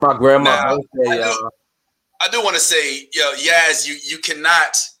My grandma. I do want to say, Yaz,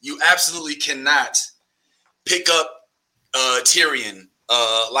 you absolutely cannot pick up Tyrion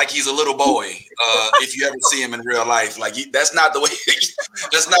like he's a little boy if you ever see him in real life. Like that's not the way.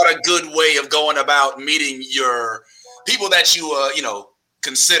 That's not a good way of going about meeting your people that you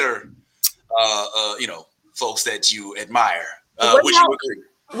consider folks that you admire. Would you agree?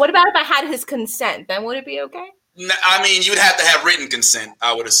 What about if I had his consent? Then would it be okay? I mean, you'd have to have written consent,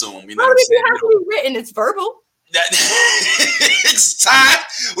 I would assume. You know what I'm saying? It has to be written. It's verbal. It's time.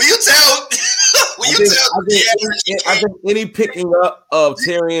 Will you tell? I think any picking up of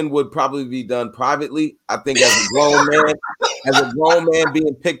Tyrion would probably be done privately. I think as a grown man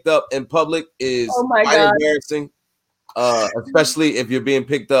being picked up in public is quite embarrassing, especially if you're being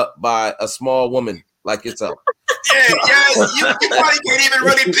picked up by a small woman like yourself. You probably can't even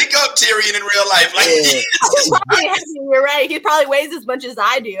really pick up Tyrion in real life. You're right. He probably weighs as much as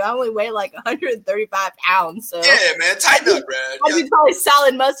I do. I only weigh like 135 pounds. So yeah, man, tighten up, bro. I'd be probably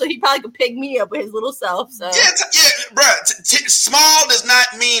solid muscle. He probably could pick me up with his little self. So bro. Small does not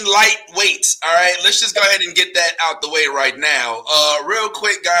mean lightweight. All right, let's just go ahead and get that out the way right now. Real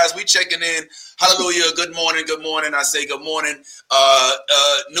quick, guys, we checking in. Hallelujah. Good morning. Good morning. I say good morning.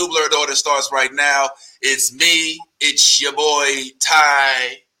 New Blerd Order starts right now. It's me. It's your boy,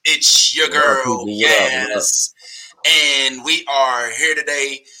 Ty. It's your girl, Yes. And we are here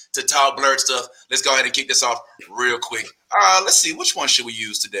today to talk Blerd stuff. Let's go ahead and kick this off real quick. Let's see. Which one should we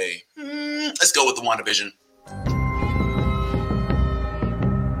use today? Let's go with the WandaVision.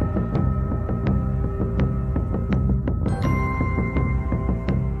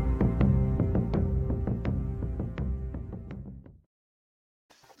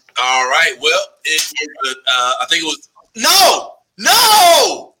 All right. Well, I think it was no.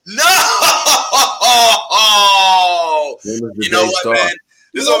 You know what, man?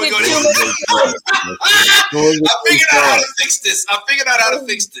 This is what we're going to do. I figured out how to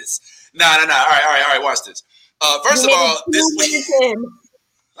fix this. No. All right. Watch this. First of all, this week.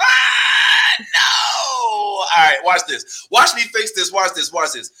 No. All right. Watch this. Watch me fix this. Watch this.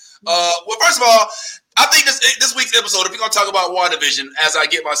 Well, first of all, I think this week's episode, if we're going to talk about WandaVision as I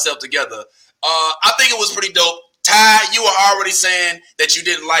get myself together, I think it was pretty dope. Ty, you were already saying that you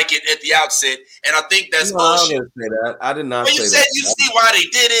didn't like it at the outset, and I think that's bullshit. I didn't say that. I did not say that. You said you see why they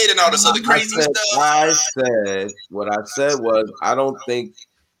did it and all this other crazy stuff. What I said was I don't think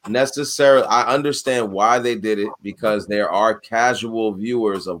necessarily – I understand why they did it because there are casual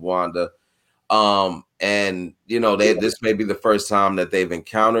viewers of Wanda. And this may be the first time that they've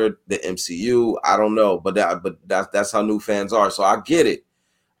encountered the MCU. I don't know, but that's how new fans are. So I get it.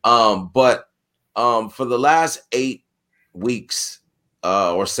 But for the last 8 weeks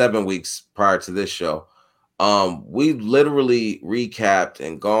or 7 weeks prior to this show, we literally recapped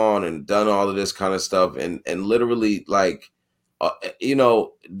and gone and done all of this kind of stuff, and literally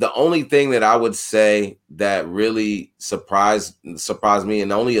the only thing that I would say that really surprised me,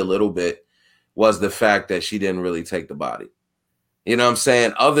 and only a little bit, was the fact that she didn't really take the body. You know what I'm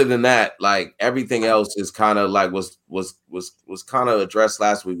saying? Other than that, like everything else is kind of like was kind of addressed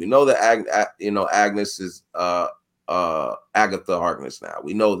last week. We know that Agnes is Agatha Harkness now.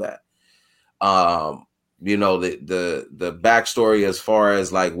 We know that. The backstory as far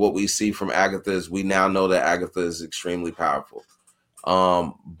as like what we see from Agatha is we now know that Agatha is extremely powerful.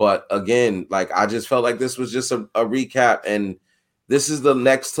 But again, like I just felt like this was just a recap, and this is the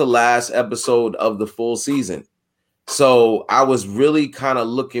next to last episode of the full season. So I was really kind of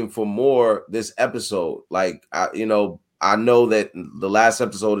looking for more this episode. Like, I know that the last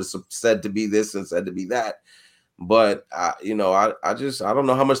episode is said to be this and said to be that. But, I don't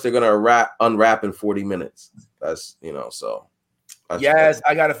know how much they're going to unwrap in 40 minutes. That's, so. Yes,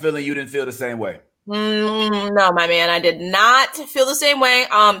 I got a feeling you didn't feel the same way. No, my man, I did not feel the same way.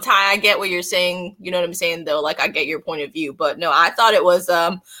 Ty, I get what you're saying. You know what I'm saying, though. Like, I get your point of view, but no, I thought it was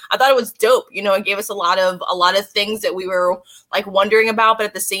dope. It gave us a lot of things that we were like wondering about, but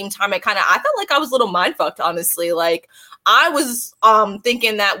at the same time, I felt like I was a little mind fucked, honestly. Like, I was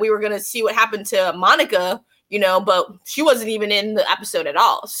thinking that we were gonna see what happened to Monica, but she wasn't even in the episode at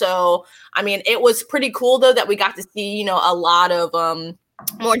all. So, I mean, it was pretty cool though that we got to see, a lot of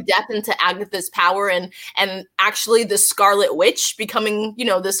more depth into Agatha's power and actually the Scarlet Witch becoming,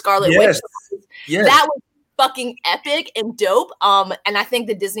 the Scarlet Witch. Yes. That was fucking epic and dope. And I think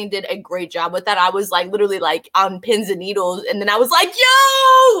that Disney did a great job with that. I was like literally like on pins and needles, and then I was like,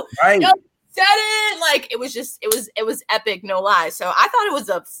 yo, said it. Like it was epic, no lie. So I thought it was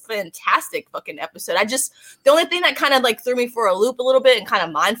a fantastic fucking episode. The only thing that kind of like threw me for a loop a little bit and kind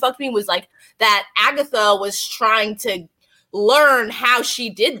of mind fucked me was like that Agatha was trying to learn how she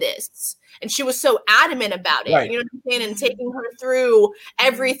did this. And she was so adamant about it, right. you know what I'm saying? And taking her through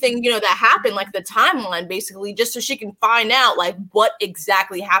everything, that happened, like the timeline, basically, just so she can find out, like, what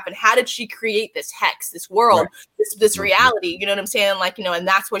exactly happened. How did she create this hex, this world, this reality, you know what I'm saying? Like, and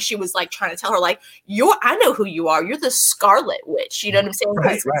that's what she was, like, trying to tell her, like, I know who you are. You're the Scarlet Witch, you know what I'm saying?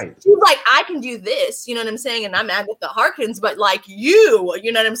 Right. She's like, I can do this, you know what I'm saying? And I'm Agatha Harkins, but, like, you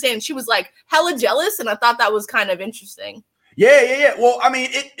know what I'm saying? She was, like, hella jealous, and I thought that was kind of interesting. Yeah. Well, I mean,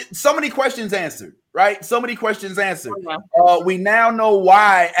 so many questions answered, right? So many questions answered. We now know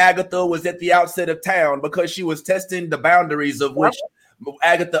why Agatha was at the outset of town, because she was testing the boundaries of which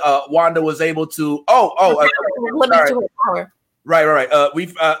Wanda was able to. Limit to her power. Right.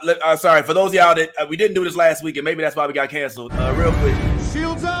 We've sorry for those of y'all that we didn't do this last week, and maybe that's why we got canceled. Real quick.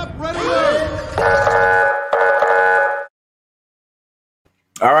 Shields up, ready to.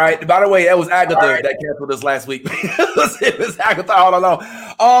 All right. By the way, that was Agatha that canceled us last week. It was Agatha all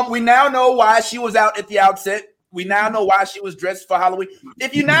along. We now know why she was out at the outset. We now know why she was dressed for Halloween.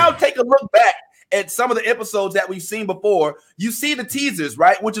 If you now take a look back at some of the episodes that we've seen before, you see the teasers,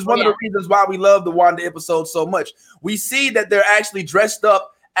 right? Which is one of the reasons why we love the Wanda episodes so much. We see that they're actually dressed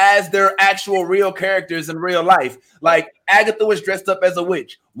up as their actual real characters in real life. Like Agatha was dressed up as a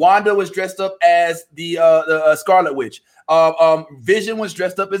witch. Wanda was dressed up as the Scarlet Witch. Vision was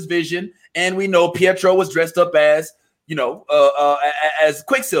dressed up as Vision, and we know Pietro was dressed up as as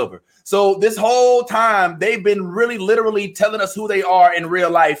Quicksilver. So this whole time they've been really literally telling us who they are in real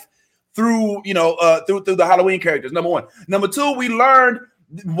life through through the Halloween characters. Number one. Number two, we learned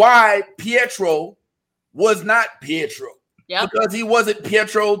why Pietro was not Pietro. Because he wasn't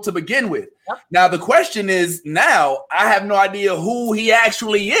Pietro to begin with. Now the question is, now I have no idea who he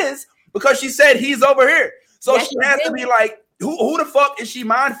actually is, because she said he's over here. So she has to be like, who the fuck is she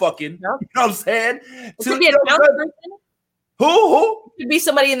mind fucking? You know what I'm saying? Could be a town person. Who? Could be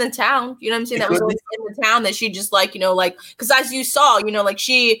somebody in the town. You know what I'm saying? That was in the town that she just because as you saw,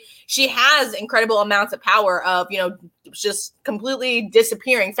 she has incredible amounts of power of, just completely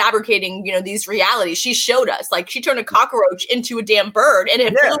disappearing, fabricating, these realities. She showed us, like, she turned a cockroach into a damn bird and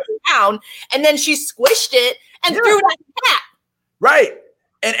it flew down, and then she squished it and threw it at the cat. Right.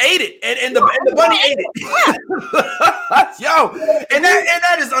 And ate it, and the bunny ate it. Yo, and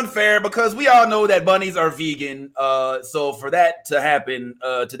that is unfair, because we all know that bunnies are vegan. So for that to happen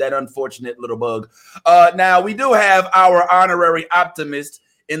to that unfortunate little bug, now we do have our honorary optimist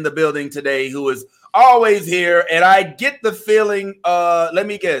in the building today, who is always here, and I get the feeling. Let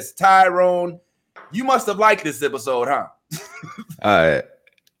me guess, Tyrone, you must have liked this episode, huh?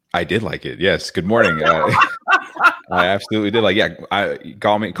 I did like it. Yes. Good morning. I absolutely did.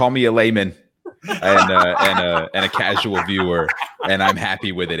 Call me a layman and a casual viewer, and I'm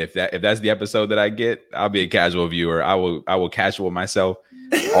happy with it. If that's the episode that I get, I'll be a casual viewer. I will casual myself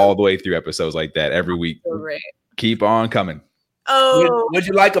all the way through episodes like that every week. Keep on coming. Oh, what'd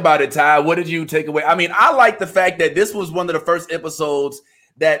you like about it, Ty? What did you take away? I mean, I like the fact that this was one of the first episodes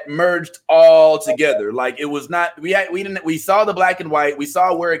that merged all together. Like, it was not, we saw the black and white, we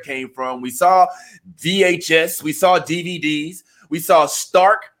saw where it came from, we saw VHS, we saw DVDs, we saw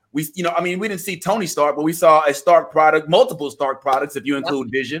Stark, we didn't see Tony Stark, but we saw a Stark product, multiple Stark products if you include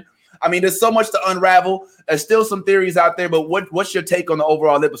Vision. I mean, there's so much to unravel. There's still some theories out there, but what's your take on the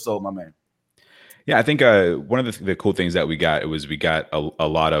overall episode, my man? Yeah, I think one of the cool things that we got a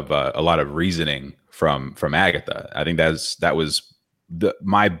lot of reasoning from Agatha. I think that was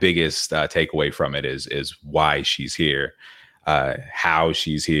my biggest takeaway from it is why she's here, how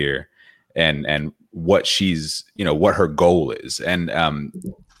she's here, and what she's, what her goal is. And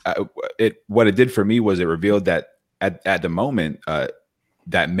what it did for me was it revealed that at the moment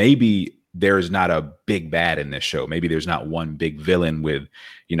that maybe there's not a big bad in this show. Maybe there's not one big villain with,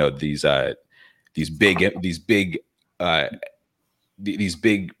 these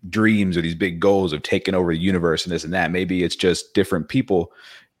big dreams or these big goals of taking over the universe and this and that. Maybe it's just different people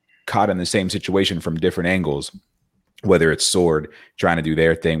caught in the same situation from different angles, whether it's Sword trying to do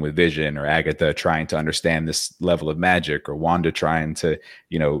their thing with Vision, or Agatha trying to understand this level of magic, or Wanda trying to,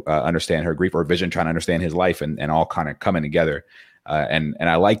 understand her grief, or Vision trying to understand his life, and all kind of coming together. And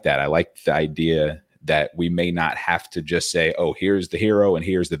I like that. I like the idea that we may not have to just say, oh, here's the hero and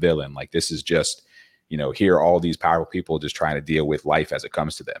here's the villain. Like, this is just, here are all these powerful people just trying to deal with life as it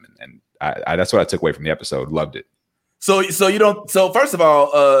comes to them. And I that's what I took away from the episode. Loved it. So first of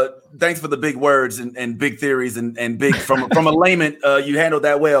all, thanks for the big words and big theories and big from a layman. You handled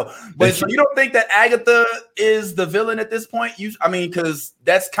that well. But so you don't think that Agatha is the villain at this point? Because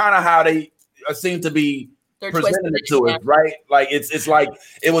that's kind of how they seem to be They're presenting twisted it to us, right? Like it's like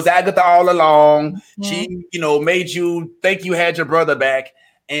it was Agatha all along. She, made you think you had your brother back,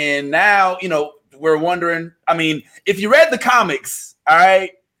 and now we're wondering. I mean, if you read the comics, all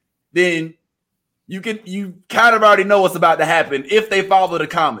right, then you kind of already know what's about to happen if they follow the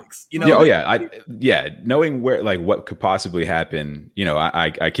comics. Knowing where what could possibly happen.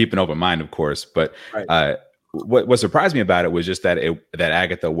 I keep an open mind, of course, but right. What surprised me about it was just that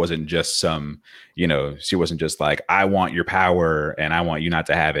Agatha wasn't just she wasn't just like, I want your power and I want you not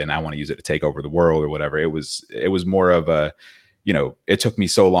to have it and I want to use it to take over the world or whatever. It was more of a, it took me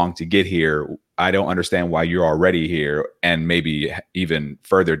so long to get here. I don't understand why you're already here and maybe even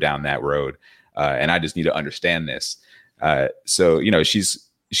further down that road. And I just need to understand this. So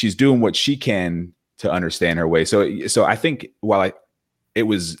she's doing what she can to understand her way. So I think while it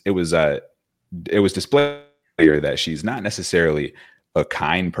was displayed that she's not necessarily a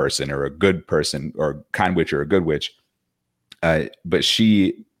kind person or a good person or kind witch or a good witch, but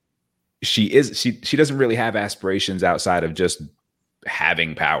she doesn't really have aspirations outside of just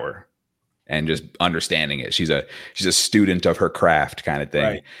having power and just understanding it. She's a student of her craft kind of thing.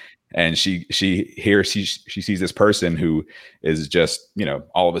 Right. And she sees this person who is just,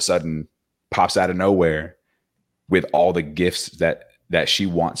 all of a sudden pops out of nowhere with all the gifts that she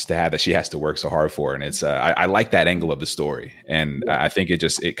wants to have, that she has to work so hard for. And it's I like that angle of the story. And I think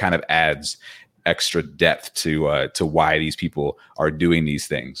it kind of adds extra depth to why these people are doing these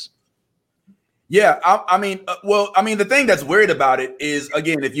things. Yeah. I mean, the thing that's weird about it is,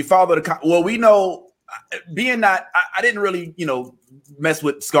 again, if you follow we know, being that I didn't really, mess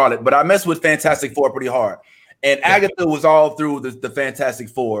with Scarlet, but I messed with Fantastic Four pretty hard. And Agatha was all through the Fantastic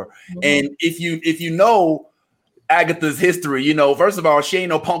Four. Mm-hmm. And if you know Agatha's history, first of all, she ain't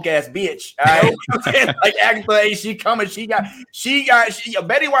no punk ass bitch. All right? Like Agatha, she coming. She got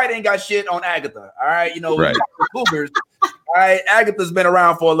Betty White ain't got shit on Agatha. All right, right. Cougars. All right, Agatha's been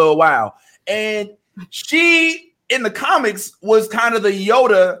around for a little while, and she in the comics was kind of the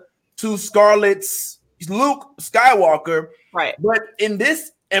Yoda to Scarlet's Luke Skywalker. Right. But in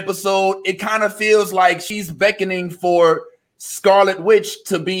this episode, it kind of feels like she's beckoning for Scarlet Witch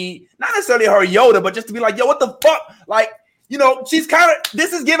to be not necessarily her Yoda, but just to be like, yo, what the fuck? Like, she's kind of,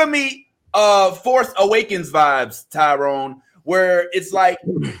 this is giving me Force Awakens vibes, Tyrone, where it's like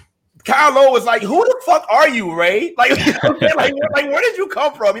Kylo is like, who the fuck are you, Rey? Like, like where did you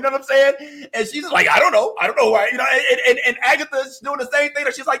come from? You know what I'm saying? And she's like, I don't know why, and Agatha's doing the same thing.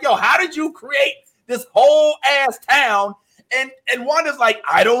 She's like, yo, how did you create this whole ass town? And Wanda's like,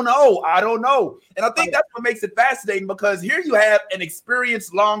 I don't know. And I think that's what makes it fascinating, because here you have an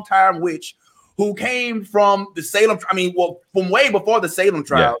experienced longtime witch who came from the Salem, from way before the Salem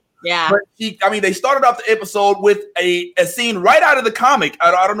trial. Yeah. But they started off the episode with a scene right out of the comic.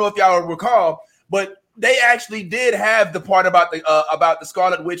 I don't know if y'all recall, but they actually did have the part about the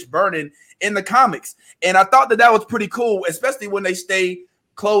Scarlet Witch burning in the comics. And I thought that was pretty cool, especially when they stay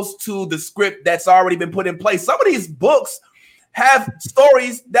close to the script that's already been put in place. Some of these books have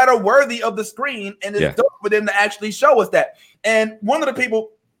stories that are worthy of the screen, and it's dope for them to actually show us that. And one of the people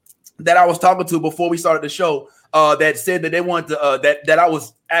that I was talking to before we started the show that said that they want to that I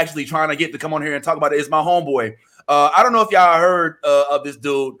was actually trying to get to come on here and talk about it is my homeboy. I don't know if y'all heard of this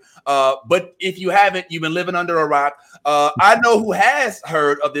dude, but if you haven't, you've been living under a rock. I know who has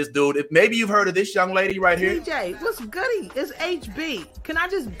heard of this dude. If maybe you've heard of this young lady right here. DJ, what's goody? It's HB. Can I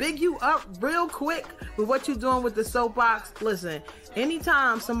just big you up real quick with what you're doing with the soapbox? Listen,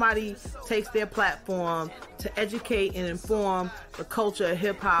 anytime somebody takes their platform to educate and inform the culture of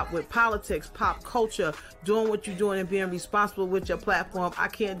hip-hop with politics, pop culture, doing what you're doing and being responsible with your platform, I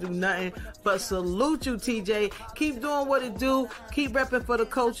can't do nothing but salute you, TJ. Keep doing what it do. Keep repping for the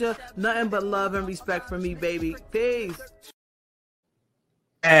culture. Nothing but love and respect from me, baby. Peace.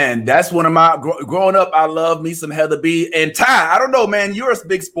 And that's one of my growing up. I love me some Heather B. And Ty, I don't know, man. You're a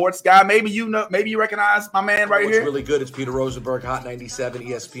big sports guy. Maybe you recognize my man right here. It's really good. It's Peter Rosenberg, Hot 97,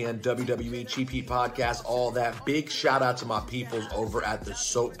 ESPN, WWE, Cheap Heat Podcast, all that. Big shout out to my peoples over at the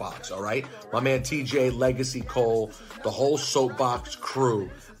Soapbox. All right, my man TJ, Legacy Cole, the whole Soapbox crew.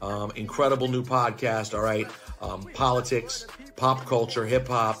 Incredible new podcast. All right, politics, pop culture, hip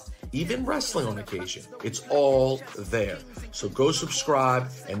hop, even wrestling on occasion. It's all there. So go subscribe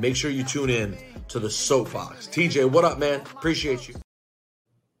and make sure you tune in to the Soapbox. TJ, what up, man? Appreciate you.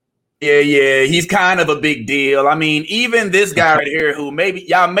 Yeah, he's kind of a big deal. I mean, even this guy right here, who maybe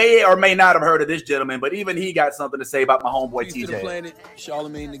y'all may or may not have heard of this gentleman, but even he got something to say about my homeboy Peace to the TJ. planet,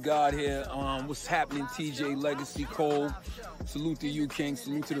 Charlemagne the God here. What's happening, TJ Legacy Cole? Salute to you, King.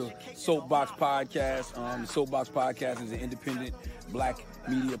 Salute to the Soapbox Podcast. The Soapbox Podcast is an independent black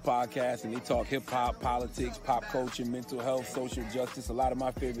media podcast, and they talk hip hop, politics, pop culture, mental health, social justice. A lot of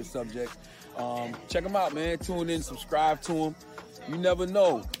my favorite subjects. Check them out, man. Tune in, subscribe to them. You never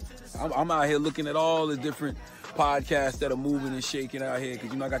know. I'm out here looking at all the different podcasts that are moving and shaking out here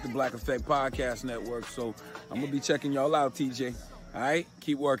because, I got the Black Effect Podcast Network. So I'm going to be checking y'all out, TJ. All right?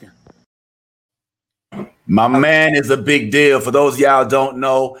 Keep working. My man is a big deal. For those of y'all don't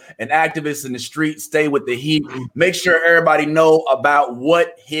know, an activist in the street, stay with the heat. Make sure everybody know about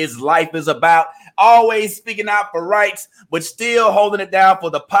what his life is about. Always speaking out for rights, but still holding it down for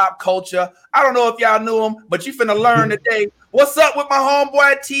the pop culture. I don't know if y'all knew him, but you finna learn today. What's up with my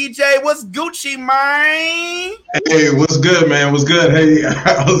homeboy TJ? What's Gucci, man? Hey, what's good, man? What's good? Hey,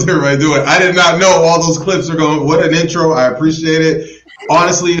 how's everybody doing? I did not know all those clips are going. What an intro. I appreciate it.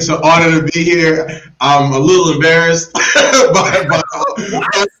 Honestly, it's an honor to be here. I'm a little embarrassed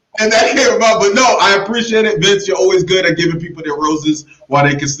and that came about, but no, I appreciate it. Vince, you're always good at giving people their roses while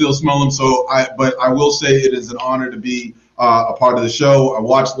they can still smell them. But I will say it is an honor to be a part of the show. I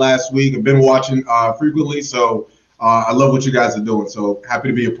watched last week. I've been watching frequently, so I love what you guys are doing. So happy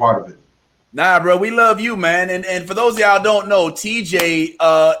to be a part of it. Nah, bro, we love you, man. And for those of y'all don't know, TJ,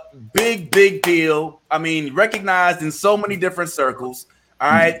 big deal. I mean, recognized in so many different circles. All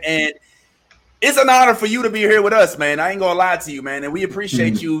right. And it's an honor for you to be here with us, man. I ain't gonna lie to you, man. And we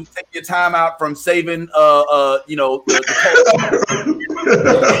appreciate you taking your time out from saving the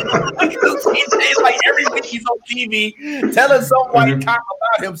TJ's like every week he's on TV telling somebody talk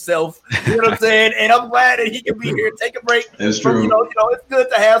about himself. You know what I'm saying? And I'm glad that he can be here, take a break. That's true. It's good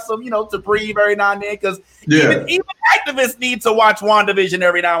to have some, to breathe every now and then because even activists need to watch WandaVision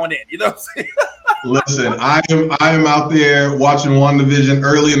every now and then. You know what I'm saying? Listen, I am out there watching WandaVision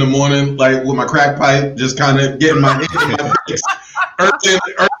early in the morning, like with my crack pipe, just kind of getting my fix.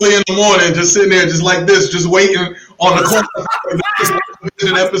 Early in the morning, just sitting there, just like this, just waiting on the corner for this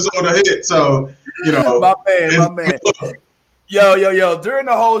WandaVision episode to hit. So, my man. Yo. During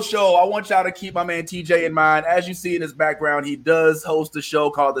the whole show, I want y'all to keep my man TJ in mind. As you see in his background, he does host a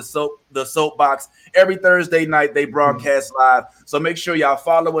show called The Soapbox. Every Thursday night, they broadcast live. So make sure y'all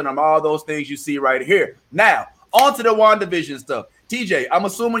following them, all those things you see right here. Now, on to the WandaVision stuff. TJ, I'm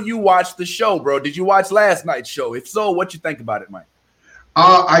assuming you watched the show, bro. Did you watch last night's show? If so, what you think about it, Mike?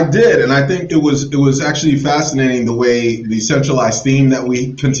 I did, and I think it was actually fascinating the way the centralized theme that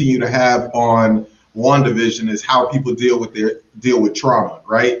we continue to have on WandaVision is how people deal with trauma,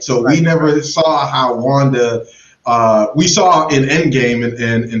 right? So we never saw how Wanda. We saw in Endgame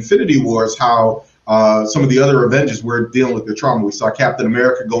and Infinity Wars how some of the other Avengers were dealing with their trauma. We saw Captain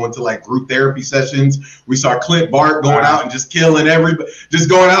America go into like group therapy sessions. We saw Clint Bart going out and just killing everybody, just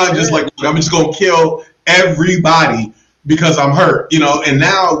going out and just like, I'm just gonna kill everybody because I'm hurt, and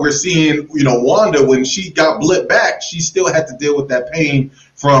now we're seeing, Wanda, when she got blipped back, she still had to deal with that pain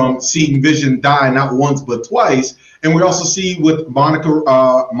from seeing Vision die not once but twice. And we also see with Monica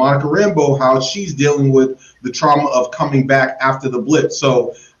Rambeau how she's dealing with the trauma of coming back after the blip.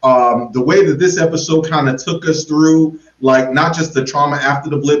 So the way that this episode kind of took us through, like not just the trauma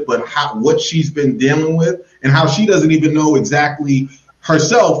after the blip, but what she's been dealing with and how she doesn't even know exactly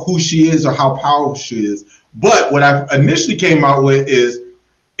herself who she is or how powerful she is. But what I initially came out with is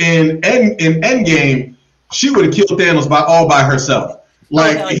in Endgame, she would have killed Thanos all by herself.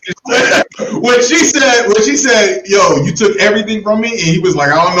 Like when she said, "Yo, you took everything from me," and he was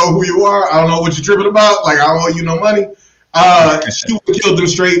like, "I don't know who you are. I don't know what you're tripping about. Like I don't owe you no money." She would have killed him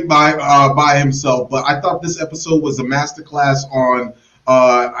straight by himself. But I thought this episode was a masterclass on.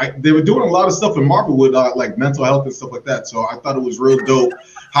 They were doing a lot of stuff in Marvel with like mental health and stuff like that. So I thought it was real dope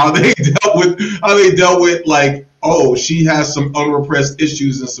how they dealt with like, oh, she has some unrepressed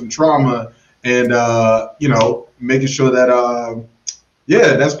issues and some trauma, and making sure that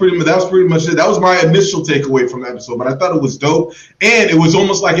that's pretty much it. That was my initial takeaway from the episode. But I thought it was dope, and it was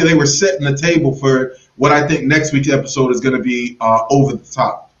almost like they were setting the table for what I think next week's episode is going to be over the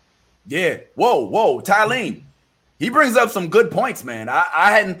top. Yeah. Whoa, Tylene. He brings up some good points, man.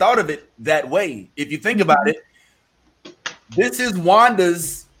 I hadn't thought of it that way. If you think about it, this is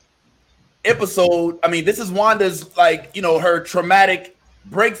Wanda's episode. I mean, this is Wanda's, her traumatic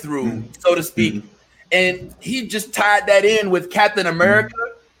breakthrough, so to speak. And he just tied that in with Captain America,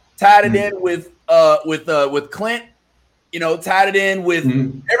 tied it in with Clint, tied it in with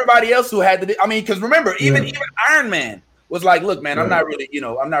everybody else who had to. I mean, because remember, even Iron Man was like, look, man, I'm not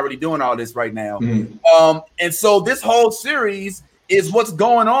really doing all this right now. And so this whole series is what's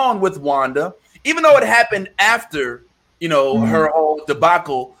going on with Wanda, even though it happened after, her whole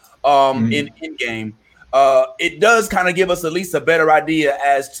debacle in Endgame. It does kind of give us at least a better idea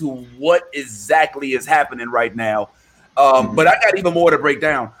as to what exactly is happening right now. But I got even more to break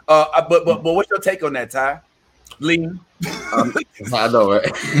down. But what's your take on that, Ty? Lean. I know, right?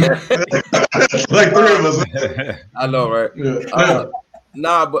 Like three of us. I know, right? Yeah.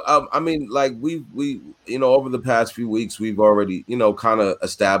 But I mean, like we over the past few weeks, we've already kind of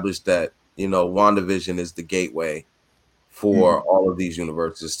established that WandaVision is the gateway for all of these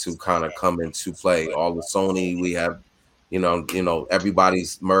universes to kind of come into play. All the Sony, we have,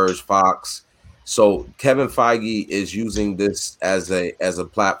 everybody's merged, Fox. So Kevin Feige is using this as a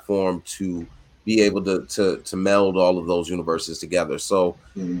platform to be able to meld all of those universes together. So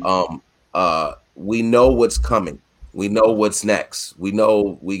we know what's coming. We know what's next. We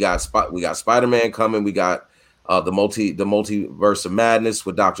know we got Spider-Man coming. We got the multiverse of madness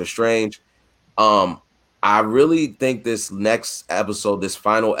with Doctor Strange. I really think this next episode, this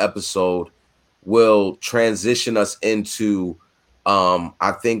final episode, will transition us into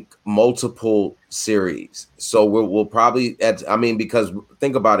I think multiple series. So we'll probably because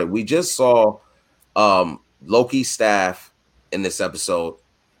think about it, we just saw Loki's staff in this episode,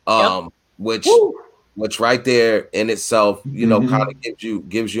 which right there in itself, kind of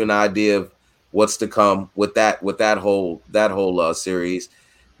gives you an idea of what's to come with that whole series.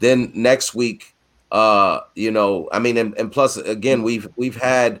 Then next week, and plus again, we've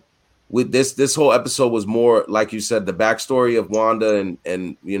had with this whole episode was more, like you said, the backstory of Wanda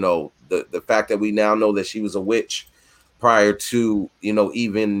and the fact that we now know that she was a witch prior to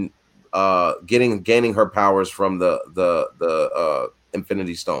even gaining her powers from the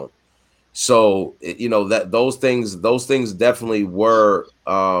Infinity Stone. So that those things definitely were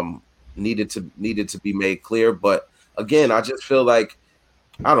needed to be made clear. But again, I just feel like,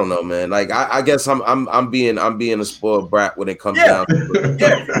 I don't know, man. Like I guess I'm being a spoiled brat when it comes down to it.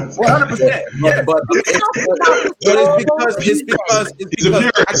 100%. But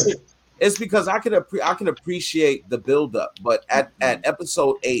it's because I can appreciate the buildup. But at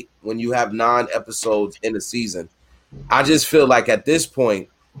episode 8, when you have 9 episodes in a season, I just feel like at this point,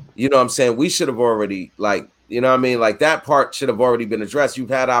 what I'm saying, we should have already, like, like that part should have already been addressed. You've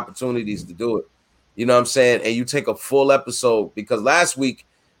had opportunities to do it. You know what I'm saying? And you take a full episode, because last week,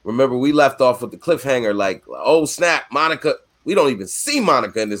 remember, we left off with the cliffhanger, like, oh snap, Monica. We don't even see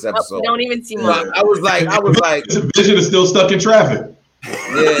Monica in this episode. We don't even see Monica. I was like, Vision is still stuck in traffic. Yeah.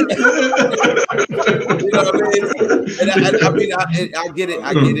 What I mean? And I get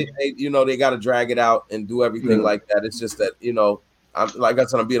it. They got to drag it out and do everything like that. It's just that, like I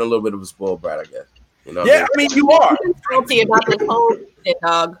said, I'm being a little bit of a spoiled brat, I guess. I mean, you are guilty about this whole shit,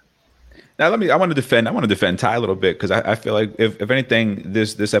 dog. Now I want to defend Ty a little bit, because I feel like if anything,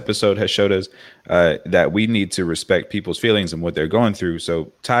 this episode has showed us that we need to respect people's feelings and what they're going through.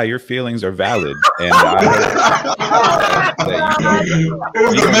 So Ty, your feelings are valid, and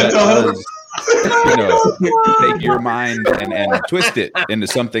take your mind and twist it into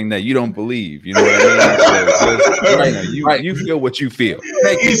something that you don't believe. You know what I mean? You feel what you feel.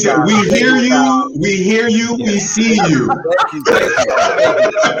 He said, we hear you, we see you.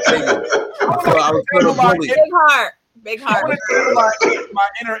 Big heart. I want to take my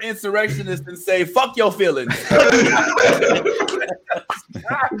inner insurrectionist and say, fuck your feelings.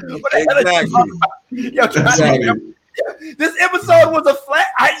 Exactly. This episode was a flat.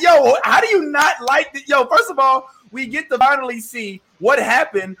 How do you not like it? First of all, we get to finally see what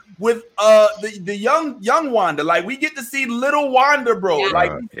happened with the young Wanda. Like, we get to see little Wanda, bro.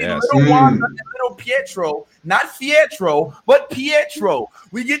 Like, we see little Wanda and little Pietro, not Fietro, but Pietro.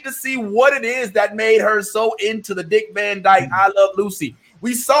 We get to see what it is that made her so into the Dick Van Dyke I Love Lucy.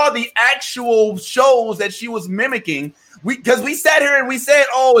 We saw the actual shows that she was mimicking. Because we sat here and we said,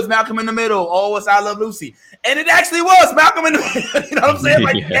 oh, it's Malcolm in the Middle. Oh, it's I Love Lucy. And it actually was Malcolm in the Middle. You know what I'm saying?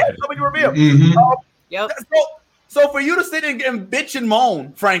 Like, that's something you reveal. So for you to sit and bitch and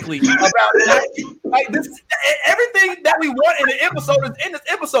moan, frankly, about like this, everything that we want in the episode is in this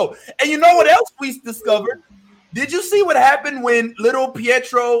episode. And you know what else we discovered? Did you see what happened when little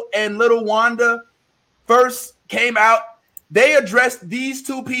Pietro and little Wanda first came out? They addressed these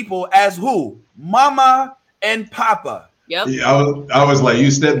two people as who? Mama and Papa. Yep. Yeah, I was like,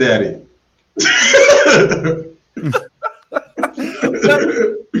 you stepdaddy.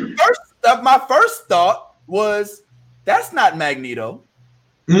 My first thought was, that's not Magneto.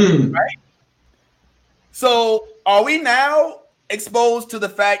 Right? So are we now exposed to the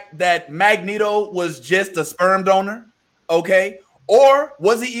fact that Magneto was just a sperm donor Okay. Or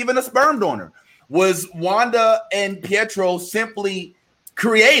was he even a sperm donor? Was Wanda and Pietro simply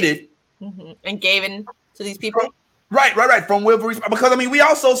created and given to these people? Right. From Wilbury's, because I mean, we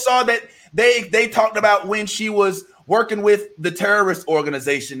also saw that they talked about when she was working with the terrorist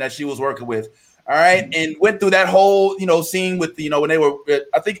organization that she was working with. All right, and went through that whole scene with when they were.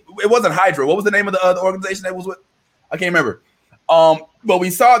 I think it wasn't Hydra. What was the name of the organization that was with? I can't remember. But we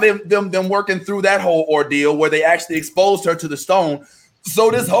saw them working through that whole ordeal where they actually exposed her to the stone.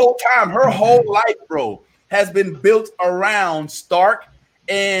 So this whole time, her whole life, bro, has been built around Stark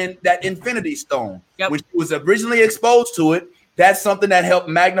and that Infinity Stone. When she was originally exposed to it, that's something that helped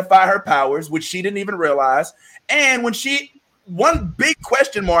magnify her powers, which she didn't even realize. And when one big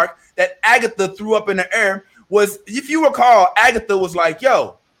question mark that Agatha threw up in the air was, if you recall, Agatha was like,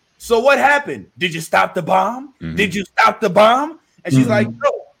 yo, so what happened? Did you stop the bomb? Mm-hmm. Did you stop the bomb? And she's like,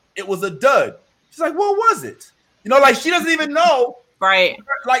 no, it was a dud. She's like, what was it? Like she doesn't even know. Right.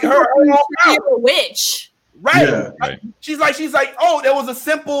 Like her a witch. Right. Yeah, right. She's like, oh, there was a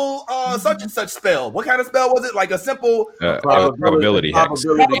simple such and such spell. What kind of spell was it? Like a simple probability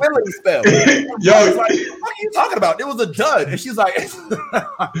spell. Yo, like, what are you talking about? It was a dud. And she's like,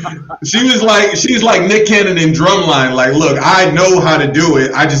 she's like Nick Cannon in Drumline. Like, look, I know how to do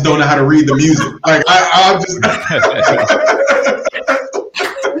it. I just don't know how to read the music. Like, I'm just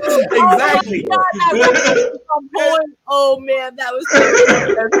exactly. Oh man, that was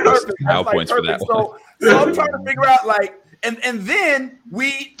perfect. Now points for that one. So I'm trying to figure out and then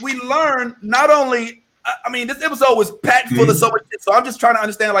we learn not only I mean this episode was packed full of so much shit, so I'm just trying to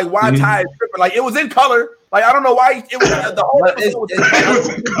understand why Ty is tripping. Like it was in color. Like I don't know why it was the whole episode was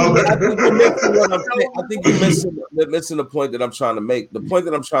in color. I think you're missing the point that I'm trying to make. The point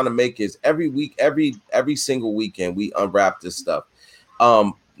that I'm trying to make is every week, every single weekend we unwrap this stuff.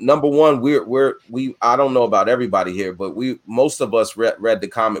 Number one, we I don't know about everybody here, but most of us read the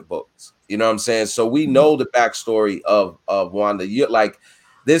comic books. You know what I'm saying? So we know the backstory of Wanda. Like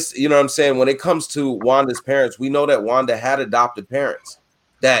this, you know what I'm saying? When it comes to Wanda's parents, we know that Wanda had adopted parents.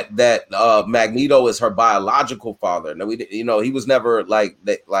 That Magneto is her biological father. No, he was never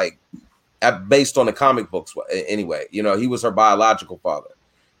based on the comic books anyway. He was her biological father.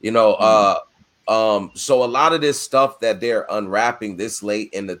 So a lot of this stuff that they're unwrapping this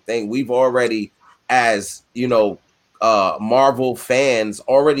late in the thing, we've already, as Marvel fans,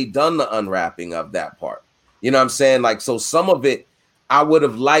 already done the unwrapping of that part. You know what I'm saying? Like, so some of it I would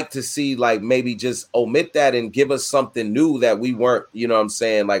have liked to see, like, maybe just omit that and give us something new that we weren't, you know what I'm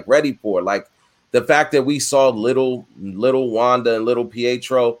saying, like ready for. Like the fact that we saw little Wanda and little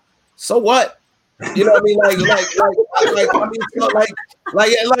Pietro. So what? You know what I mean?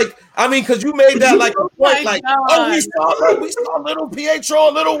 I mean, because you made that like a point, like, we saw little Pietro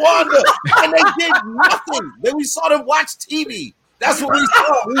and little Wanda, and they did nothing. Then we saw them watch TV. That's what we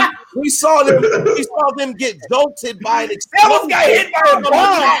saw. We saw them get jolted by an explosion. Got hit by a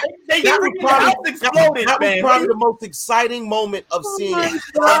bomb. That was probably the most exciting moment of seeing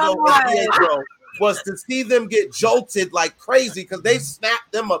Wanda and Pietro. Was to see them get jolted like crazy because they snapped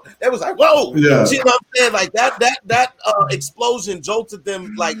them up. They was like, "Whoa!" Yeah. You know what I'm saying? Like that explosion jolted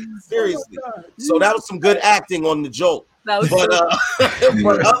them like seriously. So that was some good acting on the jolt. But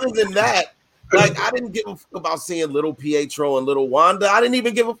other than that, like I didn't give a fuck about seeing little Pietro and little Wanda. I didn't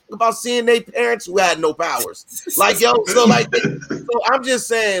even give a fuck about seeing their parents who had no powers. Like so I'm just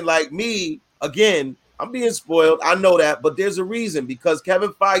saying, like me again, I'm being spoiled. I know that, but there's a reason because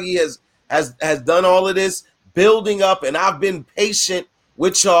Kevin Feige has done all of this building up, and I've been patient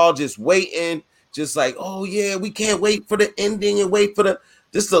with y'all, just waiting, just like, oh yeah, we can't wait for the ending and wait for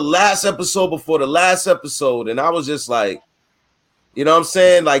this is the last episode before the last episode, and I was just like, you know what I'm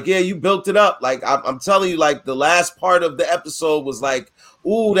saying? Like, yeah, you built it up. Like I'm telling you, like the last part of the episode was like,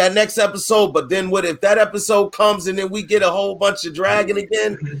 ooh, that next episode. But then what if that episode comes and then we get a whole bunch of dragon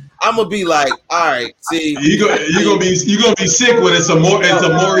again? I'm gonna be like, all right, see, you're gonna be sick when it's a Maury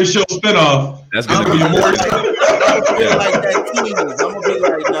show spinoff. That's gonna be Maury. Like that tease. I'm gonna be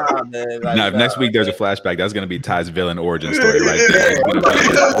like, nah, man. Like, now, if next week there's a flashback, that's gonna be Ty's villain origin story right there. It's gonna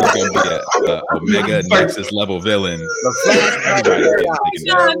be a Omega Nexus level villain.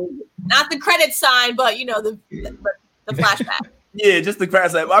 Not the credit sign, but the flashback. Yeah, just the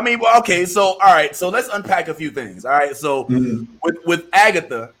crash. I mean, well, okay. So, all right. So let's unpack a few things. All right. So with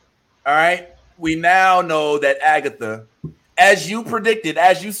Agatha, all right, we now know that Agatha, as you predicted,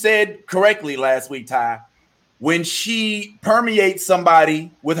 as you said correctly last week, Ty, when she permeates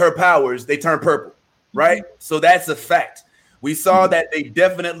somebody with her powers, they turn purple, right? So that's a fact. We saw that they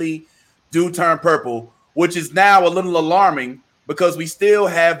definitely do turn purple, which is now a little alarming because we still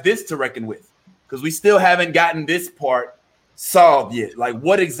have this to reckon with, because we still haven't gotten this part solved yet. Like,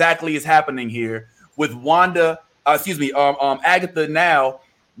 what exactly is happening here with Wanda? Agatha now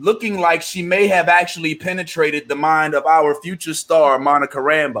looking like she may have actually penetrated the mind of our future star, Monica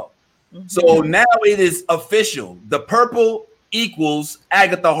Rambeau. Mm-hmm. So now it is official. The purple equals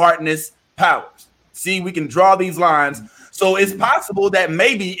Agatha Harkness powers. See, we can draw these lines. So it's possible that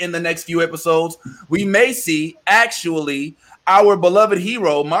maybe in the next few episodes, we may see actually our beloved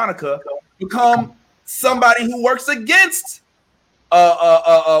hero, Monica, become somebody who works against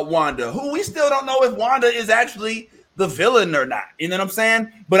Wanda, who we still don't know if Wanda is actually the villain or not. You know what I'm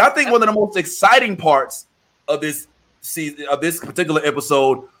saying? But I think one of the most exciting parts of this season, of this particular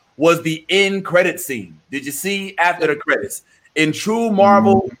episode, was the end credit scene. Did you see after the credits? In true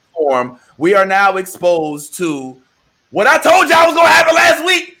Marvel form, we are now exposed to what I told y'all was going to happen last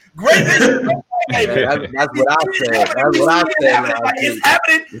week. Great vision. That's what I said. That's what I said. It's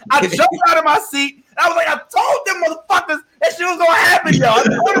happening. I jumped out of my seat. I was like, I told them motherfuckers that shit was going to happen, y'all. I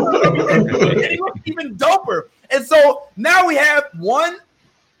told them it was gonna be, and it was even doper. And so now we have one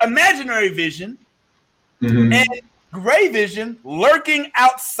imaginary Vision and Gray Vision lurking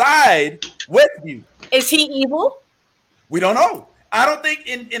outside Westview. Is he evil? We don't know. I don't think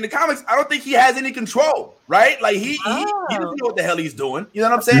in the comics, I don't think he has any control, right? Like he doesn't know what the hell he's doing. You know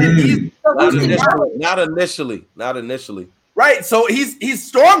what I'm saying? Not initially. Right. So he's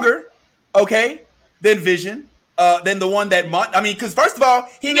stronger, okay, than Vision, than the one that because first of all,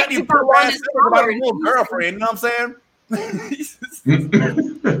 he ain't got any about a little girlfriend. You know what I'm saying?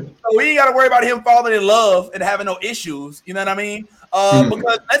 So we ain't got to worry about him falling in love and having no issues. You know what I mean?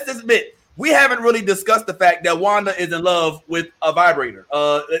 Because let's just admit, we haven't really discussed the fact that Wanda is in love with a vibrator. You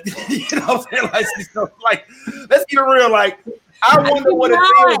know what I'm saying? Like, let's get it real. Like, I wonder what it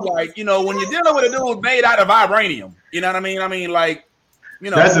feels like, you know, when you're dealing with a dude made out of vibranium. You know what I mean? I mean, like,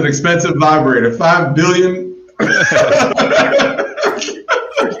 you know, that's an expensive vibrator. $5 billion.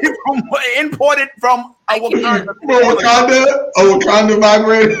 Imported from Wakanda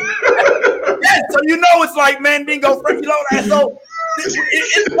vibrator. Yeah, so you know it's like Mandingo freaky low. And so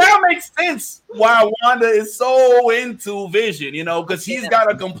it now makes sense why Wanda is so into Vision, you know, because he's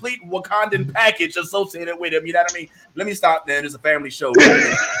got a complete Wakandan package associated with him. You know what I mean? Let me stop there. It's a family show. It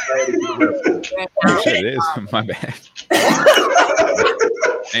is. My bad.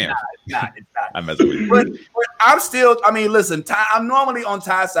 Damn. It's not. I'm messing with you. But I'm still, I mean, listen, I'm normally on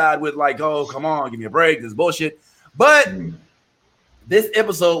Ty's side with like, oh, come on, give me a break. This is bullshit. But this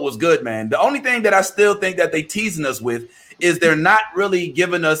episode was good, man. The only thing that I still think that they teasing us with is they're not really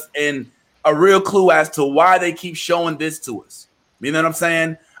giving us a real clue as to why they keep showing this to us. You know what I'm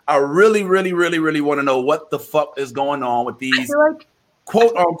saying? I really, really, really, really want to know what the fuck is going on with these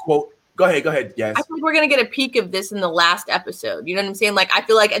quote unquote. Go ahead. Yes. I feel like we're gonna get a peek of this in the last episode. You know what I'm saying? Like, I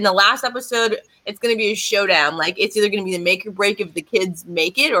feel like in the last episode, it's gonna be a showdown. Like, it's either gonna be the make or break if the kids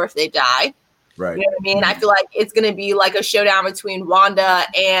make it or if they die. Right. You know what I mean? I feel like it's gonna be like a showdown between Wanda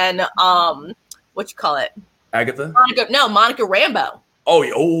and Agatha? Monica Rambeau.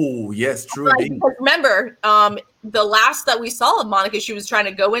 Oh, yes, true. Like, because remember, the last that we saw of Monica, she was trying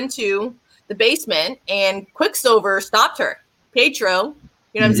to go into the basement, and Quicksilver stopped her. Pietro,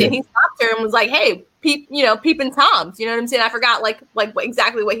 you know what I'm saying? He stopped her and was like, "Hey, peeping toms." You know what I'm saying? I forgot like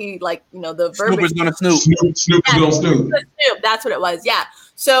exactly what he the verb. Snoop is gonna snoop. Snoop is gonna snoop. That's what it was. Yeah.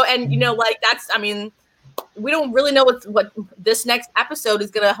 So, and we don't really know what this next episode is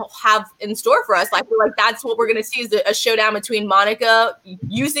going to have in store for us. I feel like that's what we're going to see is a showdown between Monica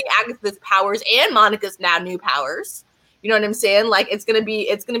using Agatha's powers and Monica's now new powers. You know what I'm saying? Like, it's going to be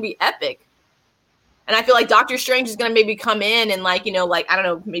epic. And I feel like Doctor Strange is going to maybe come in and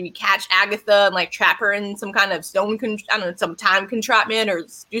maybe catch Agatha and like trap her in some kind of some time contraption or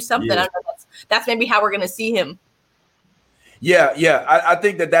do something. Yeah. I don't know. That's maybe how we're going to see him. Yeah. I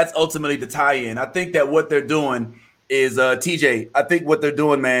think that's ultimately the tie-in. I think that what they're doing is TJ. I think what they're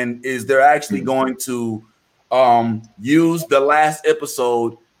doing, man, is they're actually going to use the last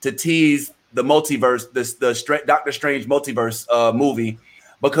episode to tease the multiverse, the Doctor Strange multiverse movie,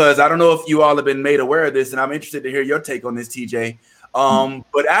 because I don't know if you all have been made aware of this, and I'm interested to hear your take on this, TJ.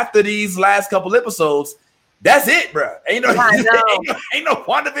 But after these last couple episodes, that's it, bro. Ain't no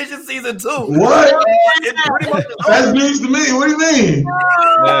WandaVision season 2. What? It's pretty much That's news to me. What do you mean?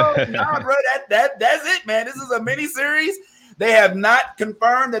 Nah, bro. That's it, man. This is a mini series. They have not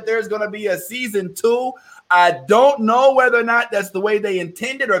confirmed that there's going to be a season 2. I don't know whether or not that's the way they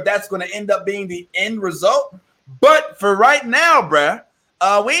intended, or if that's going to end up being the end result. But for right now, bruh,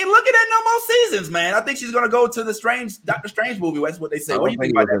 we ain't looking at no more seasons, man. I think she's going to go to the Doctor Strange movie. That's what they say. What do you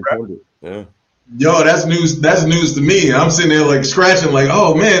think about that, bro? Yeah. Yo, that's news. That's news to me. I'm sitting there like scratching, like,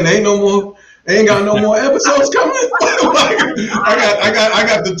 oh man, ain't no Ain't got no more episodes coming. I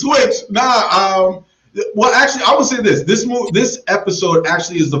got the Twitch. Well, actually, I would say this. This episode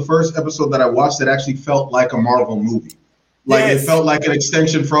actually is the first episode that I watched that actually felt like a Marvel movie. Like it felt like an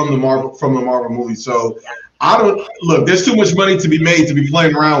extension from the Marvel movie. So I don't look. There's too much money to be made to be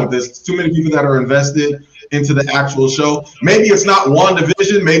playing around with this. There's too many people that are invested into the actual show. Maybe it's not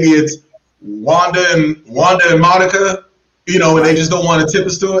WandaVision. Maybe it's Wanda and Monica. You know, and they just don't want to tip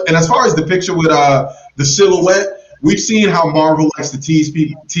us to it. And as far as the picture with the silhouette, we've seen how Marvel likes to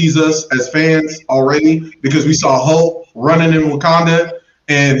tease us as fans already, because we saw Hulk running in Wakanda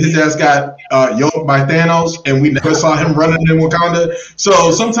and his ass got yoked by Thanos, and we never saw him running in Wakanda.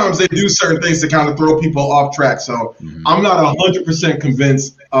 So sometimes they do certain things to kind of throw people off track. So I'm not 100%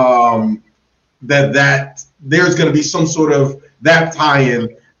 convinced that there's going to be some sort of that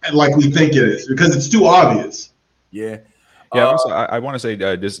tie-in like we think it is, because it's too obvious. Yeah. Yeah, also, I want to say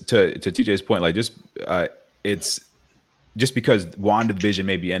just to TJ's point, like it's just because WandaVision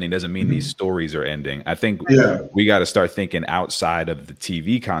may be ending doesn't mean these stories are ending. I think we got to start thinking outside of the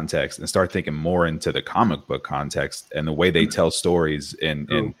TV context and start thinking more into the comic book context and the way they tell stories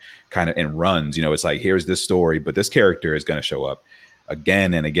and kind of in runs. You know, it's like, here's this story, but this character is going to show up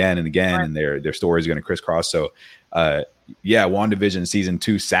again and again and again, and their stories are going to crisscross. So yeah, WandaVision season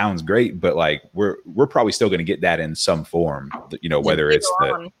 2 sounds great, but like we're probably still going to get that in some form, you know, whether it's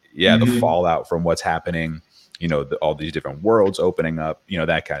the fallout from what's happening, you know, all these different worlds opening up, you know,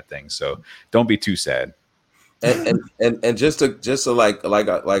 that kind of thing. So don't be too sad. And just to like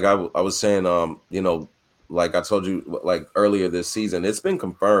I was saying, you know, like I told you, like earlier this season, it's been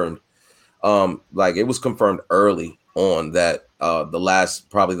confirmed. Like it was confirmed early on that the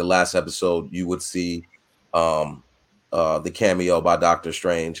last episode you would see the cameo by Doctor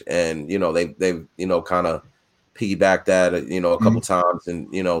Strange, and you know they've you know kind of piggybacked that you know a couple times, and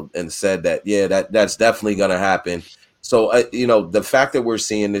you know and said that that's definitely gonna happen. So you know the fact that we're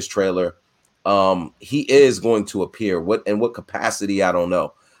seeing this trailer, he is going to appear. What capacity I don't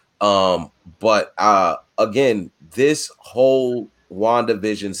know, but again, this whole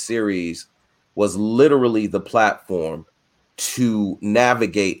WandaVision series was literally the platform to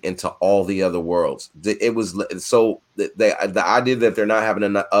navigate into all the other worlds. It was so the idea that they're not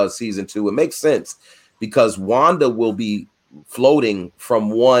having a season 2, it makes sense because Wanda will be floating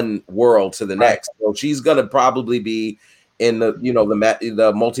from one world to the next. So she's gonna probably be in the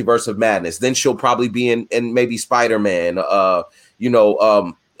the multiverse of madness. Then she'll probably be in maybe Spider-Man, or you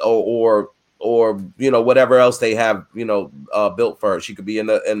know whatever else they have built for her. She could be in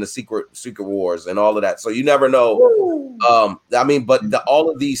the secret Wars and all of that. So you never know. I mean, but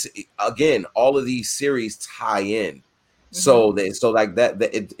all of these series tie in. So like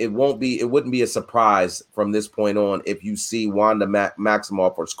that it wouldn't be a surprise from this point on if you see Wanda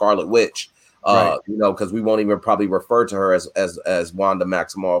Maximoff or Scarlet Witch, because we won't even probably refer to her as Wanda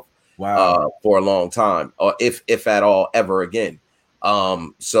Maximoff for a long time, or if at all ever again.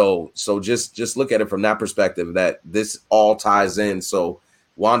 So just look at it from that perspective, that this all ties in. So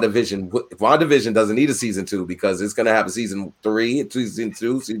WandaVision doesn't need a season 2 because it's going to have a season 3, season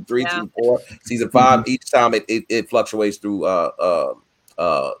 2, season 3, season 4, season 5. Each time it fluctuates through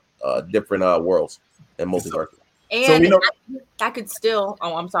different worlds and multiverses. And so that could still.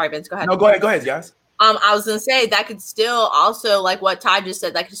 Oh, I'm sorry, Vince. Go ahead. No, go ahead, guys. I was gonna say that could still also, like what Ty just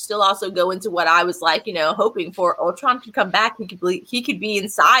said, that could still also go into what I was like, hoping for. Ultron could come back. He could be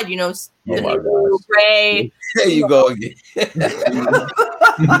inside, the new Gray. There you go again. Don't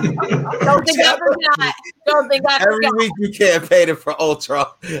think I forgot. Every week you campaigned for Ultron.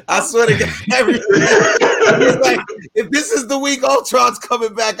 I swear to God, every week. It's like, if this is the week Ultron's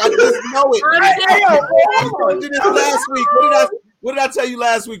coming back, I just know it. I did this last week. What did I tell you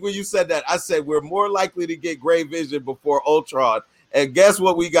last week when you said that? I said we're more likely to get Gray Vision before Ultron. And guess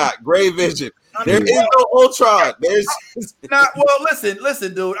what we got? Gray Vision. There is no Ultron. There's not. Well,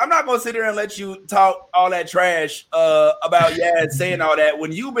 listen, dude. I'm not gonna sit here and let you talk all that trash about saying all that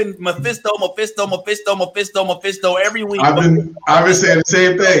when you've been Mephisto every week. I've been saying the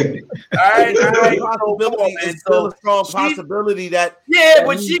same thing. All right. It's still a strong possibility that. Yeah,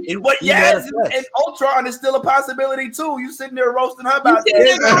 but and Ultron is still a possibility too. You sitting there roasting her about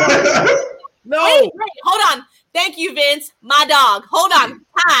that. No, wait, hold on. Thank you, Vince, my dog. Hold on.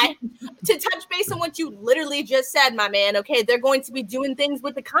 Hi. To touch base on what you literally just said, my man. Okay, they're going to be doing things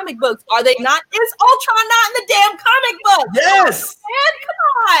with the comic books. Are they not? Is Ultron not in the damn comic book? Yes.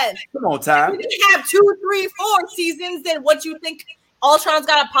 Man, come on, Ty. You have 2, 3, 4 seasons. Then what you think Ultron's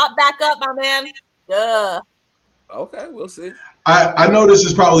got to pop back up, my man? Duh. Okay, we'll see. I know this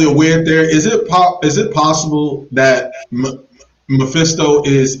is probably a weird theory. Is it possible that Mephisto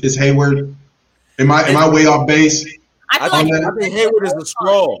is Hayward? Am I way off base? I think Hayward is a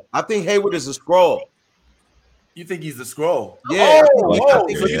scroll. I think Hayward is a scroll. You think he's a scroll? Yeah, I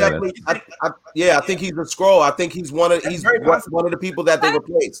think he's a scroll. I think he's one of the people that they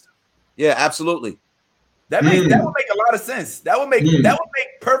replaced. Yeah, absolutely. That would make a lot of sense. That would make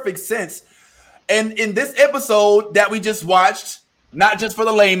perfect sense. And in this episode that we just watched, not just for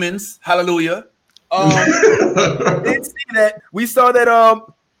the layman's, hallelujah. We saw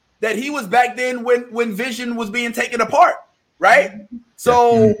that he was back then when Vision was being taken apart, right?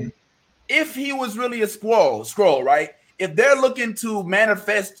 So if he was really a scroll, right? If they're looking to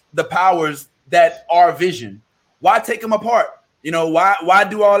manifest the powers that are Vision, why take him apart? You know, why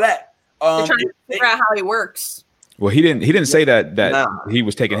do all that? They're trying to figure out how he works. Well, he didn't say that he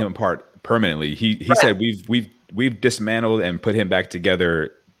was taking him apart permanently. He said we've dismantled and put him back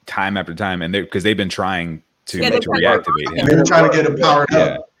together time after time, and because they've been trying to reactivate him. They've been trying to get him powered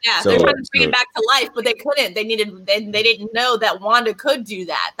up. Yeah, so, they're trying to bring him back to life, but they couldn't. They didn't know that Wanda could do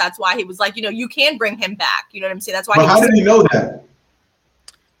that. That's why he was like, you can bring him back. You know what I'm saying? That's why. But how did he know that?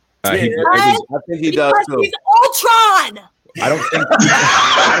 I think he does too. He's Ultron. I don't think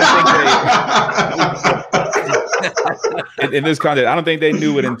in this context, I don't think they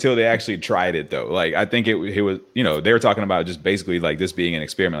knew it until they actually tried it, though. Like, I think it was, they were talking about just basically like this being an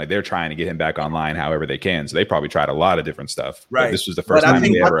experiment. Like, they're trying to get him back online however they can. So they probably tried a lot of different stuff. Right. But this was the first time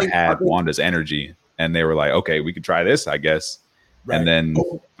they ever had Wanda's energy, and they were like, okay, we could try this, I guess. Right. And then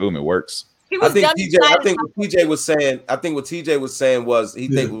boom, it works. I think what TJ was saying was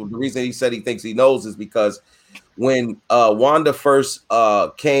the reason he said he thinks he knows is because when Wanda first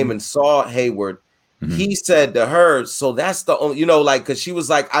came and saw Hayward, he said to her, so that's the only, because she was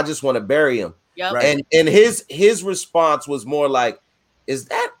like, I just want to bury him. Yep. Right. And his response was more like, is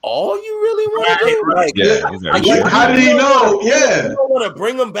that all you really want to do? Like, how did he know? Yeah. You don't want to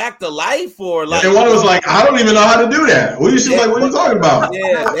bring him back to life, or like? And one was like, I don't even know how to do that. What are you talking about?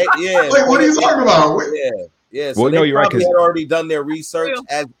 Yeah. Like, what are you talking about? Yeah. So you're right. They had already done their research,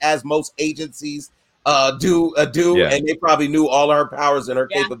 as most agencies do, and they probably knew all of her powers and her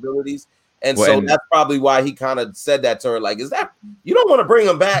capabilities, and that's probably why he kind of said that to her. Like, is that you don't want to bring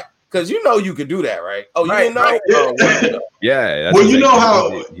him back? Because you can do that, right? Oh, you didn't know? Right. Yeah. Well, you know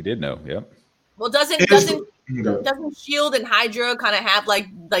how he did know. Yep. Well, doesn't Shield and Hydra kind of have like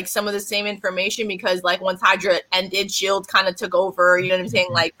some of the same information? Because like once Hydra ended, Shield kind of took over. You know what I'm saying?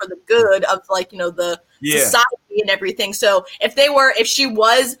 Like for the good of the society and everything. So if she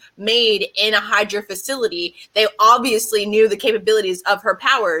was made in a Hydra facility, they obviously knew the capabilities of her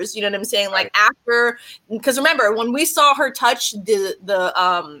powers. You know what I'm saying? Like after, because remember when we saw her touch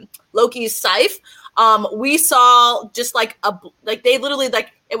the Loki's scythe, we saw just they literally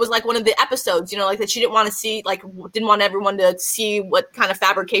it was like one of the episodes, like that she didn't want to see, didn't want everyone to see what kind of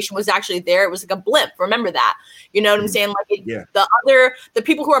fabrication was actually there. It was like a blimp. Remember that? You know what I'm saying? The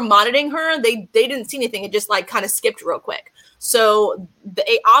people who are monitoring her, they didn't see anything. It just kind of skipped real quick. So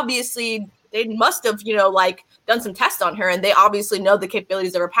they must have, done some tests on her, and they obviously know the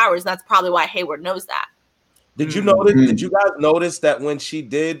capabilities of her powers. And that's probably why Hayward knows that. Did you notice? Did you guys notice that when she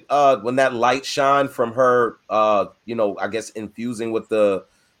did, when that light shined from her, I guess infusing with the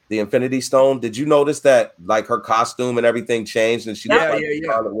Infinity Stone? Did you notice that her costume and everything changed and she looked like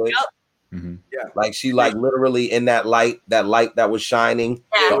Scarlet Witch? Yep. Mm-hmm. Yeah, like she literally in that light that was shining,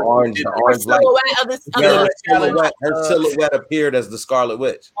 the orange light. Her silhouette appeared as the Scarlet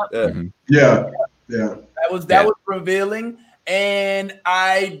Witch. Yeah. That was revealing. And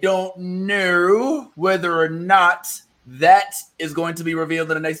I don't know whether or not that is going to be revealed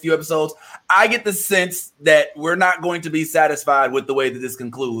in the next few episodes. I get the sense that we're not going to be satisfied with the way that this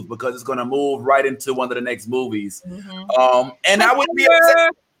concludes because it's going to move right into one of the next movies. Mm-hmm. And I wouldn't be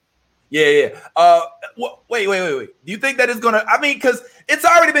upset. Yeah. Wait. Do you think that is going to? I mean, because it's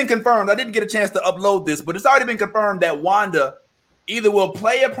already been confirmed. I didn't get a chance to upload this, but it's already been confirmed that Wanda either will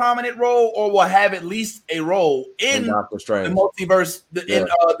play a prominent role or will have at least a role in Doctor Strange, the multiverse, in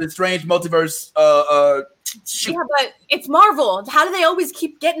the Strange multiverse. Yeah, but it's Marvel. How do they always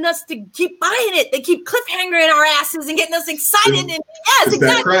keep getting us to keep buying it? They keep cliffhangering our asses and getting us excited. And yes,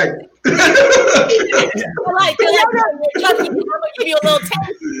 exactly. They're like, Chucky, I'm gonna give you a little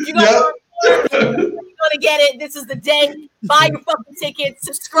taste. You're gonna get it. This is the day. Buy your fucking ticket.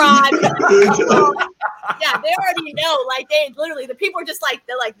 Subscribe. Yeah, they already know. Like they literally, the people are just like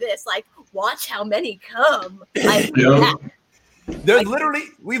they're like this. Like, watch how many come. Like,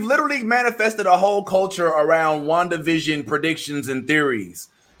 we've literally manifested a whole culture around WandaVision predictions and theories.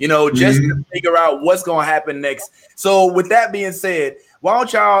 Just to figure out what's going to happen next. So, with that being said, Why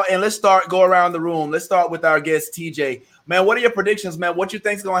don't y'all, and let's go around the room. Let's start with our guest, TJ. Man, what are your predictions, man? What you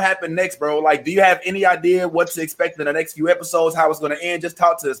think's going to happen next, bro? Like, do you have any idea what to expect in the next few episodes, how it's going to end? Just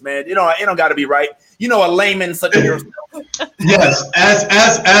talk to us, man. It don't got to be right. A layman such as yourself. Yes,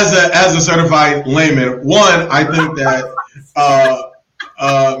 as a certified layman, one, I think that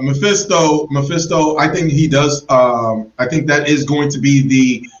Mephisto, I think he does. I think that is going to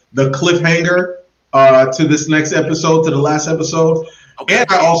be the cliffhanger to this next episode, to the last episode. Okay.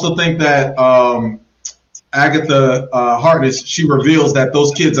 And I also think that Agatha Harkness, she reveals that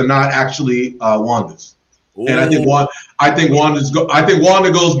those kids are not actually Wanda's. Ooh. And I think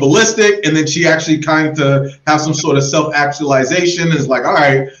Wanda goes ballistic, and then she actually kind of has some sort of self-actualization. And is like, all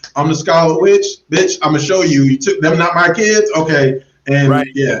right, I'm the Scarlet Witch, bitch. I'm gonna show you. You took them, not my kids. Okay, and right.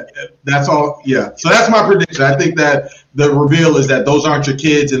 Yeah, that's all. Yeah, so that's my prediction. I think that the reveal is that those aren't your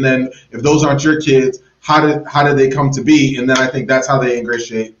kids, and then if those aren't your kids, how did they come to be? And then I think that's how they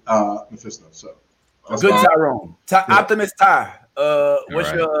ingratiate Mephisto. So good, Tyrone. Optimus Ty.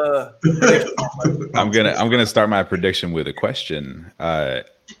 What's your I'm gonna start my prediction with a question.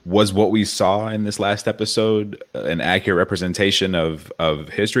 Was what we saw in this last episode an accurate representation of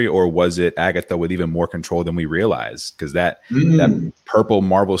history, or was it Agatha with even more control than we realized? Because that purple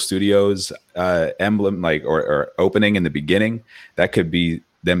Marvel Studios emblem, like or opening in the beginning, that could be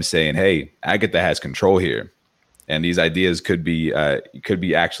them saying, "Hey, Agatha has control here," and these ideas could be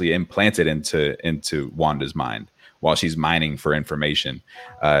actually implanted into Wanda's mind while she's mining for information.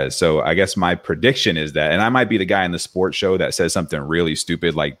 So I guess my prediction is that, and I might be the guy in the sports show that says something really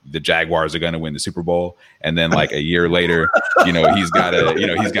stupid, like the Jaguars are going to win the Super Bowl. And then like a year later, he's got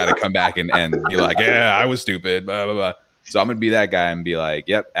to come back and be like, yeah, I was stupid, blah, blah, blah. So I'm going to be that guy and be like,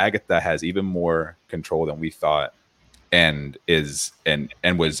 yep, Agatha has even more control than we thought and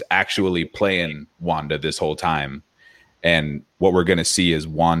was actually playing Wanda this whole time. And what we're going to see is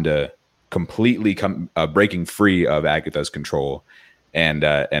Wanda completely breaking free of Agatha's control, and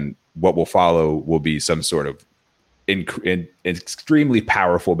what will follow will be some sort of extremely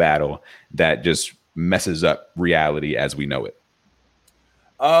powerful battle that just messes up reality as we know it.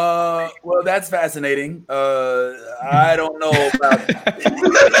 Well, that's fascinating. I don't know about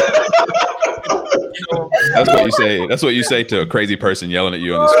That's what you say. That's what you say to a crazy person yelling at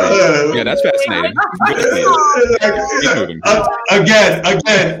you on the street. Yeah, that's fascinating.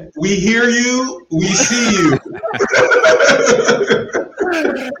 Again, we hear you, we see you.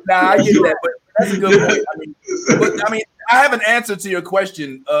 Nah, I get that, but that's a good point. I mean, I have an answer to your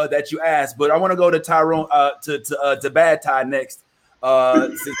question that you asked, but I want to go to Tyrone to Bad Ty next.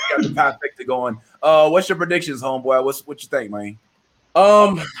 Since we got the trifecta going, what's your predictions, homeboy? What you think, man?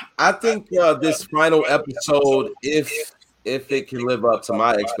 I think this final episode, if it can live up to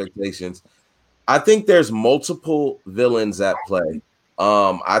my expectations, I think there's multiple villains at play.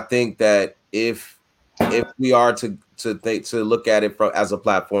 I think that if we are to look at it as a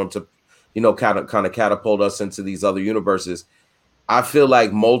platform to, kind of catapult us into these other universes, I feel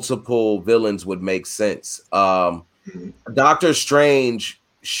like multiple villains would make sense. Doctor Strange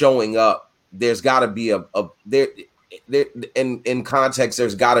showing up, there's got to be in context,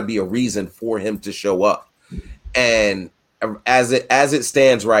 there's got to be a reason for him to show up. And as it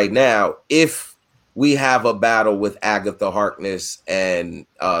stands right now, if we have a battle with Agatha Harkness and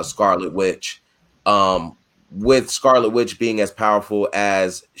Scarlet Witch, with Scarlet Witch being as powerful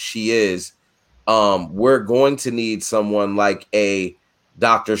as she is, we're going to need someone like a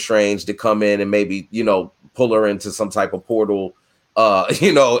Doctor Strange to come in and maybe, pull her into some type of portal, and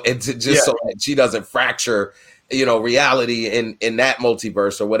to just so that she doesn't fracture, reality in that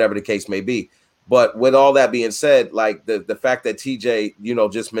multiverse or whatever the case may be. But with all that being said, like the fact that TJ,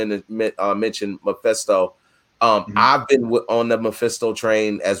 just mentioned Mephisto, I've been on the Mephisto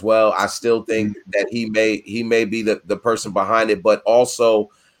train as well. I still think that he may be the person behind it, but also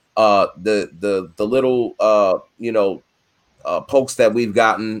the little pokes that we've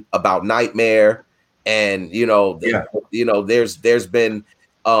gotten about Nightmare, and there's been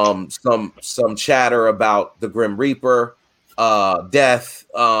some chatter about the Grim Reaper, death,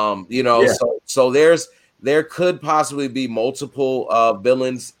 so there could possibly be multiple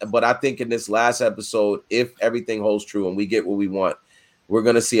villains, but I think in this last episode, if everything holds true and we get what we want, we're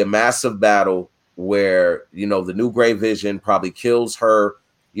going to see a massive battle where the new Grey Vision probably kills her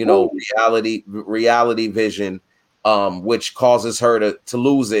reality vision, which causes her to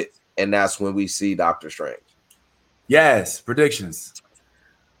lose it, and that's when we see Doctor Strange. Yes, predictions.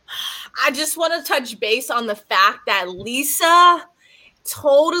 I just want to touch base on the fact that Lisa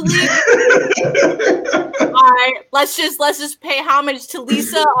totally. All right, let's just pay homage to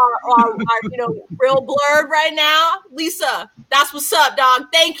Lisa, our real Blerd right now. Lisa, that's what's up, dog.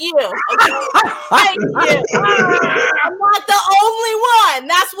 Thank you. Okay. Thank you. I'm not the only one.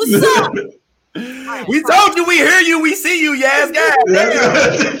 That's what's up. Right, we told you, we hear you, we see you, yes, guys.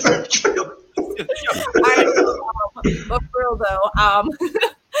 But for real though,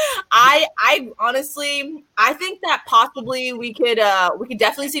 I honestly, I think that possibly we could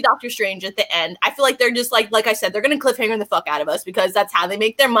definitely see Doctor Strange at the end. I feel like they're just like I said, they're gonna cliffhanger the fuck out of us because that's how they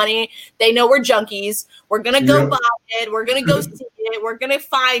make their money. They know we're junkies. We're gonna go buy it. We're gonna go see it. We're gonna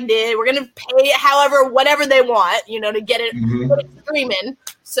find it. We're gonna pay whatever they want, to get it, streaming.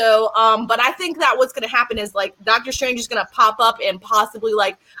 So, but I think that what's gonna happen is like Doctor Strange is gonna pop up and possibly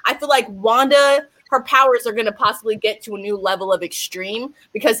I feel like Wanda, her powers are going to possibly get to a new level of extreme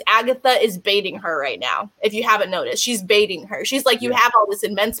because Agatha is baiting her right now. If you haven't noticed, she's baiting her. She's like, you have all this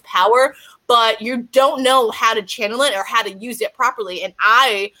immense power, but you don't know how to channel it or how to use it properly. And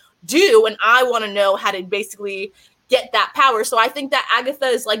I do, and I want to know how to basically get that power. So I think that Agatha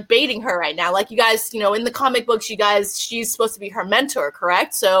is like baiting her right now. Like you guys, in the comic books, she's supposed to be her mentor,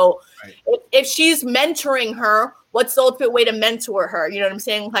 correct? So if she's mentoring her, what's the ultimate way to mentor her? You know what I'm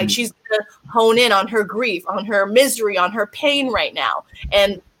saying? Like she's gonna hone in on her grief, on her misery, on her pain right now.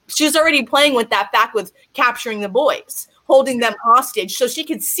 And she's already playing with that fact with capturing the boys, holding them hostage. So she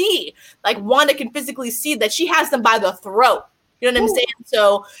can see, like Wanda can physically see that she has them by the throat. You know what I'm saying?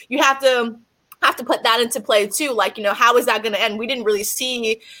 So you have to put that into play too. Like, how is that going to end? We didn't really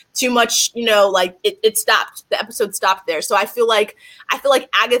see too much, it stopped. The episode stopped there. So I feel like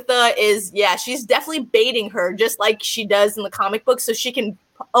Agatha is, she's definitely baiting her just like she does in the comic book so she can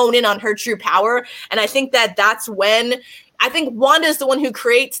own in on her true power. And I think that's when I think Wanda is the one who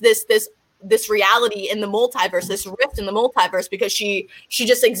creates this reality in the multiverse, this rift in the multiverse, because she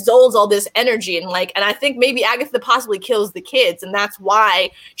just exalts all this energy and I think maybe Agatha possibly kills the kids, and that's why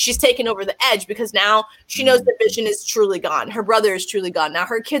she's taken over the edge, because now she knows the Vision is truly gone, her brother is truly gone, now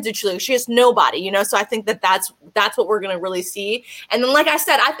her kids are truly, she has nobody, so I think that's what we're gonna really see. And then like I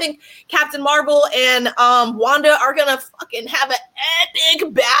said, I think Captain Marvel and Wanda are gonna fucking have an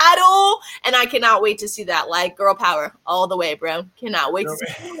epic battle, and I cannot wait to see that. Like girl power all the way, bro. Cannot wait to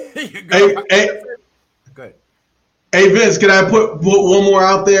see Good. Hey Vince, can I put one more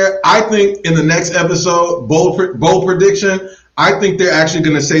out there? I think in the next episode, bold prediction, I think they're actually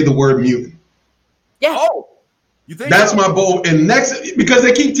going to say the word mutant. Yeah. Oh, you think that's my bold? And next, because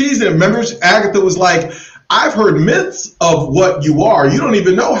they keep teasing it. Remember, Agatha was like, "I've heard myths of what you are. You don't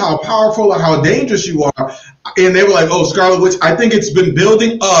even know how powerful or how dangerous you are." And they were like, "Oh, Scarlet Witch." I think it's been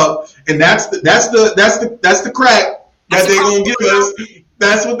building up, and that's the crack that they're going to give us.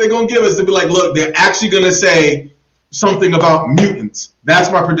 That's what they're going to give us, to be like, look, they're actually going to say something about mutants.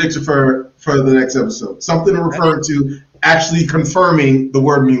 That's my prediction for the next episode. Something referring to actually confirming the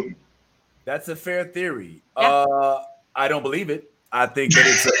word mutant. That's a fair theory. I don't believe it. I think that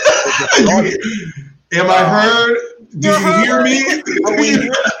it's Am I heard? Do you hear me?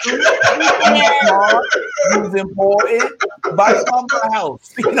 Who's important by some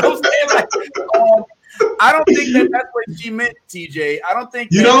house. You know what I'm saying? I don't think that's what she meant, TJ. I don't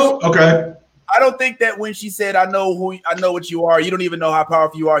think okay. I don't think that when she said, I know what you are, you don't even know how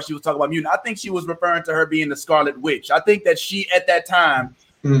powerful you are, she was talking about mutant. I think she was referring to her being the Scarlet Witch. I think that she at that time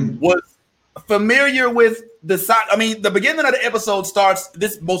was familiar with the beginning of the episode starts,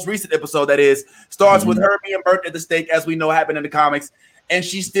 this most recent episode starts with her being burnt at the stake, as we know happened in the comics, and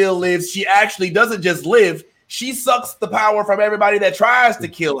she still lives. She actually doesn't just live, she sucks the power from everybody that tries to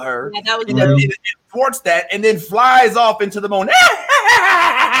kill her. Yeah, that was it thwarts that, and then flies off into the moon.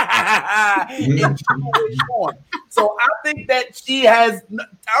 So I think that she has.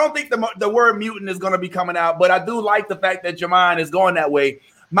 I don't think the word mutant is going to be coming out, but I do like the fact that your mind is going that way.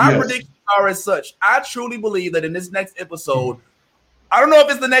 My predictions are as such. I truly believe that in this next episode, I don't know if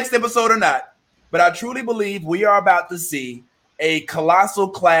it's the next episode or not, but I truly believe we are about to see a colossal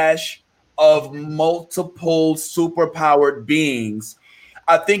clash of multiple superpowered beings.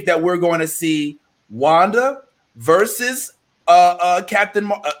 I think that we're going to see Wanda versus Captain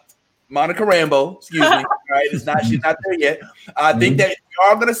Monica Rambeau. Excuse me. Right? She's not there yet. I think that we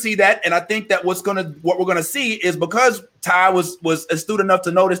are going to see that, and I think that what we're going to see is, because Ty was astute enough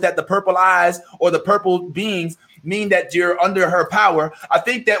to notice that the purple eyes or the purple beings mean that you're under her power. I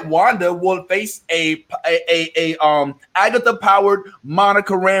think that Wanda will face a Agatha powered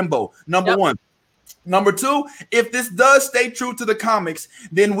Monica Rambeau. Number one. Number two, if this does stay true to the comics,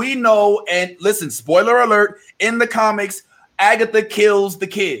 then we know, and listen, spoiler alert, in the comics, Agatha kills the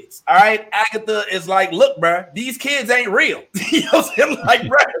kids. All right. Agatha is like, look, bro, these kids ain't real. You know what I'm saying? Like,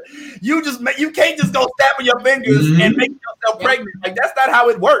 bro, you can't just go snapping your fingers and make yourself pregnant. Like, that's not how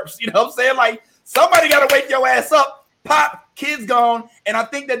it works. You know what I'm saying? Like, somebody got to wake your ass up. Pop, kids gone. And I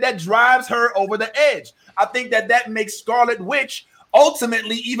think that drives her over the edge. I think that makes Scarlet Witch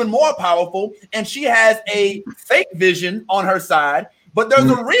ultimately even more powerful. And she has a fake Vision on her side. But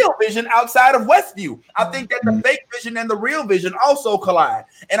there's a real Vision outside of Westview. I think that the fake Vision and the real Vision also collide.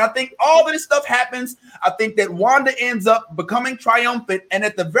 And I think all of this stuff happens. I think that Wanda ends up becoming triumphant. And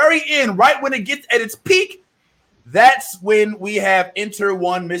at the very end, right when it gets at its peak, that's when we have enter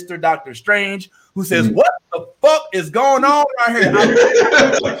one Mr. Doctor Strange, who says, what the fuck is going on right here?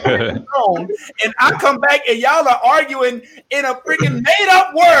 And I come back and y'all are arguing in a freaking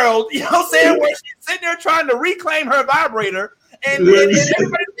made-up world, you know what I'm saying, where she's sitting there trying to reclaim her vibrator. And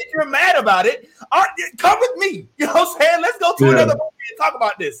everybody thinks you're mad about it. Come with me. You know what I'm saying? Let's go to another movie and talk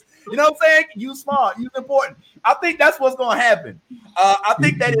about this. You know what I'm saying? You smart. You important. I think that's what's going to happen. I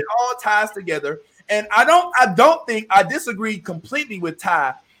think that it all ties together. And I disagree completely with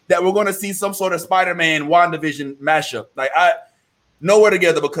Ty that we're going to see some sort of Spider-Man WandaVision mashup. Like, nowhere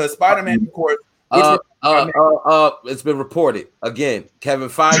together, because Spider-Man, of course. It's been reported again. Kevin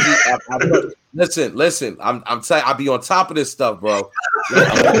Feige. Listen. I'm saying I'll be on top of this stuff, bro.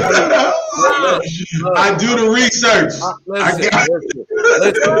 I do the research.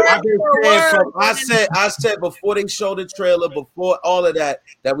 I said before they showed the trailer, before all of that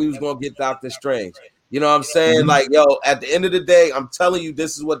we was gonna get Doctor Strange. You know what I'm saying? Like, yo, at the end of the day, I'm telling you,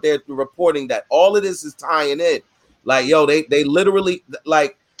 this is what they're reporting, that all of this is tying in. Like, yo, they literally,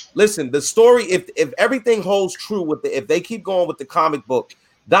 like, listen, the story, if everything holds true with if they keep going with the comic book,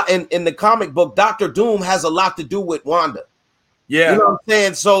 in the comic book, Doctor Doom has a lot to do with Wanda. Yeah. You know what I'm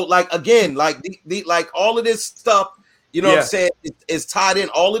saying? So, like, again, like like all of this stuff, you know what I'm saying, is tied in.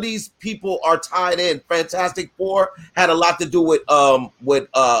 All of these people are tied in. Fantastic Four had a lot to do with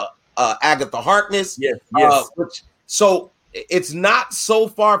Agatha Harkness. Yes. So it's not so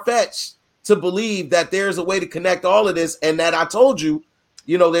far-fetched to believe that there's a way to connect all of this, and that I told you,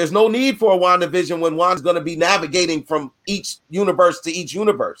 you know, there's no need for a WandaVision when Wanda's going to be navigating from each universe to each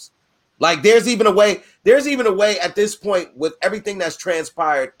universe. Like, there's even a way at this point with everything that's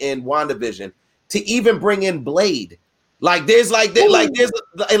transpired in WandaVision to even bring in Blade. Like, there's a lot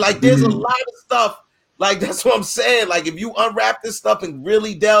of stuff. Like, that's what I'm saying. Like, if you unwrap this stuff and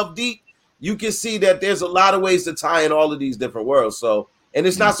really delve deep, you can see that there's a lot of ways to tie in all of these different worlds. So, and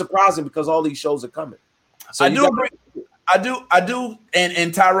it's not surprising because all these shows are coming. So I do agree. I do,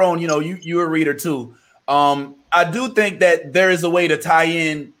 and Tyrone, you know, you're a reader too. I do think that there is a way to tie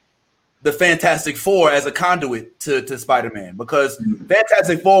in the Fantastic Four as a conduit to Spider-Man, because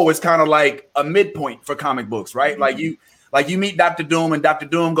Fantastic Four was kind of like a midpoint for comic books, right? Like you meet Dr. Doom, and Dr.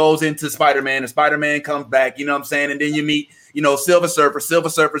 Doom goes into Spider-Man, and Spider-Man comes back, you know what I'm saying? And then you meet, you know, Silver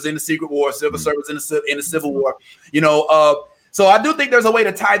Surfer's in the Secret War, Silver Surfer's in the Civil War, you know. So I do think there's a way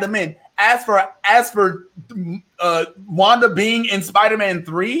to tie them in. As for Wanda being in Spider-Man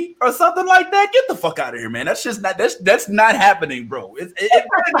 3 or something like that, get the fuck out of here, man. That's just not that's not happening, bro. It's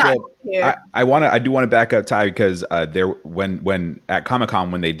not. Yeah. I do want to back up, Ty, because when at Comic-Con,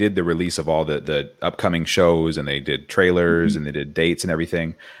 when they did the release of all the upcoming shows, and they did trailers and they did dates and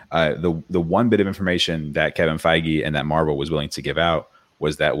everything, the one bit of information that Kevin Feige and that Marvel was willing to give out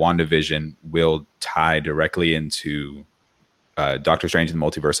was that WandaVision will tie directly into Doctor Strange in the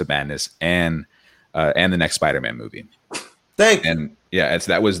Multiverse of Madness and the next Spider-Man movie. Thank you. And yeah,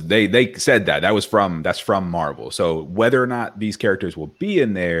 they said that's from Marvel. So whether or not these characters will be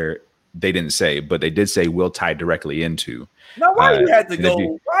in there, they didn't say, but they did say will tie directly into. Now, why you had to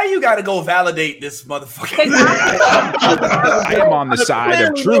go? Why you got to go validate this motherfucker? I am on the side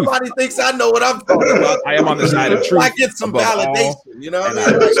of truth. Nobody thinks I know what I'm talking about. I am on the side of truth. I get some validation, you know.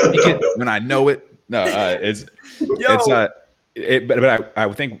 When I know it, no, But I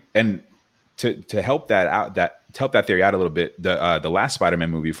would think, and to help that theory out a little bit, the last Spider-Man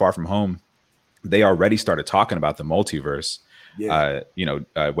movie, Far From Home, they already started talking about the multiverse. Yeah.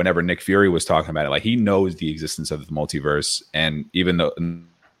 Whenever Nick Fury was talking about it, like, he knows the existence of the multiverse, and even though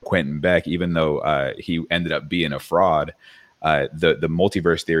Quentin Beck, even though he ended up being a fraud, the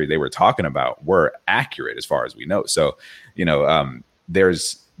multiverse theory they were talking about were accurate as far as we know. So, you know,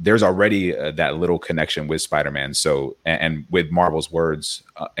 there's already that little connection with Spider-Man. So, and with Marvel's words,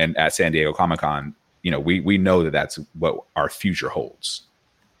 and at San Diego Comic-Con, you know, we know that that's what our future holds.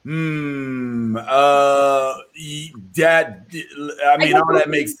 That I mean, all that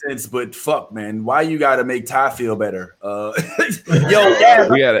makes sense, but fuck, man, why you gotta make Ty feel better? Yo, yeah,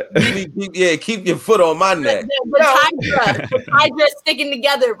 we got it. Keep your foot on my neck. The Ty dress sticking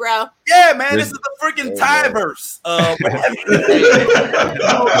together, bro. Yeah, man, this is the freaking Ty-verse.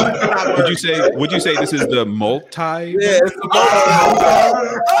 Would you say this is the multi? Yeah, it's the multi.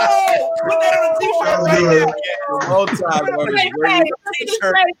 Put that on a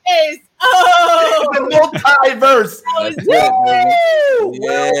t-shirt right now. The multi-verse. The multiverse. That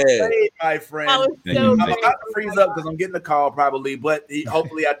Well played, my friend. so I'm about to freeze up because I'm getting a call probably, but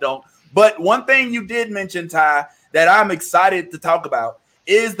hopefully I don't. But one thing you did mention, Ty, that I'm excited to talk about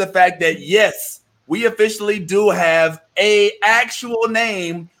is the fact that yes, we officially do have a actual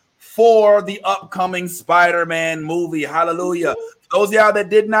name for the upcoming Spider-Man movie. Hallelujah. For those of y'all that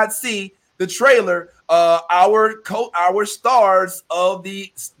did not see the trailer, our stars of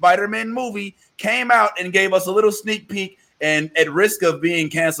the Spider-Man movie came out and gave us a little sneak peek, and at risk of being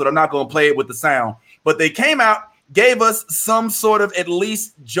canceled, I'm not going to play it with the sound, but they came out, gave us some sort of at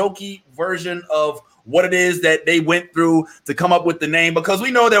least jokey version of what it is that they went through to come up with the name, because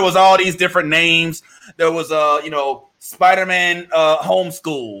we know there was all these different names. There was Spider-Man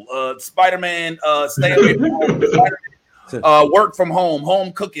homeschool, Spider-Man stay away from home, Spider-Man, work from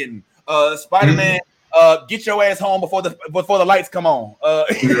home cooking, Spider-Man get your ass home before the lights come on.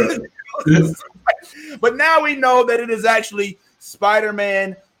 But now we know that it is actually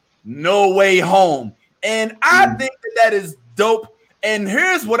Spider-Man No Way Home, and I think that is dope. And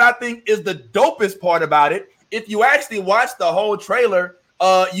here's what I think is the dopest part about it. If you actually watch the whole trailer,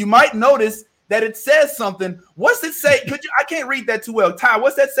 you might notice that it says something. What's it say? I can't read that too well. Ty,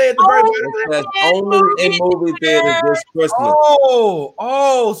 what's that say at the very bottom? That's only in movie theaters this Christmas.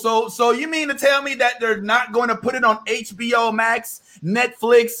 So you mean to tell me that they're not going to put it on HBO Max,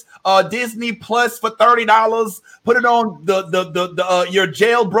 Netflix, Disney Plus for $30? Put it on the your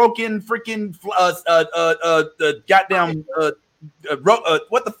jailbroken freaking the goddamn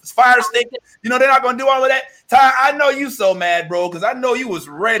what the Fire Stick? You know they're not going to do all of that. Ty, I know you so mad, bro, because I know you was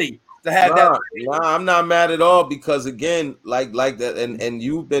ready to have that. I'm not mad at all, because again, like that, and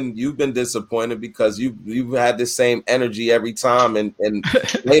you've been disappointed because you've had the same energy every time, and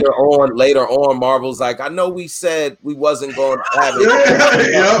later on, Marvel's like, I know we said we wasn't going to have it.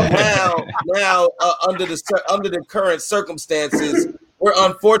 Now, under the current circumstances, we're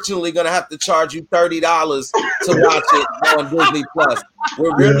unfortunately going to have to charge you $30 to watch it on Disney Plus.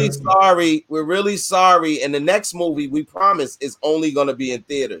 We're really sorry. We're really sorry. And the next movie, we promise, is only going to be in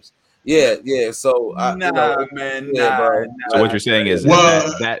theaters. Yeah. So, bro. So what you're saying is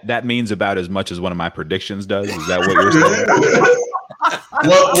that means about as much as one of my predictions does. Is that what you're saying?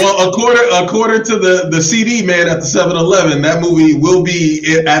 Well, according to the CD man at the 7-Eleven, that movie will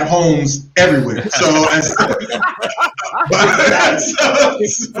be at homes everywhere. So, we'll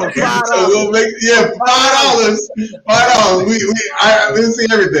make $5. We'll see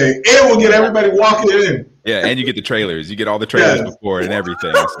everything, and we'll get everybody walking in. Yeah, and you get the trailers. You get all the trailers before and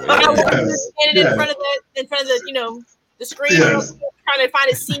everything. So, standing in front of the the screen, trying to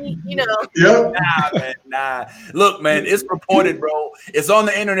find a seat, Yep. Nah. Look, man, it's reported, bro. It's on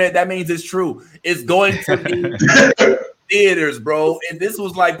the internet. That means it's true. It's going to be theaters, bro. And this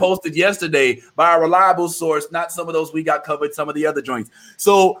was like posted yesterday by a reliable source, not some of those we got covered, some of the other joints.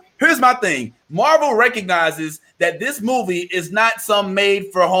 So here's my thing. Marvel recognizes that this movie is not some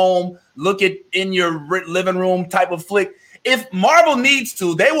made for home, look at in your living room type of flick. If Marvel needs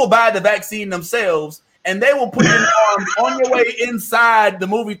to, they will buy the vaccine themselves, and they will put it on your way inside the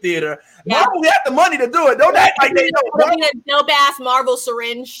movie theater. Yeah. Marvel got the money to do it. Don't act like they don't. A dope-ass Marvel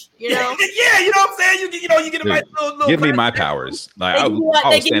syringe, Yeah, you know what I'm saying? You get a nice little give me my powers. Like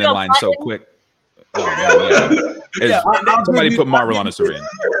I'll stand in line so quick. Oh, man. Somebody put Marvel on a syringe.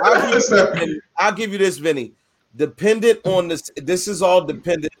 I'll give you this, Vinny. Dependent on this. This is all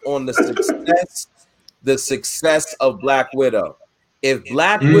dependent on the success of Black Widow. If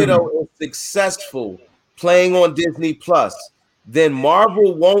Black Widow is successful playing on Disney Plus, then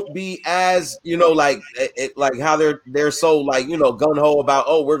Marvel won't be as like how they're so like gung ho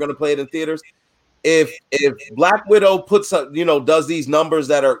about we're gonna play it in theaters. If Black Widow puts up does these numbers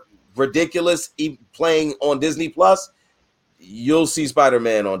that are ridiculous playing on Disney Plus, you'll see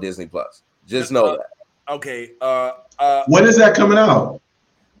Spider-Man on Disney Plus. Just know that. Okay. When is that coming out?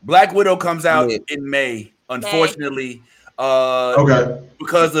 Black Widow comes out in May. Unfortunately.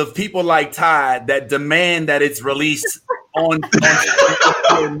 Because of people like Ty that demand that it's released on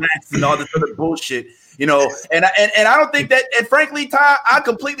Max and all this other bullshit, you know. And I don't think that. And frankly, Ty, I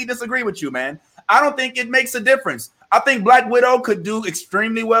completely disagree with you, man. I don't think it makes a difference. I think Black Widow could do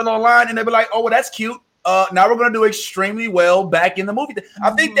extremely well online, and they'll be like, "Oh, well, that's cute. Now we're going to do extremely well back in the movie." I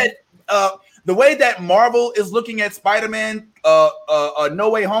think that the way that Marvel is looking at Spider-Man No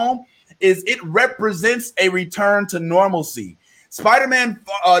Way Home is it represents a return to normalcy. Spider-Man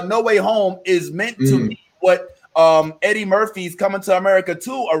No Way Home is meant to be what Eddie Murphy's Coming to America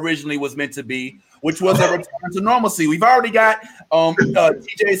 2 originally was meant to be, which was a return to normalcy. We've already got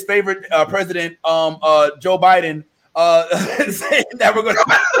TJ's favorite president, Joe Biden, saying that we're going to...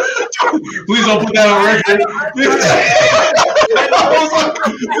 Please don't put that on record.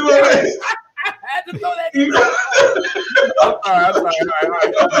 I had to throw that in. I'm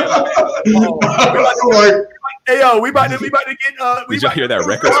sorry. Hey, yo, we about to get. Did y'all hear that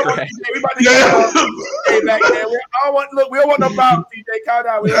record scratch? We about to get back there. We don't want no problems, TJ. Calm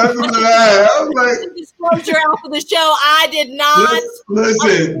down. Disclosure after the show. I did not.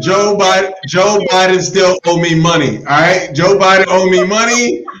 Listen, Joe Biden still owe me money. All right, Joe Biden owe me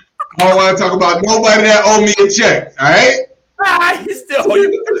money. I don't want to talk about nobody that owe me a check. All right. He still owe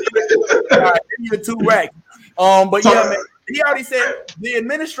you. All right, you're 2 racks. But yeah, man. He already said the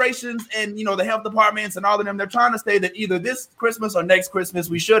administrations and the health departments and all of them, they're trying to say that either this Christmas or next Christmas,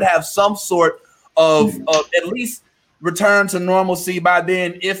 we should have some sort of at least return to normalcy by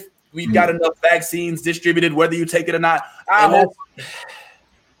then if we've got enough vaccines distributed, whether you take it or not. I hope.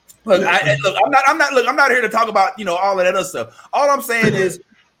 Look, I'm not here to talk about all of that other stuff. All I'm saying is,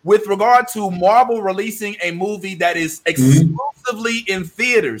 with regard to Marvel releasing a movie that is exclusively in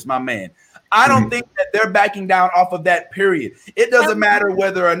theaters, my man, I don't think that they're backing down off of that, period. It doesn't matter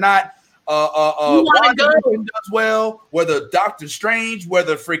whether or not WandaVision does well, whether Doctor Strange,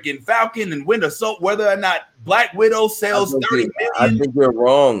 whether freaking Falcon and Winter Soldier, whether or not Black Widow sells 30 million. I think you're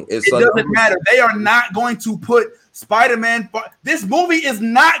wrong. It doesn't matter. They are not going to put Spider-Man. This movie is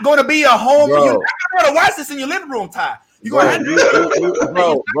not going to be a home. You're not going to watch this in your living room, Ty.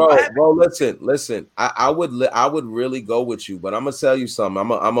 Bro, listen. I would really go with you, but I'm gonna tell you something.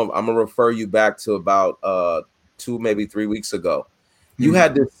 I'm gonna refer you back to about 2, maybe 3 weeks ago. You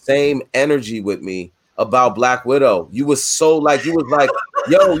had the same energy with me about Black Widow. You was like, yo,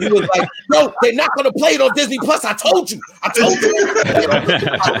 they're not gonna play it on Disney Plus. I told you.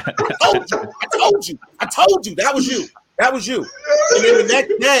 That was you.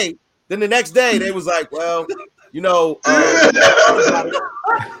 And then the next day, they was like, well, and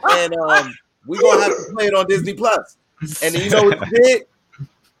we're gonna have to play it on Disney Plus. And then you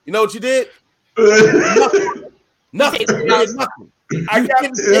know what you did? Nothing.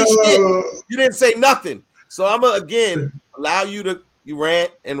 You didn't say nothing. So I'm gonna again allow you to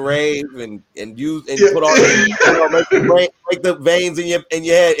rant and rave and use and put all make the veins in your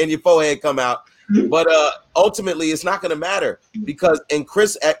head and your forehead come out. But ultimately, it's not going to matter because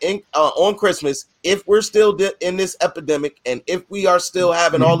on Christmas, if we're still in this epidemic and if we are still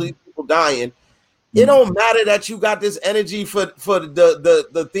having all these people dying, it don't matter that you got this energy for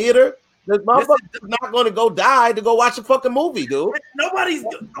the theater. The motherfucker's not going to go die to go watch a fucking movie, dude. Nobody's.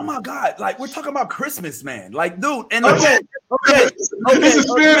 Oh my god! Like we're talking about Christmas, man. Like, dude. And okay. It's the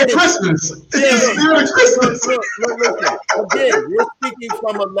spirit of Christmas. It's the spirit of Christmas. Listen. Again, you're speaking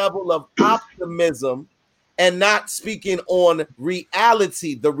from a level of optimism and not speaking on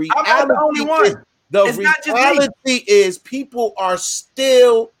reality. The reality is people are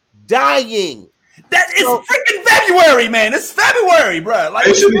still dying. That is freaking February, man. It's February, bro. Like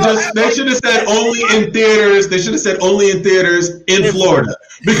they should have said only in theaters. They should have said only in theaters in Florida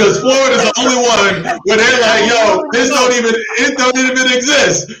because Florida's the only one where they're like, yo, it don't even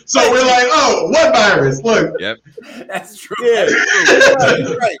exist. So we're like, oh, what virus? Look, yep, that's true. Yeah,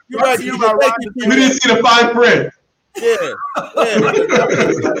 you're right. We didn't see the fine print. Yeah,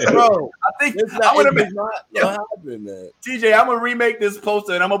 bro. I think I want to make TJ. I'm gonna remake this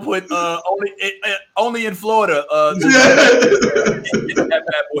poster and I'm gonna put only in Florida. Get that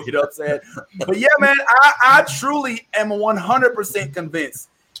bad boy, you know what I'm saying? But yeah, man, I truly am 100% convinced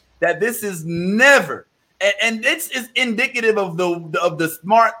that this is never, and this is indicative of the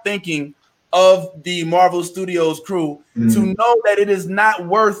smart thinking of the Marvel Studios crew to know that it is not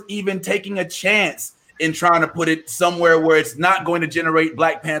worth even taking a chance in trying to put it somewhere where it's not going to generate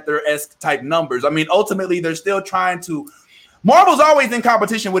Black Panther-esque type numbers. I mean, ultimately, they're still trying to. Marvel's always in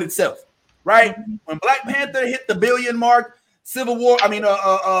competition with itself, right? When Black Panther hit the billion mark,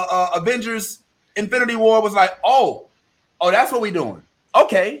 Avengers Infinity War was like, oh, that's what we're doing.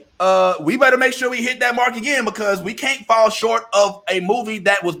 Okay, we better make sure we hit that mark again because we can't fall short of a movie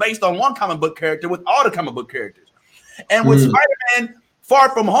that was based on one comic book character with all the comic book characters. And with Spider-Man Far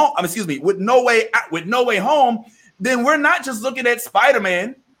From Home, with No Way Home, then we're not just looking at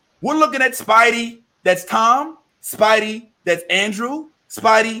Spider-Man. We're looking at Spidey, that's Tom, Spidey, that's Andrew,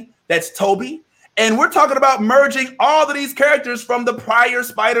 Spidey, that's Toby. And we're talking about merging all of these characters from the prior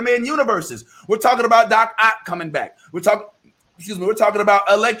Spider-Man universes. We're talking about Doc Ock coming back. We're talking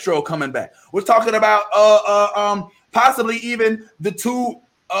about Electro coming back. We're talking about possibly even the two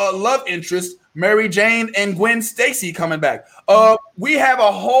love interests, Mary Jane and Gwen Stacy, coming back. We have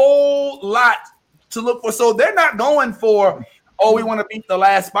a whole lot to look for. So they're not going for, we want to beat the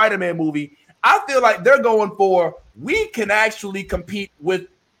last Spider-Man movie. I feel like they're going for, we can actually compete with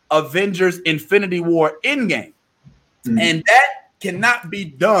Avengers Infinity War Endgame. And that cannot be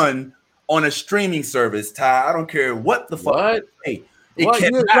done on a streaming service, Ty. I don't care what the fuck. Hey,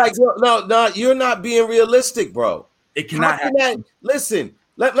 you're not being realistic, bro. It cannot happen. Listen,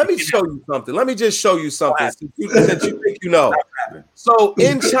 let me show you something. Let me just show you something that you think you know. So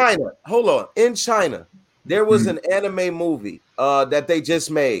in China, in China, there was an anime movie that they just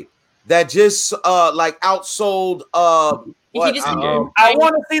made that just outsold I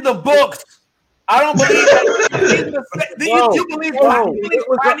want to see the books. I don't believe that. Do you believe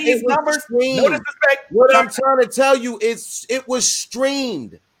Chinese numbers? No disrespect. What I'm trying to tell you is it was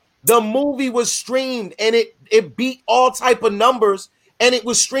streamed. The movie was streamed and it beat all type of numbers and it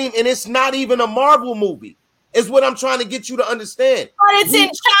was streamed and it's not even a Marvel movie. Is what I'm trying to get you to understand. But it's in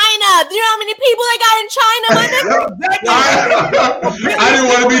China. Do you know how many people they got in China? I didn't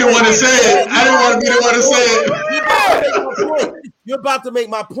want to be the one to say it. You're about to make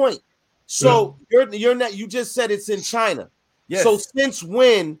my point. So you're not. You just said it's in China. Yes. So since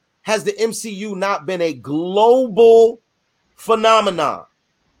when has the MCU not been a global phenomenon?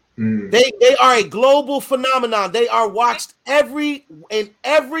 They are a global phenomenon. They are watched in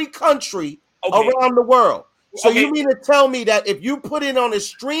every country around the world. So you mean to tell me that if you put it on a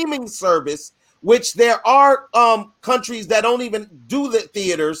streaming service, which there are countries that don't even do the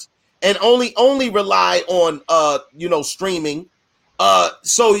theaters and only rely on streaming,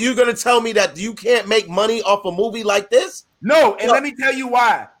 so you're gonna tell me that you can't make money off a movie like this? No, and let me tell you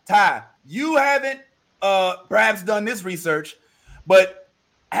why, Ty. You haven't perhaps done this research, but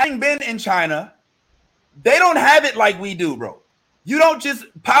having been in China, they don't have it like we do, bro. You don't just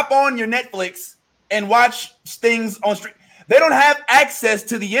pop on your Netflix and watch things on stream. They don't have access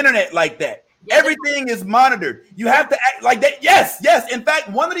to the internet like that. Everything is monitored. You have to act like that. Yes. In fact,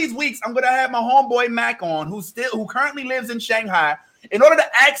 one of these weeks, I'm gonna have my homeboy Mac on, who currently lives in Shanghai. In order to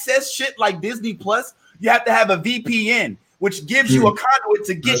access shit like Disney Plus, you have to have a VPN, which gives you a conduit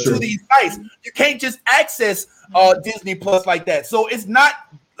to get to these sites. You can't just access Disney Plus like that. So it's not.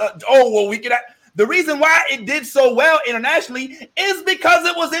 We can. The reason why it did so well internationally is because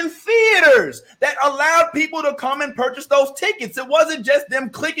it was in theaters that allowed people to come and purchase those tickets. It wasn't just them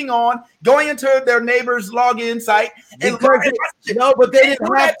clicking on, going into their neighbor's login site. But they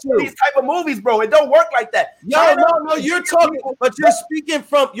didn't have to. These type of movies, bro. It don't work like that. No. You're talking, but you're speaking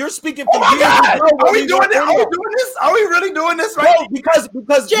from. Oh my God! Are we doing this? Are we doing this? Are we really doing this right? No, because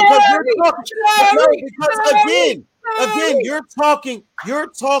again, you're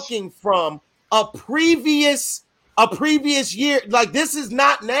talking from a previous year. Like, this is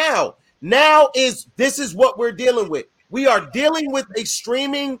not now. This is what we're dealing with. We are dealing with a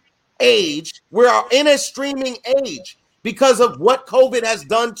streaming age. We are in a streaming age because of what COVID has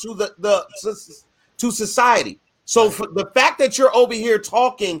done to society. So for the fact that you're over here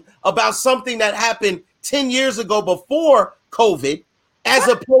talking about something that happened 10 years ago before COVID, as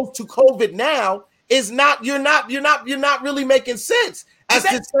opposed to COVID now, is not. You're not really making sense. As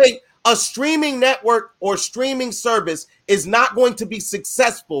to say, a streaming network or streaming service is not going to be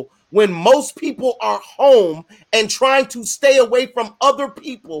successful when most people are home and trying to stay away from other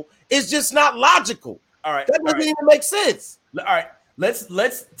people is just not logical. All right. That doesn't even make sense. All right.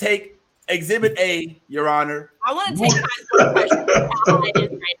 Let's take Exhibit A, Your Honor. I want to take my question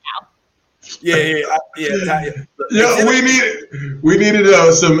right now. Yeah. Yo, we needed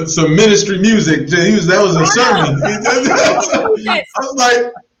some ministry music. That was a sermon. I was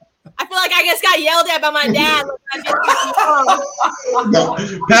like, I feel like I just got yelled at by my dad. No,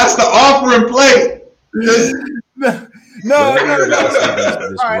 pass the offering plate. No. All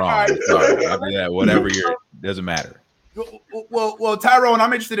right. Sorry. After that, whatever doesn't matter. Well, Tyrone,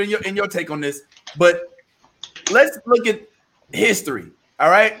 I'm interested in your take on this, but let's look at history. All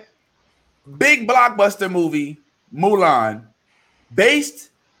right, big blockbuster movie Mulan,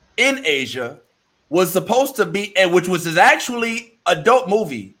 based in Asia, was supposed to be, which was actually a dope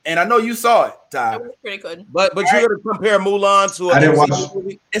movie, and I know you saw it, Ty. It was pretty good. But you're gonna compare Mulan to I didn't watch MCU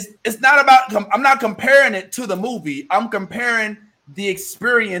movie? It's not about. I'm not comparing it to the movie. I'm comparing the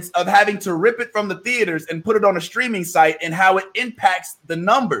experience of having to rip it from the theaters and put it on a streaming site and how it impacts the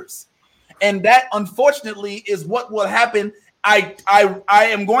numbers. And that, unfortunately, is what will happen. I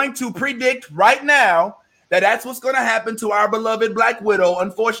am going to predict right now that that's what's going to happen to our beloved Black Widow.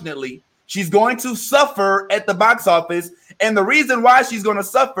 Unfortunately, she's going to suffer at the box office. And the reason why she's going to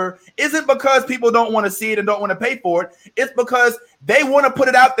suffer isn't because people don't want to see it and don't want to pay for it. It's because they want to put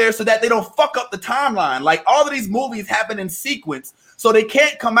it out there so that they don't fuck up the timeline. Like, all of these movies happen in sequence, so they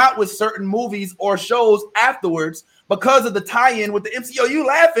can't come out with certain movies or shows afterwards because of the tie-in with the MCU. You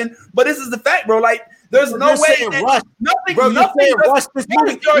laughing, but this is the fact, bro. Like, there's no way that nothing. Bro, nothing you're saying rush this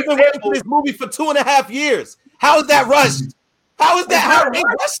movie. You've been waiting for this movie for 2.5 years. How is that rushed? How is that? How are they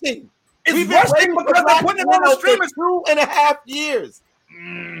rushing? It's rushing because they're putting it on the streamers 2.5 years.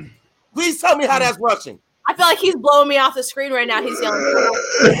 Please tell me how that's rushing. I feel like he's blowing me off the screen right now. He's yelling.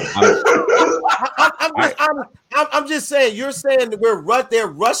 I'm just saying. You're saying that they're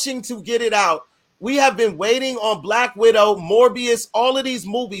rushing to get it out. We have been waiting on Black Widow, Morbius, all of these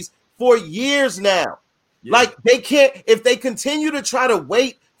movies for years now. Yeah. Like, they can't. If they continue to try to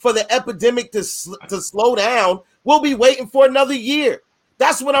wait for the epidemic to slow down, we'll be waiting for another year.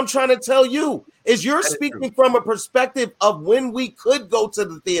 That's what I'm trying to tell you. Is you're speaking from a perspective of when we could go to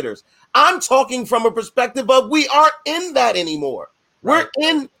the theaters. I'm talking from a perspective of we aren't in that anymore. Right.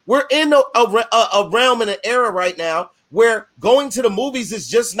 We're in a realm and an era right now where going to the movies is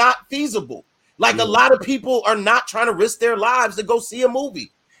just not feasible. Like, a lot of people are not trying to risk their lives to go see a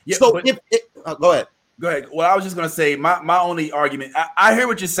movie. Yeah, so go ahead. Go ahead. Well, I was just gonna say my only argument. I hear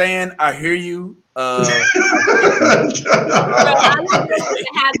what you're saying. I hear you. I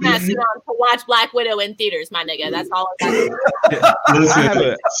hazmat suit on to watch Black Widow in theaters, my nigga. That's all I got.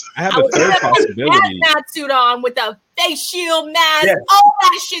 I have a third possibility. Hazmat suit on with a face shield, mask, all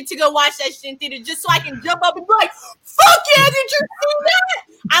that shit to go watch that shit in theater, just so I can jump up and be like, "Fuck yeah, did you see that?"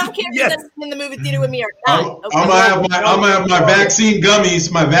 I don't care if you're in the movie theater with me or not. I'm gonna have my vaccine gummies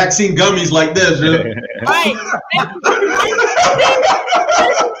like this. Right.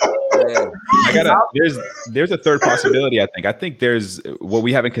 There's a third possibility. I think there's what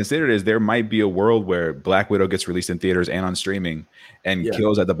we haven't considered is there might be a world where Black Widow gets released in theaters and on streaming and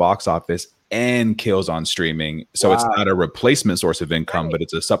kills at the box office and kills on streaming. So it's not a replacement source of income, but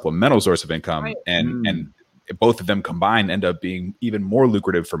it's a supplemental source of income. And both of them combined end up being even more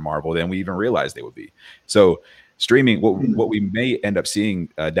lucrative for Marvel than we even realized they would be. So streaming, what we may end up seeing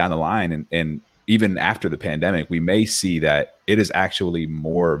down the line and even after the pandemic, we may see that it is actually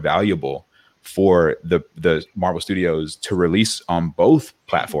more valuable for the Marvel Studios to release on both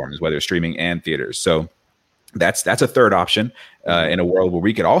platforms, whether streaming and theaters. So that's a third option in a world where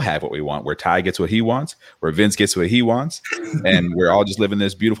we could all have what we want, where Ty gets what he wants, where Vince gets what he wants, and we're all just living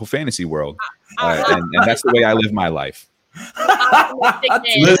this beautiful fantasy world. And that's the way I live my life.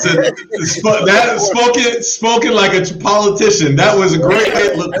 Listen, spoken like a politician. That was a great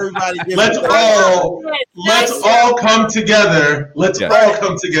hit. Let's all come together. Let's all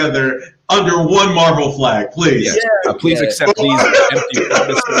come together under one Marvel flag, please. Please accept these empty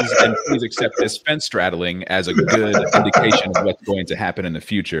promises and please accept this fence straddling as a good indication of what's going to happen in the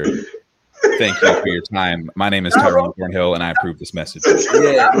future. Thank you for your time. My name is Tyrone Thornhill, and I approve this message. Tyrone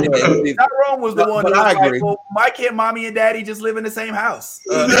was the one. I agree. Like, well, why can't mommy and daddy just live in the same house?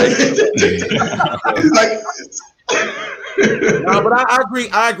 No, but I agree.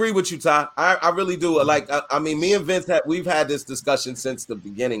 I agree with you, Ty. I really do. Like, I mean, me and Vince we've had this discussion since the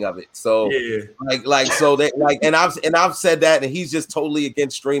beginning of it. So, and I've said that, and he's just totally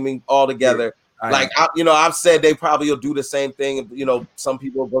against streaming altogether. I've said they probably will do the same thing. You know, some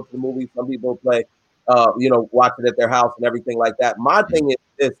people go to the movie, some people play, watch it at their house and everything like that. My thing is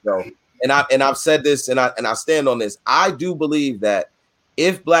this, though, and I've said this, and I stand on this. I do believe that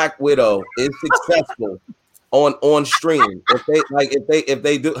if Black Widow is successful on stream, if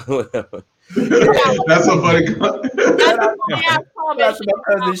they do. That's so funny. That's my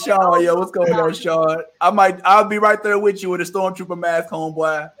cousin Sean. Yo, what's going on, Sean? I'll be right there with you with a stormtrooper mask,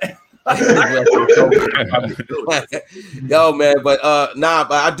 homeboy. Yo, man, but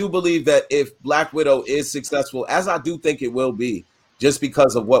I do believe that if Black Widow is successful, as I do think it will be, just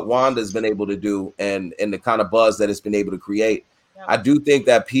because of what Wanda's been able to do and the kind of buzz that it's been able to create, I do think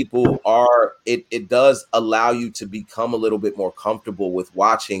that people it does allow you to become a little bit more comfortable with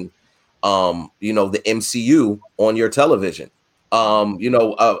watching the MCU on your television.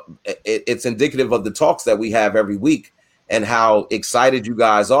 It's indicative of the talks that we have every week and how excited you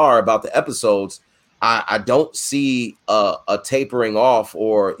guys are about the episodes. I don't see a tapering off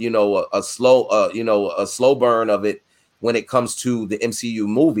or a slow burn of it when it comes to the MCU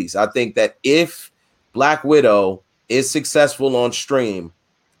movies. I think that if Black Widow is successful on stream,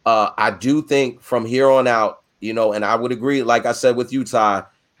 I do think from here on out, and I would agree, like I said with you, Ty,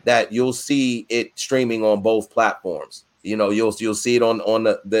 that you'll see it streaming on both platforms. You'll see it on in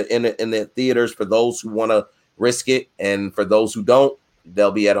the theaters for those who want to risk it, and for those who don't,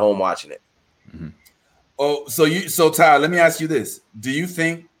 they'll be at home watching it. Mm-hmm. Oh, so Ty, let me ask you this: do you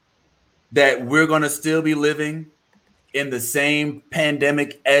think that we're going to still be living in the same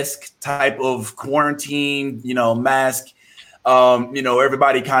pandemic-esque type of quarantine, mask?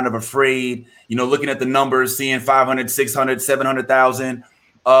 Everybody kind of afraid, looking at the numbers, seeing 500, 600, 700,000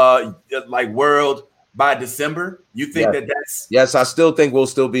 world by December. You think that's yes? I still think we'll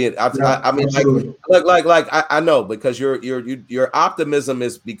still be in. I mean, I know, because your optimism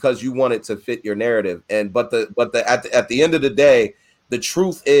is because you want it to fit your narrative, but at the end of the day, the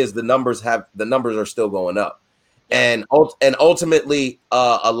truth is the numbers are still going up, and ultimately,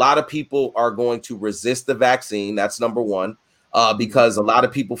 a lot of people are going to resist the vaccine. That's number one. Because a lot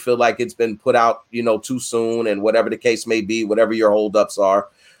of people feel like it's been put out, too soon, and whatever the case may be, whatever your holdups are.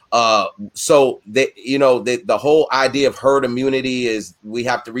 So the whole idea of herd immunity is we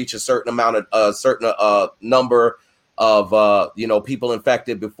have to reach a certain amount of number of people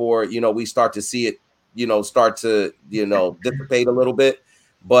infected before we start to see it dissipate a little bit.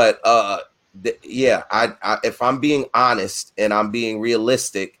 But if I'm being honest and I'm being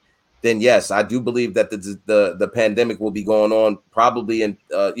realistic, then yes, I do believe that the pandemic will be going on probably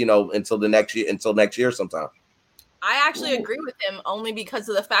until next year sometime. I actually agree with him only because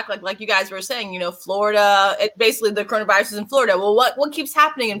of the fact, like you guys were saying, Florida, basically the coronavirus is in Florida. Well, what keeps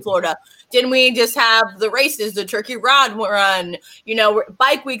happening in Florida? Didn't we just have the races, the Turkey Rod run,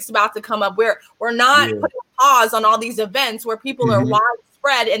 bike week's about to come up. We're not putting a pause on all these events where people are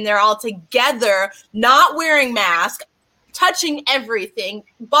widespread and they're all together, not wearing masks, touching everything,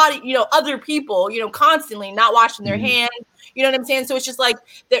 body, other people, constantly not washing their hands. You know what I'm saying? So it's just like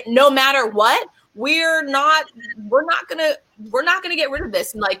that. No matter what, we're not gonna get rid of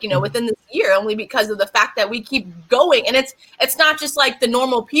this, within this year, only because of the fact that we keep going. And it's not just like the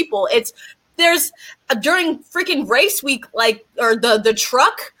normal people. There's during freaking race week, or the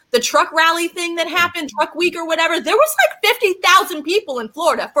truck rally thing that happened, truck week or whatever, there was like 50,000 people in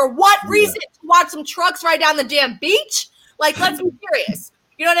Florida. For what reason? To watch some trucks right down the damn beach? Let's be serious.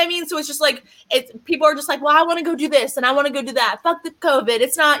 You know what I mean? So it's just like, people are just like, well, I want to go do this and I want to go do that. Fuck the COVID.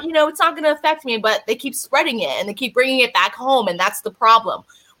 It's not, it's not going to affect me, but they keep spreading it and they keep bringing it back home. And that's the problem.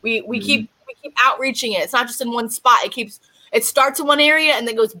 We keep outreaching it. It's not just in one spot. It starts in one area and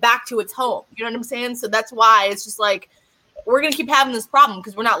then goes back to its home. You know what I'm saying? So that's why it's just like, we're going to keep having this problem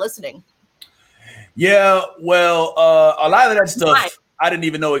because we're not listening. Yeah. Well, a lot of that stuff I didn't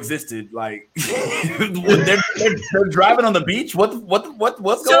even know existed. They're driving on the beach. What's going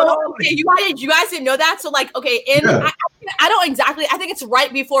on? Okay, you guys didn't know that. So I don't exactly. I think it's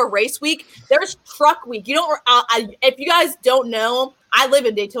right before race week. There's truck week. You don't. If you guys don't know, I live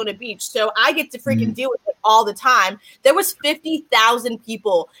in Daytona Beach, so I get to freaking deal with it all the time. There was 50,000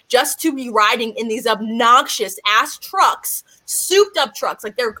 people just to be riding in these obnoxious ass trucks, souped up trucks.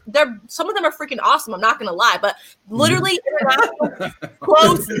 They're some of them are freaking awesome. I'm not gonna lie, but literally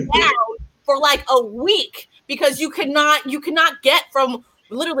closed down for like a week because you could not get from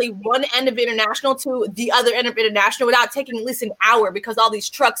literally one end of International to the other end of International without taking at least an hour because all these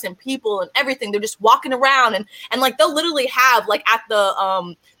trucks and people and everything, they're just walking around and they'll literally have at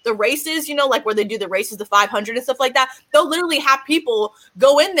the races, where they do the races, the 500 and stuff like that, they'll literally have people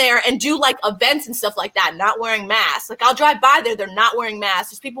go in there and do events and stuff like that, not wearing masks. I'll drive by there, they're not wearing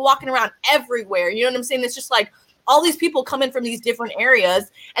masks. There's people walking around everywhere. You know what I'm saying? It's just all these people come in from these different areas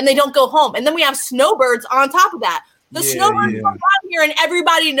and they don't go home. And then we have snowbirds on top of that. The snowbirds come out here and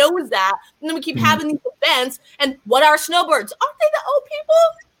everybody knows that. And then we keep having these events. And what are snowbirds? Aren't they the old people?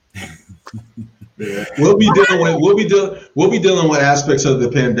 We'll be dealing with aspects of the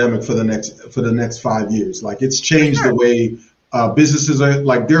pandemic for the next 5 years. It's changed the way businesses are.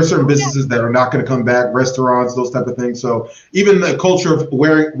 There are certain businesses that are not going to come back, restaurants, those type of things. So even the culture of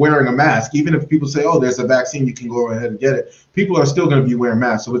wearing a mask, even if people say, oh, there's a vaccine, you can go ahead and get it, people are still going to be wearing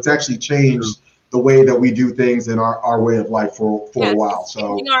masks. So it's actually changed the way that we do things in our way of life for a while.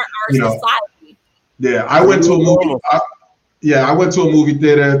 So our society. Yeah, I went to a movie. I went to a movie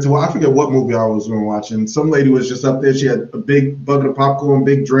theater I forget what movie I was watching. Some lady was just up there. She had a big bucket of popcorn,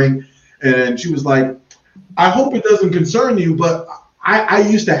 big drink, and she was like, I hope it doesn't concern you, but I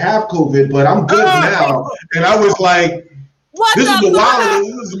used to have COVID, but I'm good now. And I was like, What This the is the fuck? wild.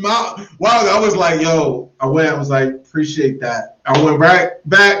 This is my wild. I was like, yo, I was like, appreciate that. I went right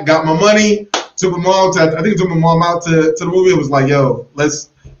back, got my money, took my mom to, I think took my mom out to the movie. It was like, yo, let's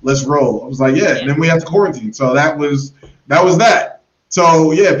roll. I was like, yeah. And then we had to quarantine. So that was that.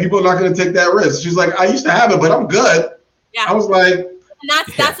 So yeah, people are not going to take that risk. She's like, I used to have it, but I'm good. Yeah. I was like, and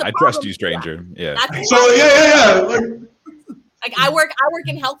that's I trust you, stranger. Yeah. So yeah. Like I work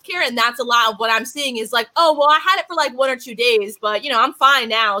in healthcare, and that's a lot of what I'm seeing is like, oh, well, I had it for like 1 or 2 days, but I'm fine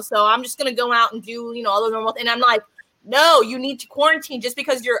now. So I'm just going to go out and do, all the normal. And I'm like, no, you need to quarantine. Just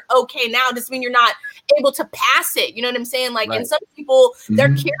because you're okay now doesn't mean you're not able to pass it. You know what I'm saying? Like, and some people, they're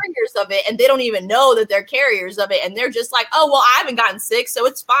carriers of it and they don't even know that they're carriers of it. And they're just like, oh, well, I haven't gotten sick, so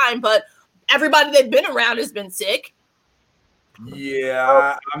it's fine. But everybody they've been around has been sick.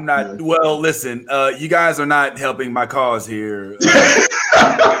 Yeah, I'm not. Well, listen, you guys are not helping my cause here.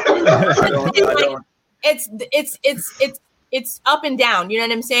 It's up and down. You know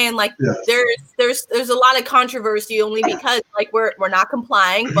what I'm saying? Like there's a lot of controversy only because like we're not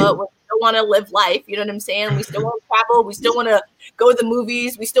complying, but we still want to live life. You know what I'm saying? We still want to travel. We still want to go to the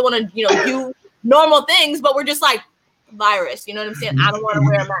movies. We still want to do normal things, but we're just like virus. You know what I'm saying? I don't want to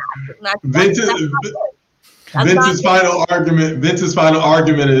wear a mask. Vince's final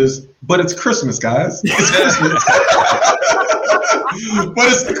argument is, but it's Christmas, guys. It's Christmas. But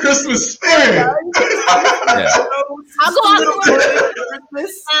it's the Christmas spirit. I'll go out with my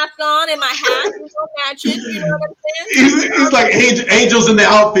mask on and my hat. Matching, you know what I'm saying? He's like angels in the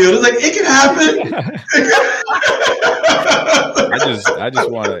outfield. It's like, it can happen. I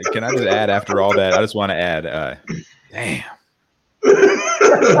just want to. Can I just add after all that? I just want to add. Damn.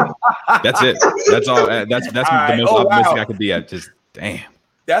 That's it. That's all. That's the most optimistic I could be at. Just damn.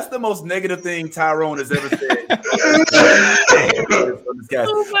 That's the most negative thing Tyrone has ever said.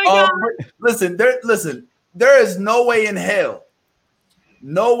 Oh my God. Listen, there is no way in hell,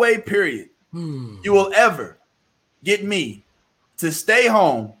 no way, period, you will ever get me to stay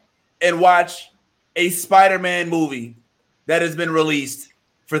home and watch a Spider-Man movie that has been released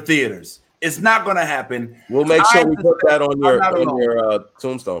for theaters. It's not going to happen. We'll make sure we put that on your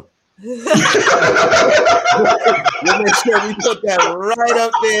tombstone. We'll make sure we put that right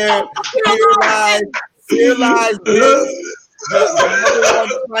up there. Here lies the number one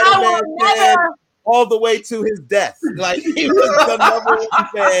Spider-Man fan all the way to his death. Like he was the number one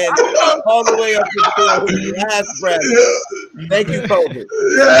fan all the way up to his last breath. Thank you, COVID.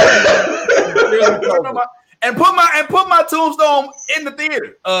 And put my tombstone in the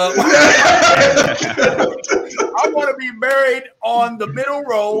theater. I want to be buried on the middle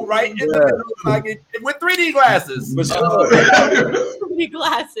row, right in the middle, like with 3D glasses. 3D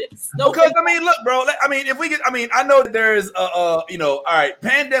glasses. Because I mean, look, bro. I mean, if we get, I know that there is all right.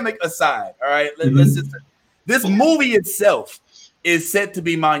 Pandemic aside, all right. Let's just. This movie itself is set to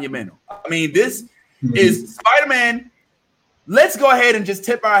be monumental. I mean, this is Spider-Man. Let's go ahead and just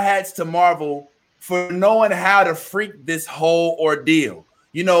tip our hats to Marvel for knowing how to freak this whole ordeal.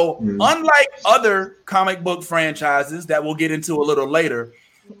 Unlike other comic book franchises that we'll get into a little later,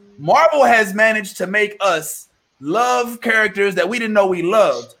 Marvel has managed to make us love characters that we didn't know we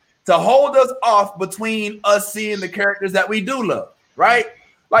loved, to hold us off between us seeing the characters that we do love, right?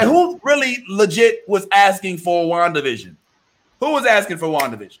 Like, who really legit was asking for WandaVision? Who was asking for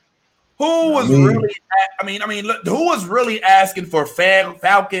WandaVision? Who was who was really asking for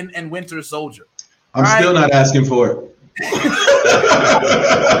Falcon and Winter Soldier? I'm still not asking for it. They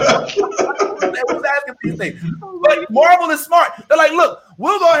was asking for these things. But Marvel is smart. They're like, look,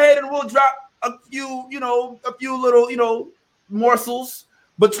 we'll go ahead and we'll drop a few little, morsels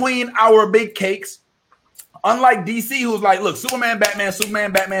between our big cakes. Unlike DC, who's like, look, Superman, Batman, Flash,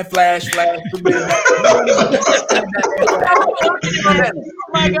 Superman, Batman.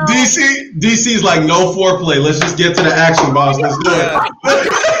 DC's like, no foreplay. Let's just get to the action, boss. Let's do it.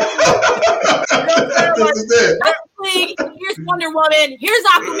 Here's Wonder Woman. Here's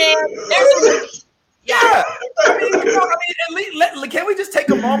Aquaman. Yeah. At least can we just take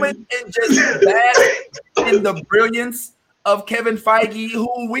a moment and just bask in the brilliance of Kevin Feige,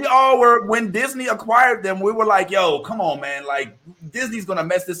 who we all were when Disney acquired them. We were like, yo, come on, man. Like, Disney's going to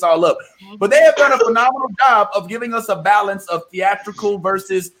mess this all up. But they have done a phenomenal job of giving us a balance of theatrical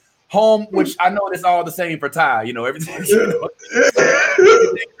versus home, which I know it's all the same for Ty. Everything's in the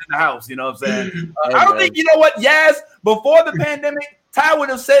house. You know what I'm saying? I don't think, Yaz, before the pandemic, Ty would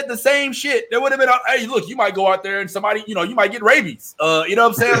have said the same shit. There would have been, hey, look, you might go out there and somebody, you might get rabies. You know what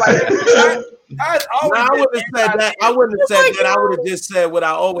I'm saying? Like, I wouldn't have said that. I wouldn't have said that. I would have just said what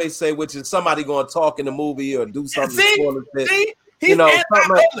I always say, which is somebody going to talk in the movie or do something. He's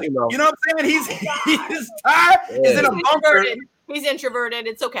anti-public. You know what I'm saying? His tie is in a bunker. He's introverted.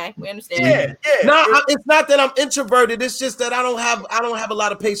 It's okay. We understand. Yeah. No, it's not that I'm introverted. It's just that I don't have a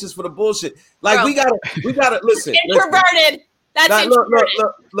lot of patience for the bullshit. Like Bro. we gotta listen. Introverted. That's now, introverted.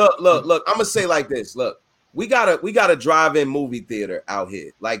 Look. I'm gonna say like this. Look, we got a drive-in movie theater out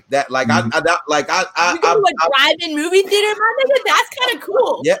here like that. Like you do a drive-in movie theater, my nigga. That's kind of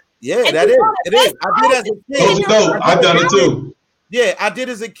cool. Yeah, And that is. you It is. I did as a kid. Those are dope. I've done it too. Yeah, I did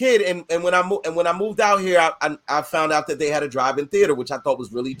as a kid, and when I moved out here, I found out that they had a drive-in theater, which I thought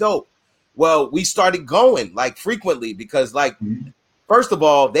was really dope. Well, we started going like frequently because, like, first of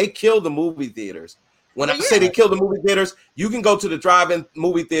all, they kill the movie theaters. When I say they kill the movie theaters, you can go to the drive-in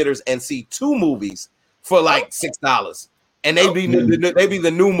movie theaters and see 2 movies for like $6, and they be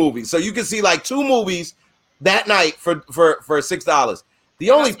the new movies. So you can see like 2 movies that night for $6.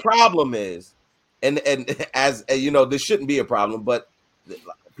 The only problem is. And as you know, this shouldn't be a problem, but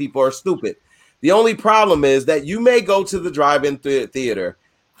people are stupid. The only problem is that you may go to the drive-in theater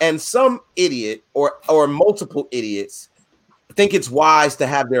and some idiot or multiple idiots think it's wise to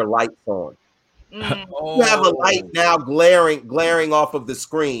have their lights on. You have a light now glaring off of the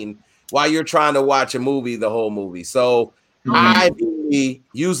screen while you're trying to watch a movie, the whole movie. So I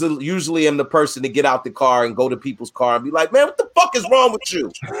usually am the person to get out the car and go to people's car and be like, man, what the fuck is wrong with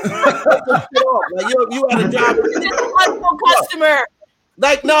you? Like, you had a job. Customer.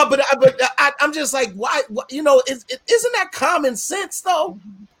 Like, no, but I'm just like, why? You know, isn't that common sense though?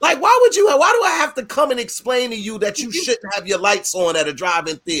 Like, why do I have to come and explain to you that you shouldn't have your lights on at a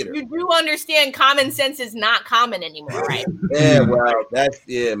drive-in theater? You do understand common sense is not common anymore, right? Yeah, well,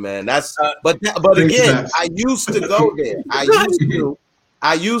 man. But again, I used to go there.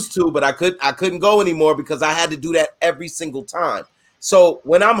 I used to, but I couldn't go anymore because I had to do that every single time. So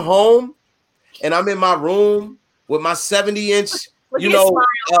when I'm home and I'm in my room with my 70-inch, with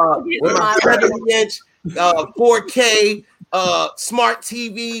my 70-inch 4K smart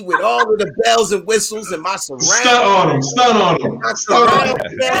TV with all of the bells and whistles and my surround. Stun on them. My surround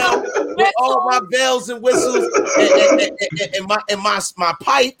sound with all my bells and whistles and my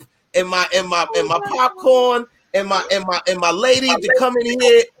pipe and my popcorn and my lady to come in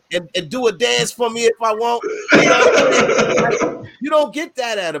here and do a dance for me if I want. You know what I mean? You don't get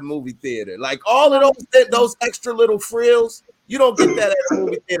that at a movie theater. Like all of those extra little frills. You don't get that at a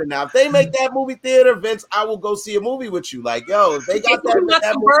movie theater. Now, if they make that movie theater, Vince, I will go see a movie with you. Like, yo, if they got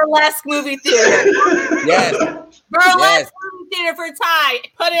that burlesque movie theater. Yes. Burlesque movie theater for Ty.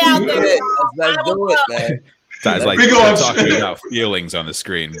 Put it out there. Let's do it, man. Ty's like talking about feelings on the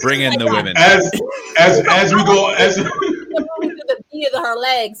screen. Bring in the women. As we go the movie to the beat of her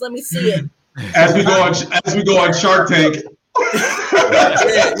legs. Let me see it. As we go on Shark Tank.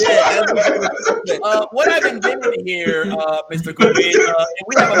 What I've been doing here, Mr. Cookie,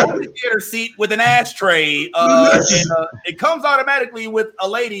 we have a movie theater seat with an ashtray, and it comes automatically with a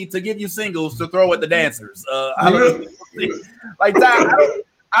lady to give you singles to throw at the dancers. Like that,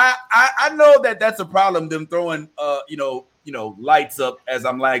 I know that's a problem. Them throwing, lights up as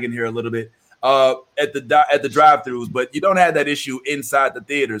I'm lagging here a little bit. At the drive-throughs, but you don't have that issue inside the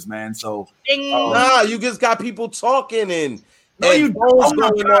theaters, man. So you just got people talking and going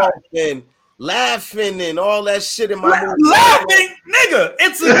off and laughing and all that shit in my movie. Laughing, nigga.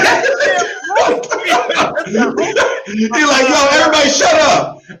 It's a He's like, yo, everybody shut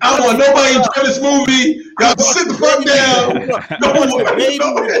up. I don't want nobody enjoy this movie. Y'all sit the fuck down. You brought your baby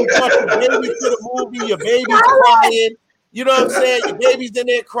to the movie, your baby's crying. You know what I'm saying? Your baby's in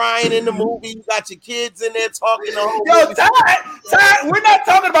there crying in the movie. You got your kids in there talking the whole movie. Ty, we're not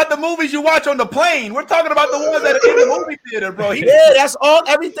talking about the movies you watch on the plane. We're talking about the ones that are in the movie theater, bro. That's all.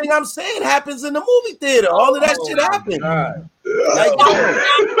 Everything I'm saying happens in the movie theater. All of that shit happens.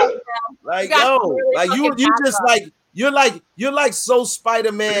 You're like so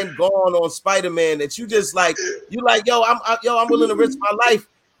Spider-Man gone on Spider-Man that you just like I'm willing to risk my life.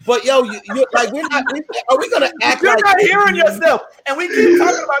 But you're like, are we gonna act you're like not hearing yourself? And we keep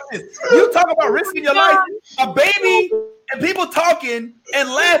talking about this. You talk about risking your life. A baby and people talking and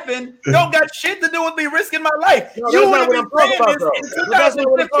laughing don't got shit to do with me risking my life. You would have been saying this in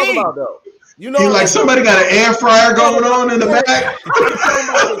 2015. You know, like somebody got an air fryer going on in the back.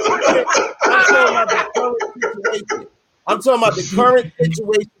 I'm talking about the current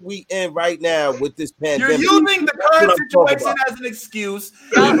situation we in right now with this pandemic. You're using the current situation as an excuse.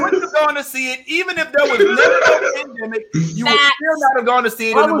 You wouldn't have gone to see it, even if there was never no pandemic. You would still not have gone to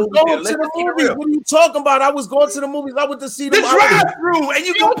see it in the movie theater. To the movies. What are you talking about? I was going to the movies. I went to see them. The drive-through, and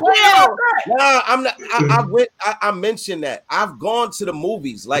you complain about that. Nah, I'm not. I mentioned that I've gone to the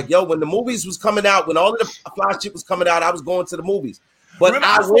movies. Like, yo, when the movies was coming out, when all of the fly shit was coming out, I was going to the movies. But but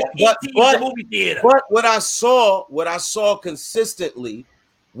what I saw consistently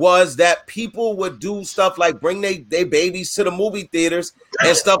was that people would do stuff like bring they babies to the movie theaters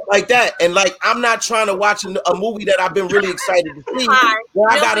and stuff like that. And like, I'm not trying to watch a movie that I've been really excited to see. Where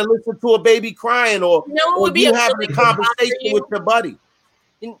I got to listen to a baby crying or you having a conversation with your buddy.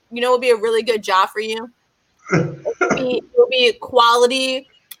 You know, it would be a really good job for you. It would be quality.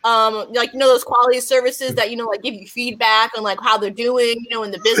 Like, you know, those quality services that, you know, like give you feedback on like how they're doing, you know,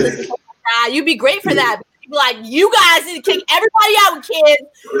 in the business and stuff like that. You'd be great for that. You'd be like, you guys need to kick everybody out, kids.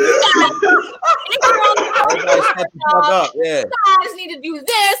 You guys need to do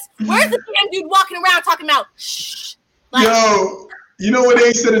this. Where's the damn dude walking around talking about shh? Like, yo, you know what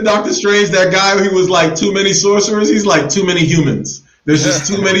they said to Doctor Strange? That guy who was like too many sorcerers. He's like too many humans. There's just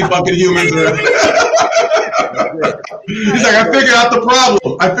too many fucking humans around. He's like, I figured out the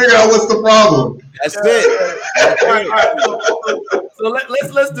problem. I figured out what's the problem. That's it. So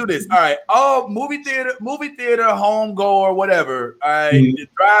let's do this. All right. Oh, movie theater, home goer, whatever. All right.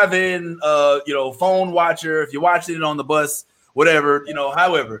 Drive-in, you know, phone watcher. If you're watching it on the bus, whatever, you know,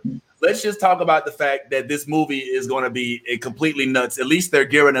 however. Let's just talk about the fact that this movie is going to be completely nuts. At least they're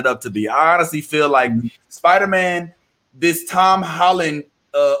gearing it up to be. I honestly feel like Spider-Man, this Tom Holland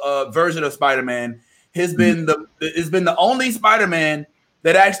version of Spider-Man, has been the only Spider-Man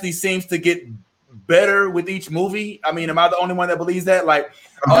that actually seems to get better with each movie. I mean, am I the only one that believes that? Like,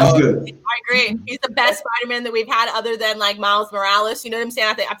 I agree. He's the best Spider-Man that we've had, other than like Miles Morales. You know what I'm saying?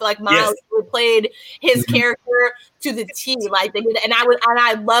 I feel like Miles really played his character to the T. Like they did, and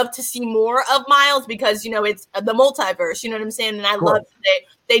I'd love to see more of Miles because, you know, it's the multiverse. You know what I'm saying? And I love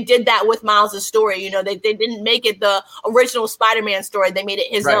they did that with Miles' story. You know, they didn't make it the original Spider-Man story. They made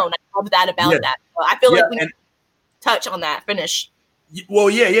it his own. I love that about that. So I feel like we need to touch on that. Finish. Well,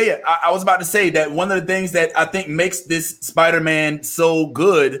 yeah. I was about to say that one of the things that I think makes this Spider-Man so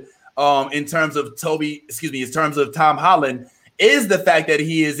good, in terms of Tom Holland, is the fact that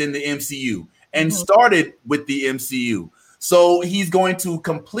he is in the MCU and started with the MCU. So he's going to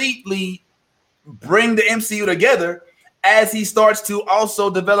completely bring the MCU together as he starts to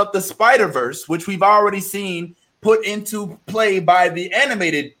also develop the Spider-Verse, which we've already seen put into play by the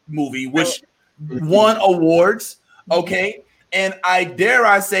animated movie, which won awards. Okay. And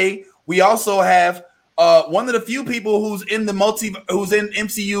I say we also have one of the few people who's in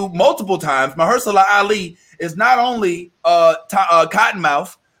MCU multiple times. Mahershala Ali is not only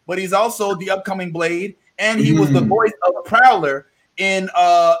Cottonmouth, but he's also the upcoming Blade, and he was the voice of Prowler in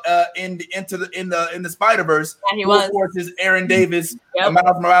the Spider-Verse. And he was, of course, is Aaron Davis,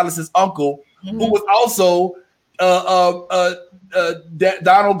 Miles Morales' uncle, who was also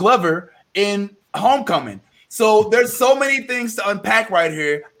Donald Glover in Homecoming. So there's so many things to unpack right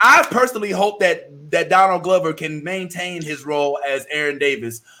here. I personally hope that Donald Glover can maintain his role as Aaron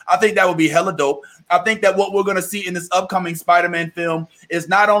Davis. I think that would be hella dope. I think that what we're going to see in this upcoming Spider-Man film is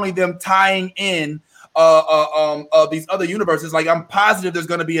not only them tying in these other universes. Like, I'm positive there's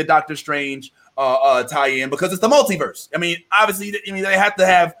going to be a Doctor Strange tie-in because it's the multiverse. I mean, obviously, they have to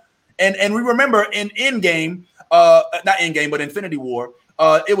have, and we remember in Endgame, not Endgame, but Infinity War,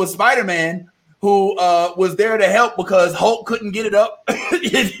 it was Spider-Man who was there to help because Hulk couldn't get it up.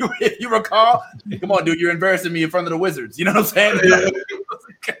 if you recall. Come on, dude, you're embarrassing me in front of the Wizards. You know what I'm saying?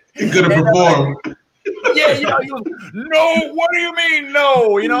 He could have performed. Yeah, you know, no, what do you mean,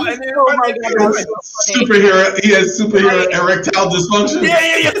 no? You know, and then superhero, he has superhero erectile dysfunction.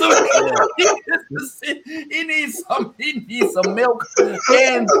 Yeah. He needs some milk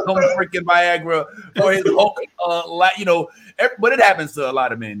and some freaking Viagra for his Hulk. You know, but it happens to a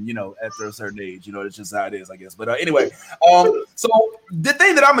lot of men, you know, after a certain age. You know, it's just how it is, I guess. But anyway, so the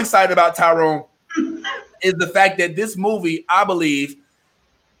thing that I'm excited about, Tyrone, is the fact that this movie, I believe.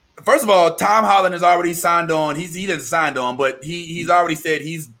 First of all, Tom Holland has already signed on. He didn't sign on, but he's already said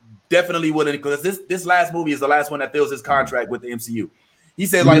he's definitely willing, because this last movie is the last one that fills his contract with the MCU. He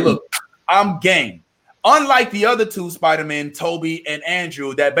said, like, look, I'm game. Unlike the other two Spider-Man, Toby and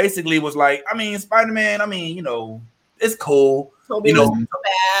Andrew, that basically was like, I mean, Spider-Man, I mean, you know, it's cool. Toby you know, was so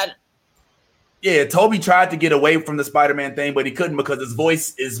bad. Yeah, Toby tried to get away from the Spider-Man thing, but he couldn't because his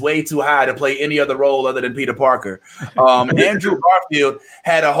voice is way too high to play any other role other than Peter Parker. Andrew Garfield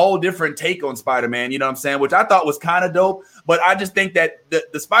had a whole different take on Spider-Man, you know what I'm saying, which I thought was kind of dope. But I just think that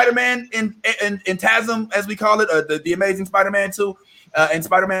the Spider-Man in TASM, as we call it, the Amazing Spider-Man 2 and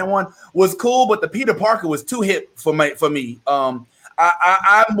Spider-Man 1 was cool, but the Peter Parker was too hip for me.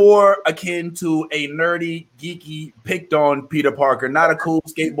 I'm more akin to a nerdy, geeky, picked on Peter Parker, not a cool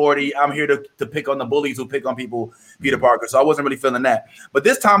skateboardy. I'm here to pick on the bullies who pick on people, Peter Parker. So I wasn't really feeling that. But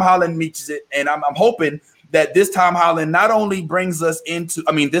this Tom Holland meets it, and I'm hoping that this Tom Holland not only brings us into,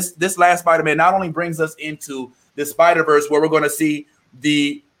 this last Spider-Man not only brings us into the Spider-Verse where we're going to see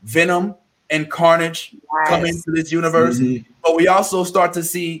the Venom and Carnage come into this universe, but we also start to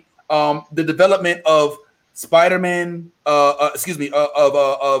see the development of Spider-Man, of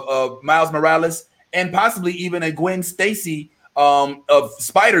Miles Morales, and possibly even a Gwen Stacy of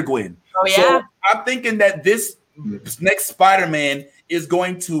Spider-Gwen. Oh, yeah. So I'm thinking that this next Spider-Man is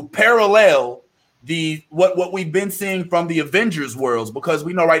going to parallel what we've been seeing from the Avengers worlds, because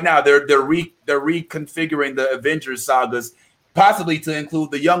we know right now they're reconfiguring the Avengers sagas, possibly to include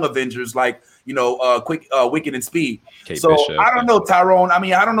the young Avengers like Wicked and Speed. Kate Bishop. I don't know, Tyrone.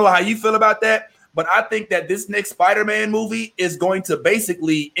 I don't know how you feel about that. But I think that this next Spider-Man movie is going to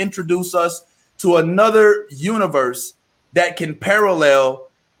basically introduce us to another universe that can parallel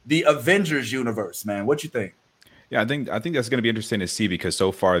the Avengers universe, man. What you think? Yeah, I think that's going to be interesting to see, because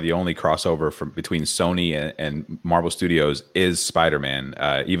so far the only crossover between Sony and Marvel Studios is Spider-Man.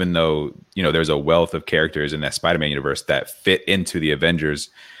 Even though there's a wealth of characters in that Spider-Man universe that fit into the Avengers.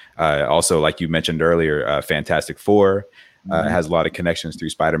 Also, like you mentioned earlier, Fantastic Four has a lot of connections through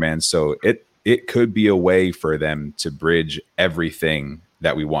Spider-Man. So it could be a way for them to bridge everything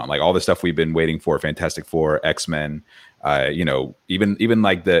that we want, like all the stuff we've been waiting for, Fantastic Four, X-Men, even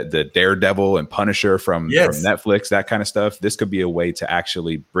like the Daredevil and Punisher from Netflix, that kind of stuff. This could be a way to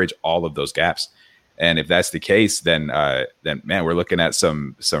actually bridge all of those gaps. And if that's the case, then man, we're looking at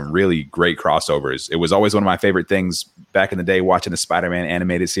some really great crossovers. It was always one of my favorite things back in the day, watching the Spider-Man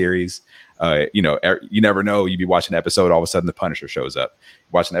animated series. You never know. You'd be watching an episode, all of a sudden the Punisher shows up.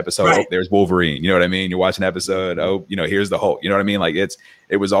 Watching an episode, right. Oh, there's Wolverine. You know what I mean? You're watching an episode, here's the Hulk. You know what I mean? Like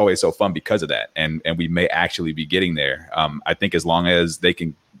it was always so fun because of that. And we may actually be getting there. I think as long as they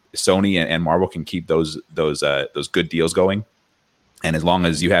can, Sony and Marvel can keep those good deals going, and as long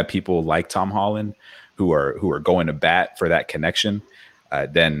as you have people like Tom Holland who are going to bat for that connection,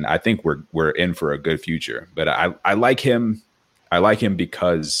 then I think we're in for a good future. But I like him. I like him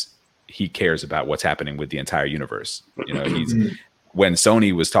because he cares about what's happening with the entire universe. He's when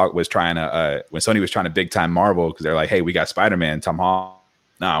Sony was trying to big time Marvel, because they're like, hey, we got Spider-Man, Tom Holland.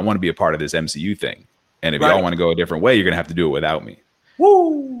 Nah, I want to be a part of this MCU thing. And if y'all want to go a different way, you're gonna have to do it without me.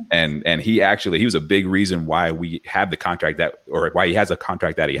 Woo! And he was a big reason why we have the contract why he has a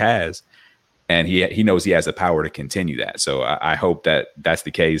contract that he has. And he knows he has the power to continue that. So I hope that's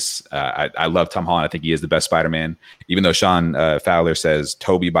the case. I love Tom Holland. I think he is the best Spider-Man. Even though Sean Fowler says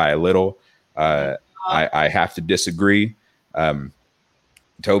Toby by a little, I have to disagree.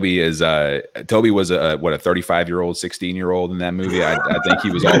 Toby was a 35-year-old, 16-year-old in that movie. I think he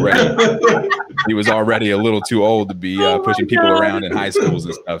was already a little too old to be pushing people around in high schools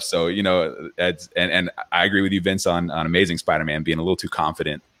and stuff. So that's and I agree with you, Vince, on Amazing Spider-Man being a little too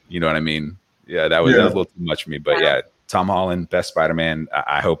confident. You know what I mean? Yeah, that was a little too much for me. But yeah, Tom Holland, best Spider-Man.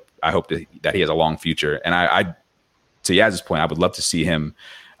 I hope that he has a long future. And to Yaz's point, I would love to see him,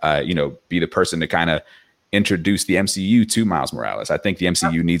 be the person to kind of introduce the MCU to Miles Morales. I think the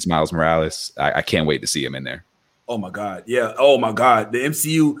MCU needs Miles Morales. I can't wait to see him in there. Oh my God, yeah. Oh my God, the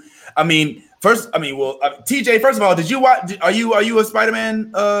MCU. TJ. First of all, did you watch? Are you a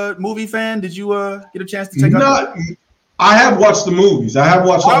Spider-Man movie fan? Did you get a chance to check out? I have watched the movies. I have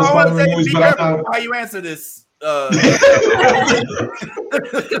watched all the Spider-Man movies, but I know how you answer this. No,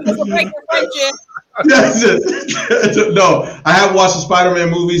 I have watched the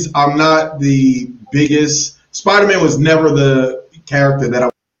Spider-Man movies. I'm not the biggest. Spider-Man was never the character that I.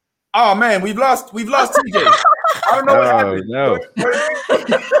 Oh man, we've lost TJ. I don't know what happened. No.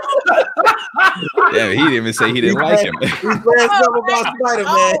 Yeah, he didn't even say he didn't like him. He's glad stuff about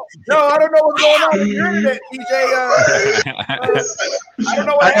Spider-Man. No, I don't know what's going on with your internet, TJ. I don't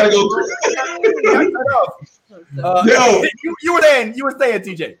know what happened. You were saying,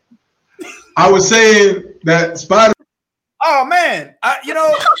 TJ. I was saying that Spider. Oh man, I don't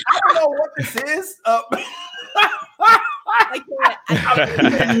know what this is. I'm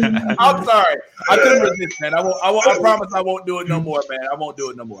sorry. I couldn't resist, man. I promise I won't do it no more, man. I won't do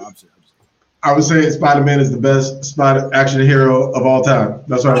it no more. I'm serious. I would say Spider-Man is the best Spider action hero of all time.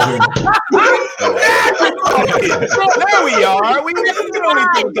 That's what I'm saying. There we are. We only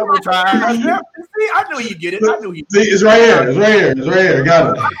took a couple tries. See, I knew you get it. I knew you. See, it's right here. It's right here. It's right here.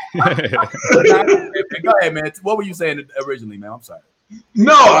 Got it. Go ahead, man. What were you saying originally, man? I'm sorry.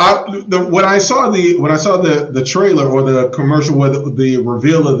 No, when I saw the trailer or the commercial with the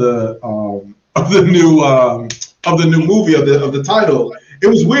reveal of the new movie of the title, it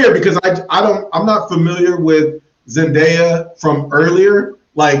was weird because I'm not familiar with Zendaya from earlier,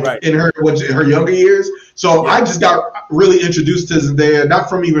 like in her younger years. So I just got really introduced to Zendaya, not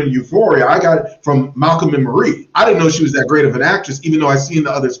from even Euphoria. I got it from Malcolm and Marie. I didn't know she was that great of an actress, even though I seen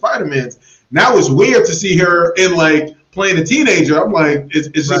the other Spider-Mans. Now it's weird to see her in like playing a teenager. I'm like, it's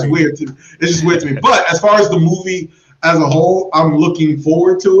just weird to me. But as far as the movie as a whole, I'm looking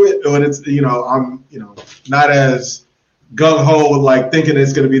forward to it. But it's I'm not as gung ho with like thinking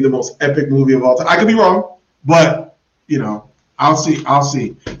it's going to be the most epic movie of all time. I could be wrong, but I'll see. I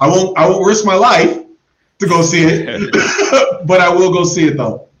won't risk my life to go see it, but I will go see it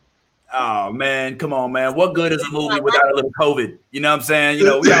though. Oh man, come on, man! What good is a movie without a little COVID? You know what I'm saying?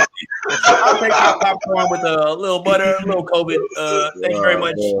 I'll take my popcorn with a little butter, a little COVID. Thank you very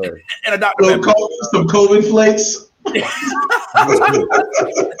much, and a Dr. Pepper. Some COVID flakes.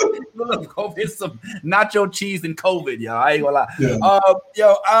 Some nacho cheese and COVID, y'all. I ain't gonna lie.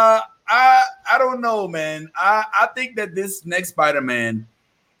 Yeah. I don't know, man. I think that this next Spider-Man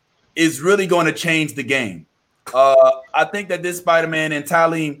is really going to change the game. I think that this Spider-Man, and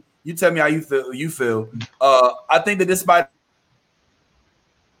Tyleen, you tell me how you feel. I think that this Spider.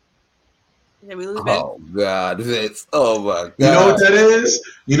 Did we lose Ben? Oh God! Oh my God! You know what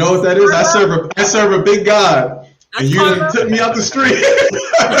that is? I serve a big God. And you done took me out the street.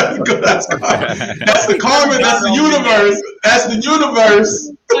 That's the karma. That's the universe. That's the universe.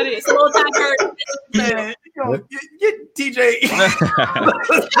 It's a little tighter. Man, get TJ.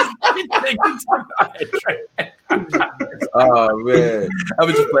 Oh man, I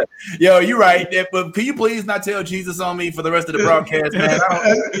was just playing. Yo, you're right. But can you please not tell Jesus on me for the rest of the broadcast, man?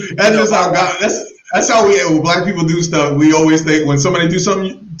 That's just how God. That's how when black people do stuff. We always think when somebody do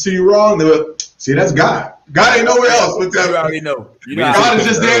something to you wrong, they will see that's God. God ain't nowhere else. With that. You already know. God is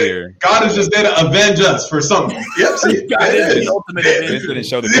just there. God is just there to avenge us for something. Yep. See, God is the ultimate avenger. Vincent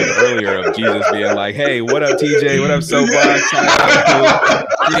showed the clip earlier of Jesus being like, "Hey, what up, TJ? What up, Soapbox?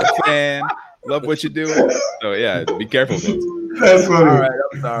 Big fan. Love what you're doing." So yeah, be careful, Vince. That's funny. All right,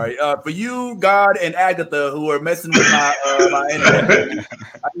 I'm sorry. For you, God, and Agatha, who are messing with my internet,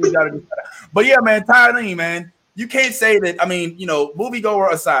 I need y'all to do that. But yeah, man, Tyleen, man, you can't say that. I mean,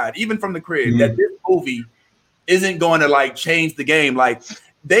 moviegoer aside, even from the crib, that this movie isn't going to like change the game. Like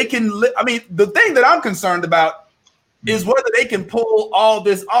they can. The thing that I'm concerned about is whether they can pull all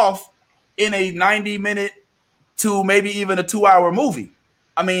this off in a 90-minute to maybe even a 2-hour movie.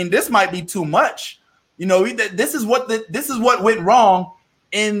 I mean, this might be too much. This is what went wrong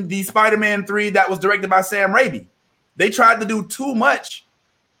in the Spider-Man 3 that was directed by Sam Raimi. They tried to do too much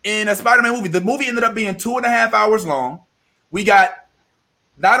in a Spider-Man movie. The movie ended up being 2.5 hours long. We got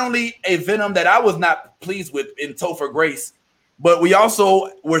not only a Venom that I was not pleased with in Topher Grace, but we also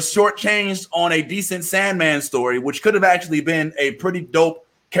were shortchanged on a decent Sandman story, which could have actually been a pretty dope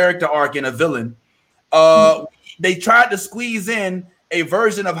character arc in a villain. They tried to squeeze in a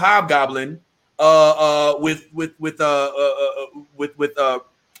version of Hobgoblin with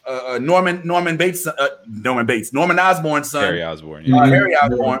Norman Osborn's son, Harry Osborn. Harry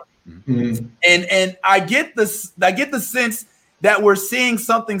Osborn. Mm-hmm. And I get the sense that we're seeing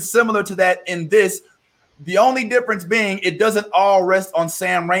something similar to that in this. The only difference being it doesn't all rest on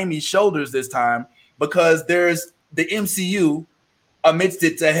Sam Raimi's shoulders this time, because there's the MCU amidst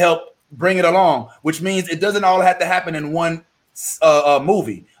it to help bring it along, which means it doesn't all have to happen in one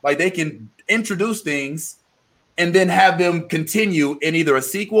movie. Like they can introduce things and then have them continue in either a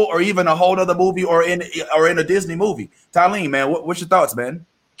sequel or even a whole other movie or in a Disney movie. Tyleen, man, what's your thoughts, man?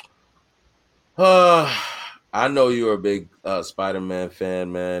 I know you're a big Spider-Man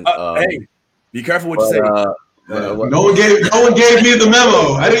fan, man. Hey, be careful what you say. No one gave me the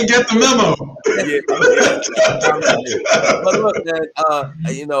memo. I didn't get the memo. But look, man,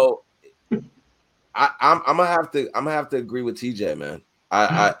 I'm gonna have to agree with TJ, man.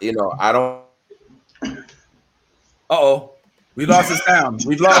 I don't. We lost his sound.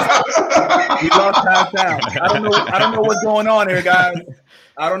 We lost our sound. I don't know what's going on here, guys.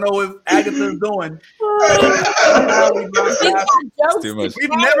 I don't know what Agatha's doing. We've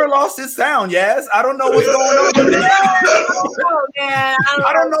never lost his sound, yes. I don't know what's going on.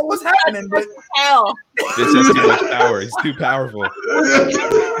 I don't know what's happening. But this has too much power. He's too powerful.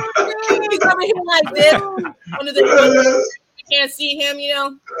 He's over here like this. Under the you can't see him, you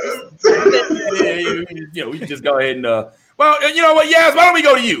know. Yeah, we can just go ahead and well, you know what? Yes, why don't we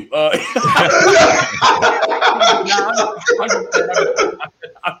go to you?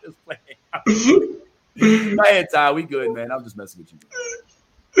 I'm just playing. Go ahead, Ty. We good, man. I'm just messing with you.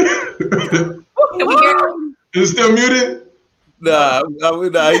 Can we hear him? Is it still muted? Nah,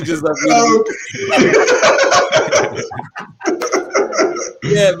 he just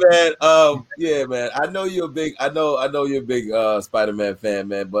yeah, man. I know you're a big Spider-Man fan,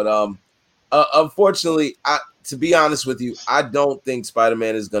 man. But unfortunately, to be honest with you, I don't think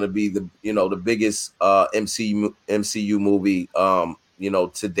Spider-Man is going to be the biggest MCU movie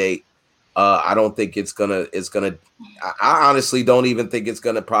to date. I don't think it's gonna. I honestly don't even think it's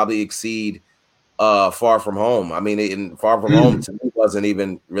gonna probably exceed Far From Home. I mean, Far From Home to me wasn't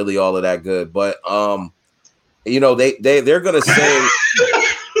even really all of that good. But they're gonna say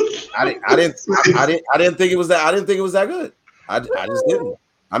I didn't think it was that. I didn't think it was that good. I just didn't.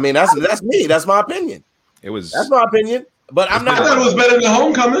 I mean, that's me. That's my opinion. That's my opinion. But I'm not. I thought it was better than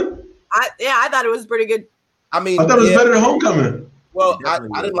Homecoming. I thought it was pretty good. I thought it was better than Homecoming. Well, I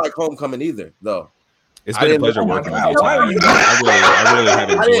didn't like Homecoming either, though. It's been a pleasure working with you, Ty. I really have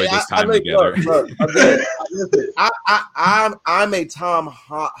enjoyed this time together. I'm a Tom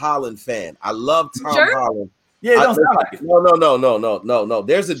Holland fan. I love Tom Holland. Yeah, don't sound like it. No.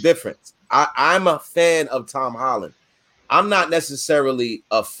 There's a difference. I'm a fan of Tom Holland. I'm not necessarily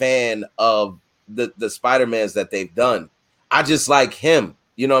a fan of the Spider-Mans that they've done. I just like him.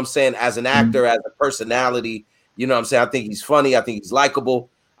 You know what I'm saying? As an actor, as a personality. You know what I'm saying? I think he's funny. I think he's likable.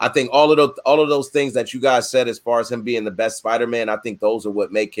 I think all of those things that you guys said as far as him being the best Spider-Man, I think those are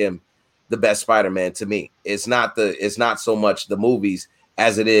what make him the best Spider-Man to me. It's not so much the movies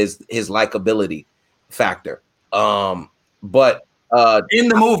as it is his likability factor. But in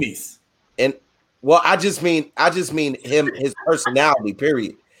the movies. I just mean him, his personality,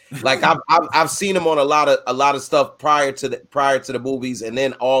 period. Like I've seen him on a lot of stuff prior to the movies, and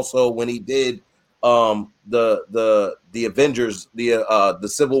then also when he did the Avengers, the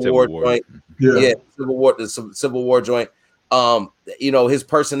Civil War joint, the Civil War joint. His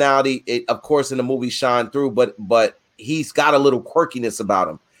personality, of course, in the movie shined through, but he's got a little quirkiness about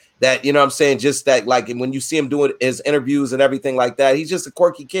him that, you know what I'm saying, just that, like when you see him doing his interviews and everything like that, he's just a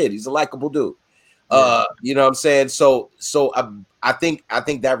quirky kid. He's a likable dude. You know what I'm saying? So I think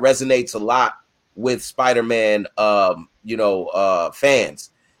that resonates a lot with Spider-Man, fans.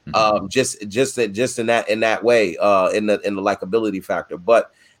 Just in that way, in the likability factor.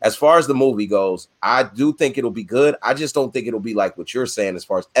 But as far as the movie goes, I do think it'll be good. I just don't think it'll be like what you're saying as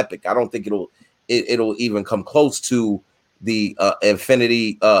far as epic. I don't think it'll even come close to the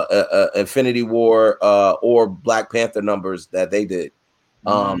Infinity War or Black Panther numbers that they did.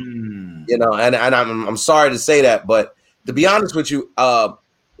 And I'm sorry to say that, but to be honest with you,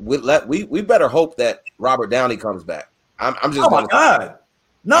 we better hope that Robert Downey comes back. I'm just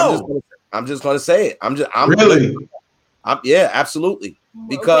no. I'm just going to say it. Really? Yeah, absolutely.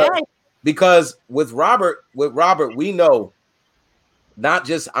 Because with Robert, we know not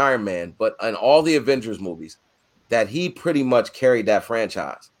just Iron Man, but in all the Avengers movies, that he pretty much carried that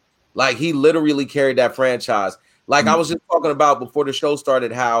franchise. Like he literally carried that franchise. Like I was just talking about before the show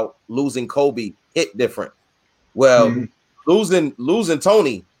started, how losing Kobe hit different. Well, losing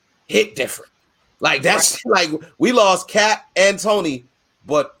Tony hit different. Like that's like we lost Cap and Tony,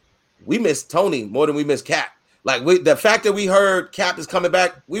 but we missed Tony more than we missed Cap. Like the fact that we heard Cap is coming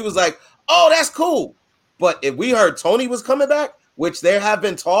back, we was like, oh, that's cool. But if we heard Tony was coming back, which there have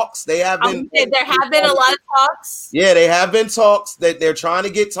been talks, there have been a lot of talks. Yeah, they have been talks that they're trying to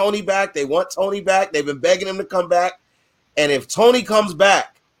get Tony back. They want Tony back. They've been begging him to come back. And if Tony comes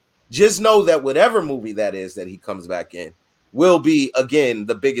back, just know that whatever movie that is that he comes back in will be again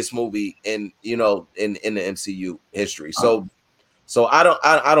the biggest movie in the MCU history. So I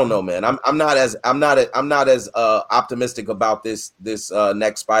don't know, man. I'm not as optimistic about this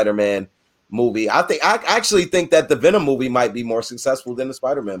next Spider-Man movie. I actually think that the Venom movie might be more successful than the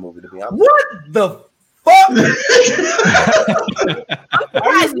Spider-Man movie, to be honest. What the fuck? I'm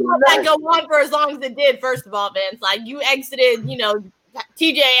surprised you let that go on for as long as it did. First of all, Vince, like you exited,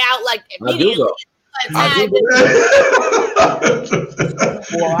 TJ out like immediately.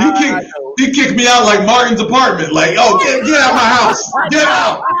 He kicked me out like Martin's apartment. Like, oh, get out of my house. Get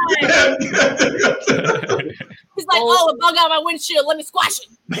out. He's like, a bug out my windshield. Let me squash it.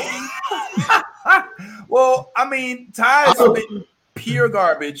 Well, I mean, Ty's been pure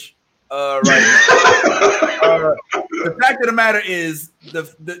garbage right now. The fact of the matter is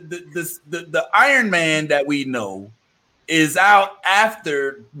the Iron Man that we know is out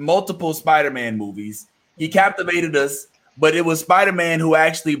after multiple Spider-Man movies. He captivated us, but it was Spider-Man who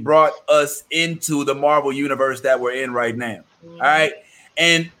actually brought us into the Marvel universe that we're in right now. All right.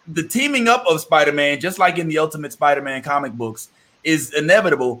 And the teaming up of Spider-Man, just like in the Ultimate Spider-Man comic books, is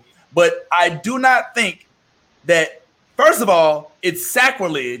inevitable. But I do not think that, first of all, it's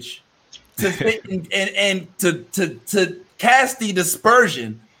sacrilege to think and to cast the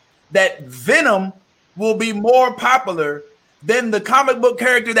dispersion that Venom will be more popular than the comic book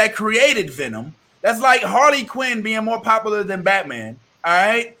character that created Venom. That's like Harley Quinn being more popular than Batman, all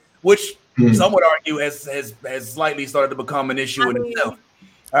right? Which some would argue has slightly started to become an issue in itself,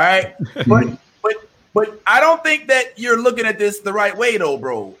 all right? But I don't think that you're looking at this the right way, though,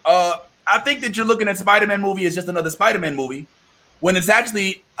 bro. I think that you're looking at Spider-Man movie as just another Spider-Man movie when it's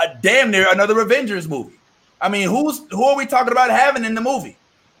actually a damn near another Avengers movie. I mean, who are we talking about having in the movie?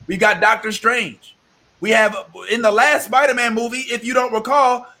 We got Doctor Strange. We have, in the last Spider-Man movie, if you don't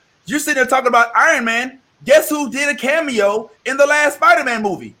recall, you're sitting there talking about Iron Man. Guess who did a cameo in the last Spider-Man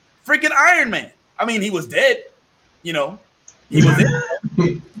movie? Freaking Iron Man. I mean, he was dead. You know, he was dead.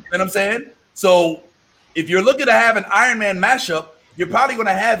 You know what I'm saying? So if you're looking to have an Iron Man mashup, you're probably going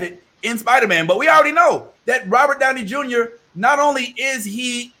to have it in Spider-Man. But we already know that Robert Downey Jr., not only is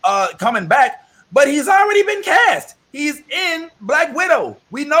he coming back, but he's already been cast. He's in Black Widow.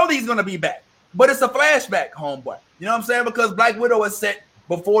 We know that he's going to be back. But it's a flashback, homeboy. You know what I'm saying? Because Black Widow is set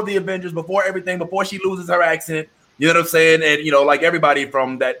before the Avengers, before everything, before she loses her accent. You know what I'm saying? And, you know, like everybody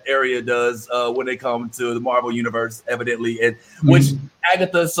from that area does when they come to the Marvel Universe, evidently. And which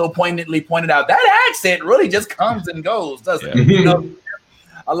Agatha so poignantly pointed out, that accent really just comes and goes, doesn't it? You know,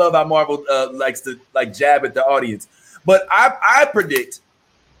 I love how Marvel likes to jab at the audience. But I predict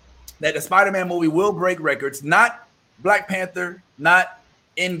that the Spider-Man movie will break records, not Black Panther, not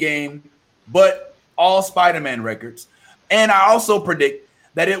Endgame, but all Spider-Man records. And I also predict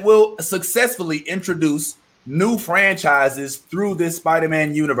that it will successfully introduce new franchises through this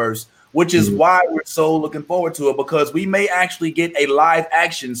Spider-Man universe, which is why we're so looking forward to it, because we may actually get a live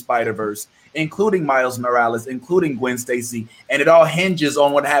action Spider-Verse, including Miles Morales, including Gwen Stacy, and it all hinges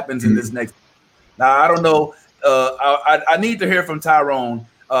on what happens in this next. Now, I don't know. I need to hear from Tyrone,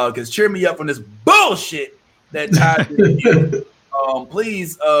 because cheer me up from this bullshit that Ty did.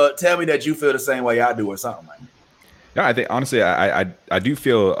 Please tell me that you feel the same way I do or something, man. No, I think honestly, I do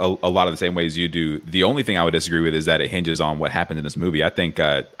feel a lot of the same ways you do. The only thing I would disagree with is that it hinges on what happened in this movie. I think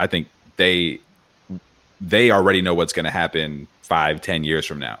they already know what's going to happen 5-10 years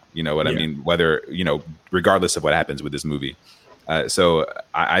from now. You know what I mean? Whether, you know, regardless of what happens with this movie. So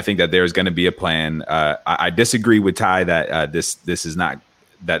I think that there's going to be a plan. I disagree with Ty that this is not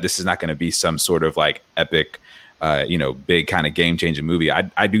going to be some sort of like epic, you know, big kind of game changing movie.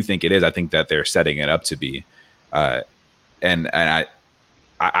 I do think it is. I think that they're setting it up to be. And I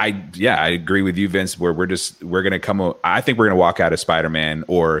agree with you, Vince, where we're going to come. I think we're going to walk out of Spider-Man,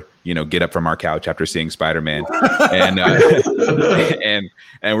 or, you know, get up from our couch after seeing Spider-Man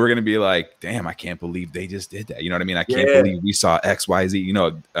and we're going to be like, damn, I can't believe they just did that. You know what I mean? I can't believe we saw XYZ, you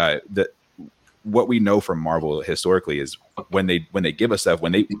know, what we know from Marvel historically is when they give us stuff,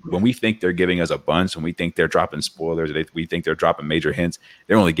 when we think they're giving us a bunch, when we think they're dropping spoilers, we think they're dropping major hints,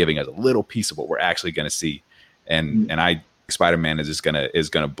 they're only giving us a little piece of what we're actually going to see. And I Spider-Man is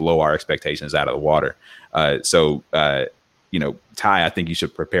gonna blow our expectations out of the water. So you know, Ty, I think you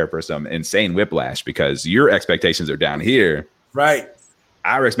should prepare for some insane whiplash, because your expectations are down here, right?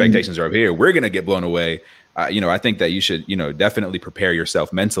 Our expectations are up here. We're gonna get blown away. You know, I think that you should, you know, definitely prepare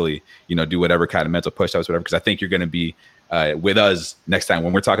yourself mentally. You know, do whatever kind of mental push-ups, whatever, because I think you're gonna be with us next time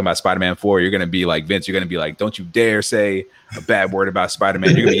when we're talking about Spider-Man 4. You're gonna be like Vince. You're gonna be like, don't you dare say a bad word about Spider-Man.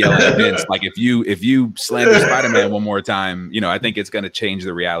 You're gonna be yelling at Vince like, if you slander Spider-Man one more time, you know, I think it's gonna change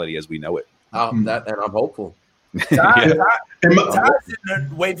the reality as we know it. And I'm hopeful. Ty's sitting there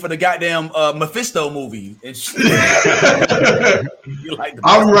waiting for the goddamn Mephisto movie. And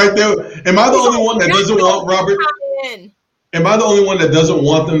I'm right there. Am I the only one that doesn't want Robert? Am I the only one that doesn't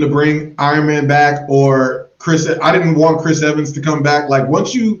want them to bring Iron Man back, or Chris? I didn't want Chris Evans to come back. Like,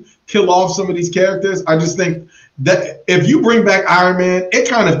 once you kill off some of these characters, I just think that if you bring back Iron Man, it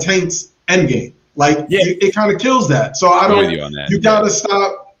kind of taints Endgame. Like, it kind of kills that. So I don't. You gotta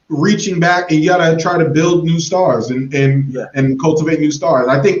stop reaching back, and you gotta try to build new stars and cultivate new stars.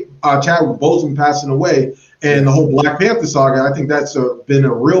 I think Chadwick Boseman passing away and the whole Black Panther saga, I think that's been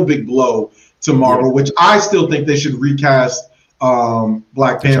a real big blow to Marvel, which I still think they should recast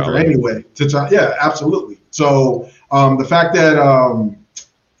Black Panther anyway. Yeah, absolutely. So the fact that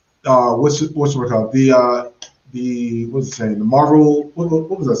what's it called? What's it saying? The Marvel.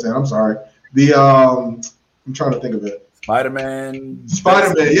 What was I saying? I'm sorry. I'm trying to think of it. Spider-Man. Yeah.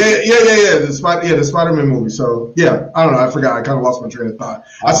 The Spider-Man movie. So yeah, I don't know. I forgot. I kind of lost my train of thought.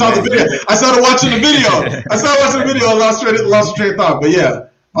 I saw the video. I started watching the video. And lost the train of thought. But yeah,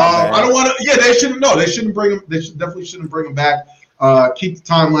 I don't want to. Yeah, they shouldn't. No, they shouldn't bring him. Definitely shouldn't bring him back. Keep the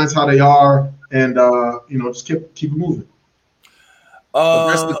timelines how they are, and just keep it moving.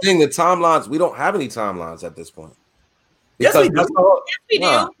 That's the thing. The timelines. We don't have any timelines at this point. Yes, we do. Yes, we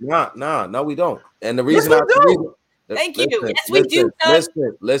do. No, we don't. And the reason Thank you. Yes, we do.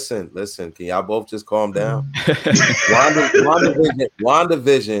 Listen. Can y'all both just calm down?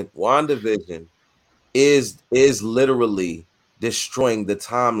 WandaVision is literally destroying the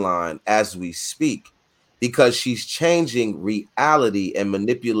timeline as we speak because she's changing reality and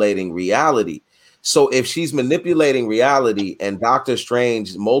manipulating reality. So if she's manipulating reality and Doctor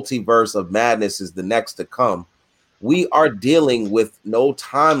Strange's multiverse of madness is the next to come, we are dealing with no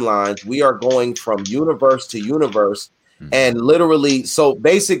timelines. We are going from universe to universe. And literally, so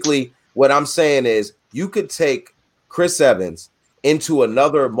basically what I'm saying is you could take Chris Evans into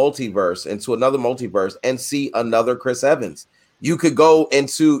another multiverse and see another Chris Evans. You could go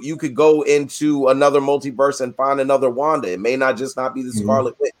into another multiverse and find another Wanda. It may not be the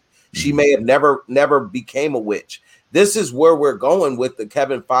Scarlet Witch. She may have never became a witch. This is where we're going with the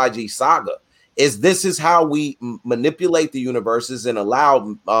Kevin Feige saga. This is how we manipulate the universes and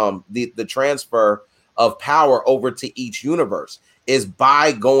allow the transfer of power over to each universe is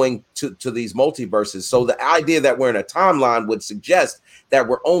by going to these multiverses. So the idea that we're in a timeline would suggest that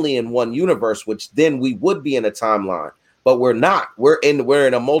we're only in one universe, which then we would be in a timeline, but we're not. We're in a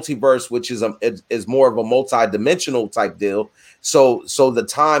multiverse, which is more of a multi-dimensional type deal. So the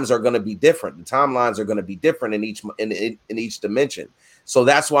times are going to be different. The timelines are going to be different in each dimension. So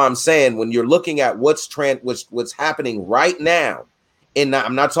that's why I'm saying when you're looking at what's happening right now, and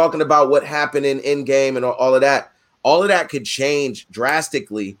I'm not talking about what happened in Endgame and all of that. All of that could change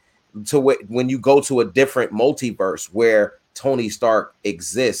drastically to when you go to a different multiverse where Tony Stark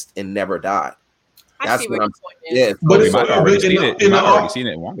exists and never died. That's what I'm saying. Yeah, but we might have already seen it. You might have already seen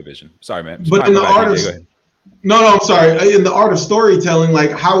it in WandaVision. Sorry, man. But in the art of I'm sorry. In the art of storytelling, like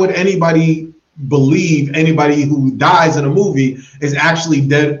how would anybody believe anybody who dies in a movie is actually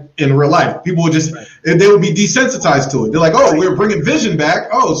dead in real life? People would they would be desensitized to it. They're like, oh, we're bringing Vision back.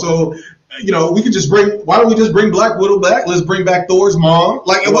 Oh, so we could why don't we just bring Black Widow back? Let's bring back Thor's mom.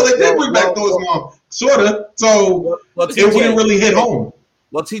 Like, well, they did bring back Thor's mom, sorta. So it wouldn't really hit home.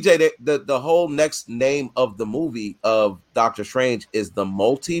 Well, TJ, the whole next name of the movie of Doctor Strange is the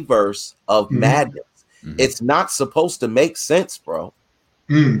Multiverse of Madness. Mm-hmm. It's not supposed to make sense, bro.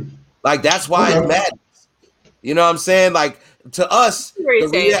 Like, that's why it's madness. You know what I'm saying? Like, to us,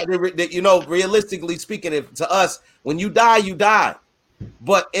 realistically speaking, to us, when you die, you die.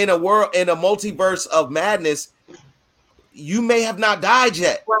 But in a multiverse of madness, you may have not died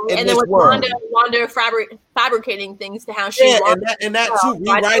yet. Well, and then with Wanda fabricating things to how she wants. And that too.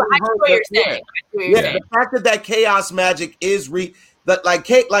 Rewriting her. What you're saying. The fact that chaos magic is we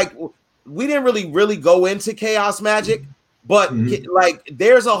didn't really go into chaos magic. But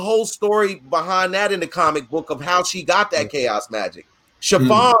there's a whole story behind that in the comic book of how she got that chaos magic.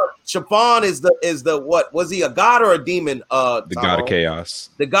 Chiffon is the what was he, a god or a demon? The god of chaos.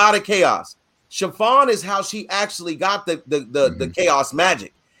 The god of chaos. Chiffon is how she actually got the chaos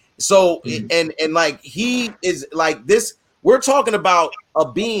magic. So and like he is like this. We're talking about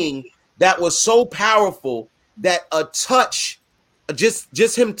a being that was so powerful that a touch,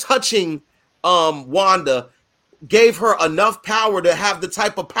 just him touching Wanda, gave her enough power to have the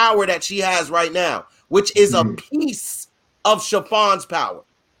type of power that she has right now, which is a piece of Chiffon's power.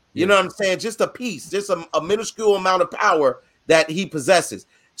 You know what I'm saying? Just a piece, just a minuscule amount of power that he possesses.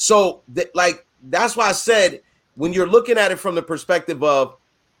 So that's why I said, when you're looking at it from the perspective of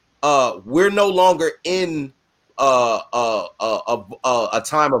we're no longer in a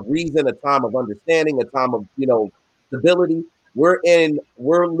time of reason, a time of understanding, a time of stability. We're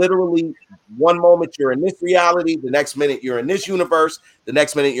literally one moment you're in this reality, the next minute you're in this universe, the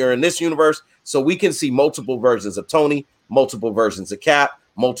next minute you're in this universe. So we can see multiple versions of Tony, multiple versions of Cap,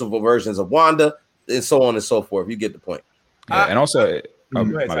 multiple versions of Wanda, and so on and so forth. You get the point. Yeah, and also, my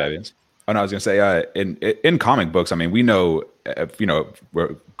bad, Vince. Oh, no, I was gonna say, in comic books, I mean, we know,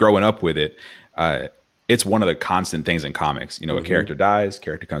 we're growing up with it. It's one of the constant things in comics. A character dies,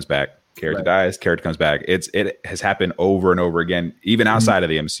 character comes back. Character dies, character comes back. It has happened over and over again, even outside of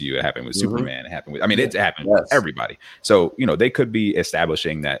the MCU. It happened with Superman. It happened with, it's happened with everybody. So, they could be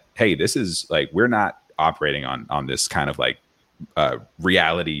establishing that, hey, this is like, we're not operating on this kind of like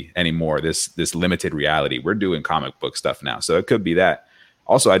reality anymore, this limited reality. We're doing comic book stuff now. So it could be that.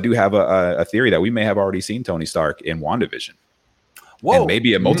 Also, I do have a theory that we may have already seen Tony Stark in WandaVision. Whoa. And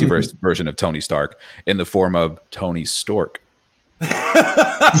maybe a multiverse version of Tony Stark in the form of Tony Stork.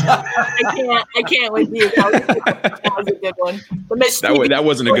 I can't with you. That was a good one. That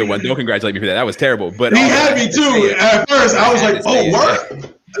wasn't a good one. Don't congratulate me for that. That was terrible. But he had me too. At first, I was like, "Oh,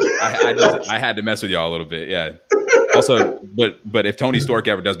 what?" I had to mess with y'all a little bit. Yeah. Also, but if Tony Stork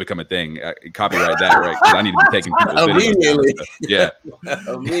ever does become a thing, copyright that, right? Because I need to be taking people's immediately. Yeah.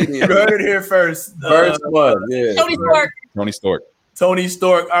 Immediately. You heard it here first. First one. Yeah. Tony Stork. Tony Stork. Tony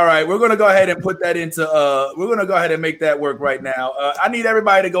Stork. All right, we're gonna go ahead and put that into. We're gonna go ahead and make that work right now. I need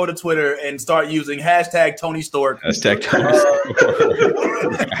everybody to go to Twitter and start using hashtag Tony Stork. Hashtag Tony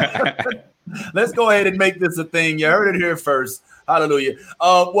Stork. Let's go ahead and make this a thing. You heard it here first. Hallelujah.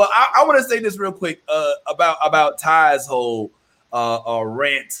 Well, I want to say this real quick about Ty's whole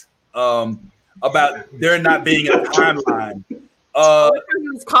rant about there not being a timeline. He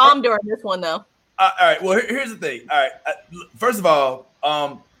was calm during this one, though. All right. Well, here's the thing. All right. First of all,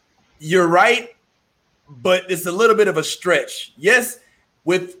 you're right, but it's a little bit of a stretch. Yes,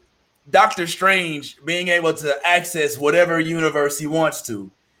 with Doctor Strange being able to access whatever universe he wants to,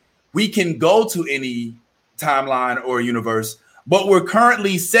 we can go to any timeline or universe, but we're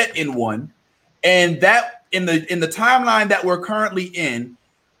currently set in one, and that in the timeline that we're currently in,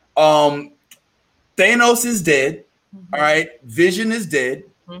 Thanos is dead. Mm-hmm. All right, Vision is dead.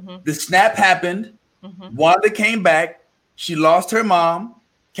 Mm-hmm. The snap happened. Mm-hmm. Wanda came back. She lost her mom.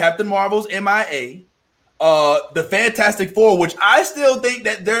 Captain Marvel's MIA. The Fantastic Four, which I still think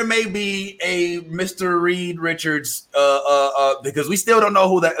that there may be a Mr. Reed Richards, because we still don't know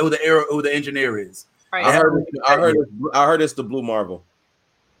who the engineer is. Right. I heard it's the Blue Marvel.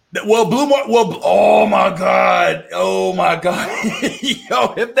 Well, oh my god, yo!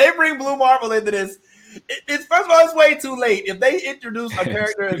 If they bring Blue Marvel into this, it's first of all, it's way too late. If they introduce a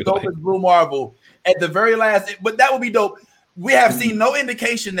character as dope as Blue Marvel at the very last, but that would be dope. We have seen no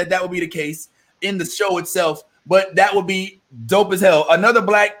indication that would be the case in the show itself, but that would be dope as hell. Another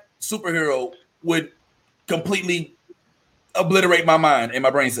black superhero would completely obliterate my mind and my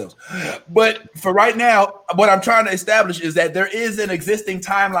brain cells. But for right now, what I'm trying to establish is that there is an existing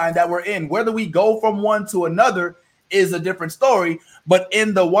timeline that we're in. Whether we go from one to another is a different story. But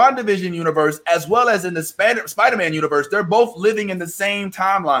in the WandaVision universe, as well as in the Spider-Man universe, they're both living in the same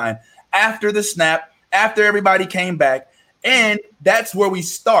timeline after the snap, after everybody came back. And that's where we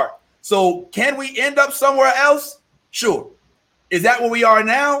start. So can we end up somewhere else? Sure. Is that where we are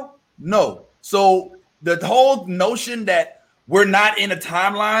now? No. So the whole notion that we're not in a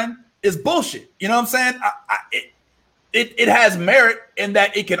timeline is bullshit. You know what I'm saying? It has merit in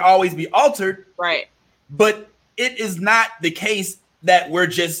that it can always be altered. Right. But it is not the case that we're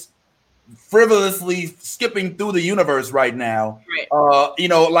just frivolously skipping through the universe right now. Right.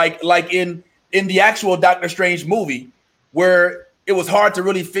 Like in the actual Doctor Strange movie, where it was hard to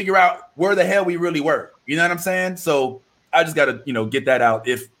really figure out where the hell we really were. You know what I'm saying? So I just got to, get that out.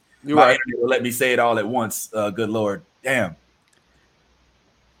 If my internet will let me say it all at once, good Lord. Damn.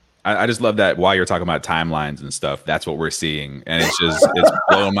 I just love that while you're talking about timelines and stuff, that's what we're seeing. And it's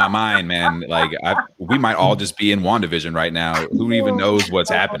blowing my mind, man. Like we might all just be in WandaVision right now. Who even knows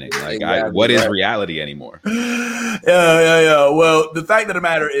what's happening? Like what is reality anymore? Yeah. Well, the fact of the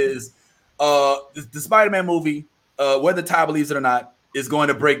matter is the Spider-Man movie, whether Ty believes it or not, is going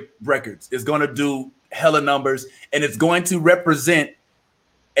to break records. It's going to do hella numbers, and it's going to represent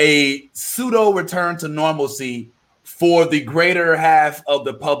a pseudo return to normalcy for the greater half of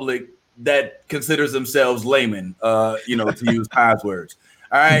the public that considers themselves laymen, to use Ty's words.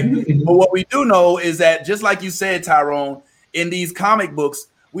 All right. But what we do know is that, just like you said, Tyrone, in these comic books,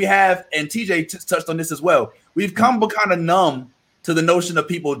 we have, and TJ touched on this as well, we've come kind of numb to the notion of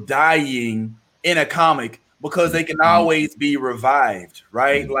people dying in a comic because they can always be revived,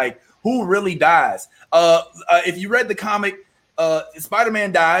 right? Like, who really dies? If you read the comic,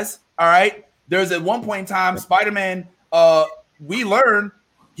 Spider-Man dies, all right? There's at one point in time, Spider-Man, we learned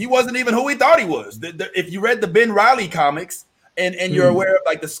he wasn't even who we thought he was. If you read the Ben Reilly comics and you're aware of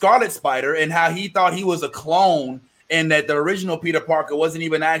like the Scarlet Spider and how he thought he was a clone and that the original Peter Parker wasn't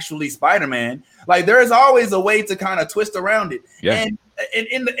even actually Spider-Man, like there is always a way to kind of twist around it. Yeah.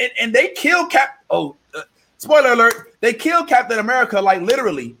 And they kill spoiler alert, they kill Captain America like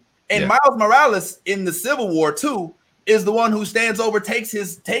literally. And Miles Morales in the Civil War too is the one who stands over, takes the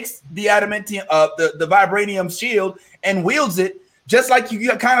adamantium, the vibranium shield, and wields it just like you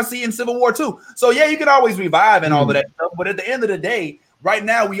kind of see in Civil War 2. So yeah, you can always revive and all of that stuff, but at the end of the day, right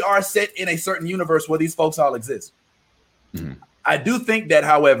now we are set in a certain universe where these folks all exist. I do think that,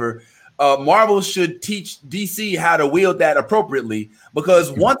 however, Marvel should teach DC how to wield that appropriately,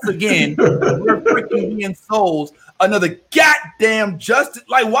 because once again, we're freaking being sold another goddamn justice.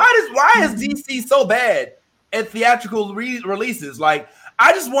 Like, why is DC so bad at theatrical releases? Like,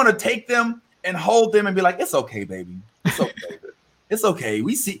 I just want to take them and hold them and be like, it's okay, baby. It's okay. It's okay.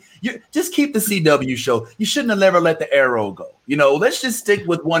 We see you. Just keep the CW show. You shouldn't have never let the Arrow go. You know, let's just stick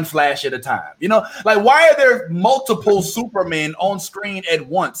with one Flash at a time. You know, like, why are there multiple Supermen on screen at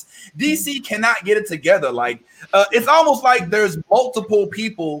once? DC cannot get it together. Like, it's almost like there's multiple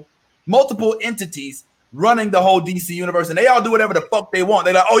people, multiple entities running the whole DC universe, and they all do whatever the fuck they want.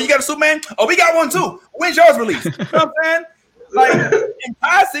 They're like, oh, you got a Superman? Oh, we got one too. When's yours released? You know what I'm saying? Like, and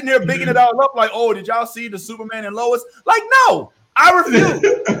Ty sitting here bigging it all up, like, oh, did y'all see the Superman and Lois? Like, no. I refuse.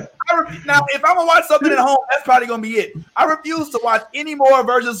 Now, if I'm gonna watch something at home, that's probably gonna be it. I refuse to watch any more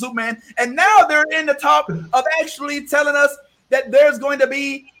versions of Superman. And now they're in the talk of actually telling us that there's going to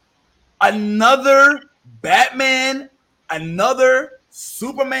be another Batman, another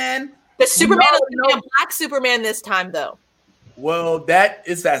Superman. The Superman is going to be a black Superman this time, though. Well, that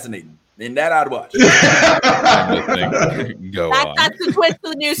is fascinating. And that I'd watch. That's the twist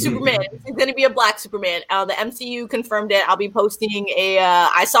of the new Superman. It's going to be a black Superman. The MCU confirmed it. I'll be posting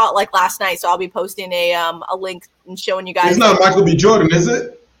I saw it like last night, so I'll be posting a link and showing you guys. It's not Michael B. Jordan, is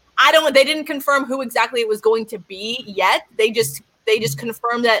it? They didn't confirm who exactly it was going to be yet. They just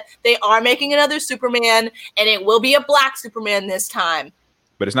confirmed that they are making another Superman, and it will be a black Superman this time.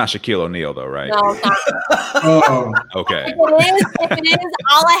 But it's not Shaquille O'Neal, though, right? No, it's not. Okay. If it is,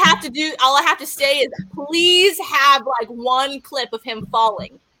 all I have to say is please have like one clip of him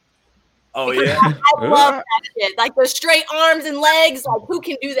falling. Oh, because yeah. I love that shit. Like the straight arms and legs. Like, who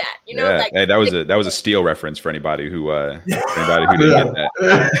can do that? You know, yeah. like hey, that was a Steel reference for anybody who didn't get that.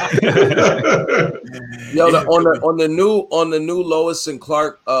 Yo, on the new Lois and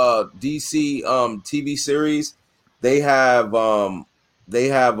Clark DC TV series, they have Lex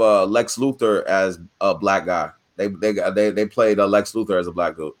Luthor as a black guy. They played Lex Luthor as a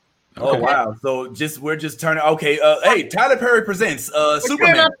black dude. Oh wow! So we're just turning. Okay, hey, Tyler Perry presents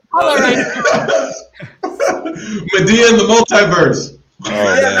Superman. Medea in the multiverse.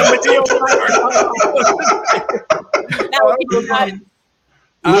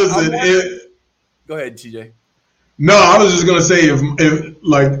 Listen, go ahead, TJ. No, I was just gonna say if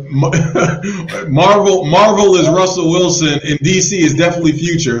like Marvel is Russell Wilson and DC is definitely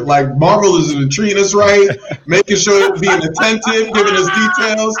Future. Like Marvel is treating us right, making sure being attentive, giving us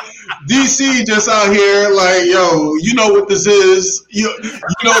details. DC just out here like, yo, you know what this is. You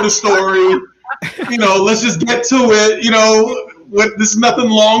know the story. You know, let's just get to it. You know, this is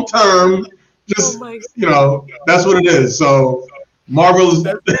nothing long term. Just you know, that's what it is. So. Marvel's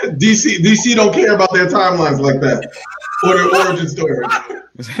DC don't care about their timelines like that or their origin story.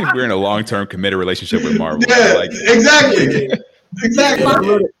 We're in a long-term committed relationship with Marvel. Yeah, like, exactly.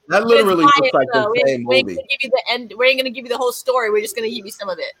 That literally looks like the same movie. Give you the end. We ain't gonna give you the whole story. We're just gonna give you some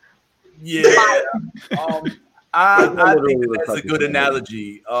of it. Yeah. I think that's a good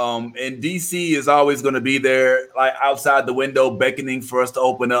analogy. And DC is always going to be there, like outside the window, beckoning for us to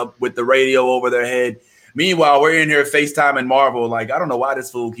open up with the radio over their head. Meanwhile, we're in here FaceTiming Marvel. Like, I don't know why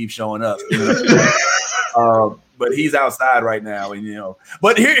this fool keeps showing up. But he's outside right now, and you know.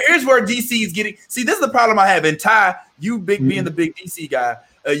 But here's where DC is getting. See, this is the problem I have. And Ty, you being the big DC guy,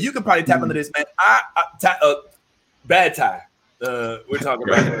 you can probably tap into this, man. Bad Ty. We're talking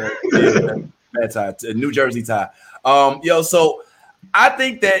about bad Ty, New Jersey Ty. So I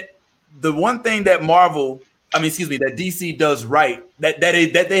think that the one thing that that DC does right, that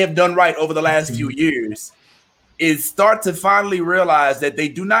they have done right over the last few years, is start to finally realize that they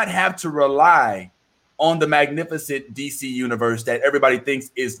do not have to rely on the magnificent DC universe that everybody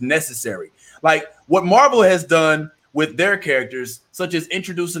thinks is necessary. Like what Marvel has done with their characters, such as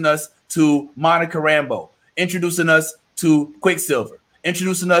introducing us to Monica Rambeau, introducing us to Quicksilver,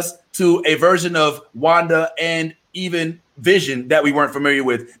 introducing us to a version of Wanda and even Vision that we weren't familiar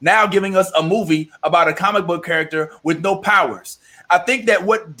with, now giving us a movie about a comic book character with no powers. I think that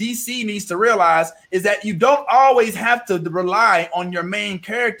what DC needs to realize is that you don't always have to rely on your main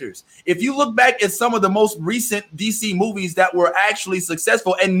characters. If you look back at some of the most recent DC movies that were actually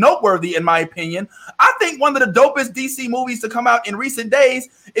successful and noteworthy, in my opinion, I think one of the dopest DC movies to come out in recent days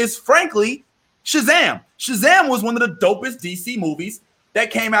is, frankly, Shazam. Shazam was one of the dopest DC movies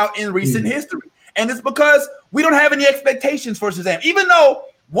that came out in recent history. And it's because we don't have any expectations for Shazam. Even though,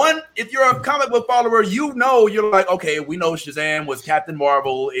 if you're a comic book follower, you're like, okay, we know Shazam was Captain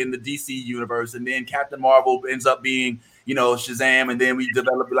Marvel in the DC universe, and then Captain Marvel ends up being, Shazam, and then we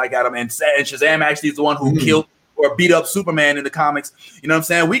develop Black Adam, and Shazam actually is the one who killed or beat up Superman in the comics. You know what I'm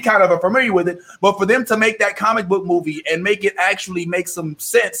saying? We kind of are familiar with it, but for them to make that comic book movie and make it actually make some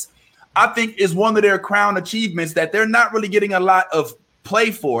sense, I think is one of their crown achievements that they're not really getting a lot of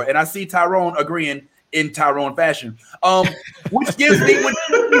play for. And I see Tyrone agreeing in Tyrone fashion, which gives me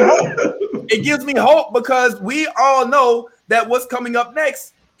hope. It gives me hope because we all know that what's coming up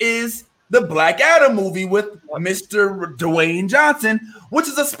next is the Black Adam movie with Mr. Dwayne Johnson, which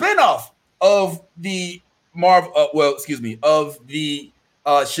is a spinoff of the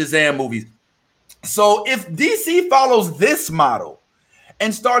Shazam movies. So if DC follows this model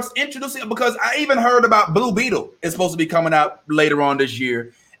and starts introducing, because I even heard about Blue Beetle is supposed to be coming out later on this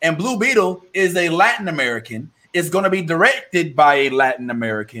year, and Blue Beetle is a Latin American. It's going to be directed by a Latin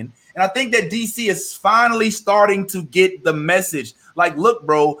American. And I think that DC is finally starting to get the message. Like, look,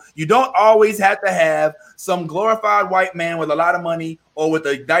 bro, you don't always have to have some glorified white man with a lot of money or with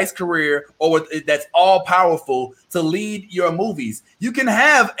a nice career or with that's all powerful to lead your movies. You can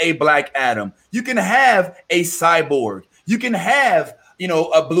have a Black Adam. You can have a Cyborg. You can have,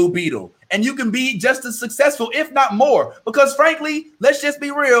 a Blue Beetle. And you can be just as successful, if not more. Because frankly, let's just be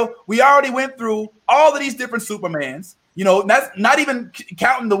real. We already went through all of these different Supermans. That's not even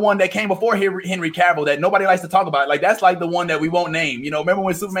counting the one that came before Henry Cavill that nobody likes to talk about. Like, that's like the one that we won't name. Remember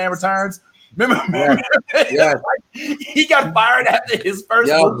when Superman Returns? Remember? Yeah. He got fired after his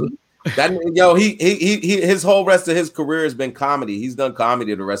first movie. His whole rest of his career has been comedy. He's done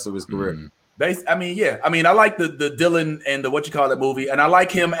comedy the rest of his career. I like the Dylan and the movie, and I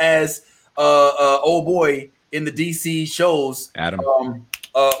like him as old boy in the DC shows. Adam.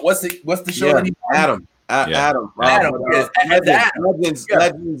 What's the show? Yeah, Adam. Adam.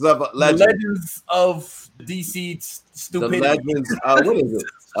 Legends of DC stupidity. The Legends. What is it?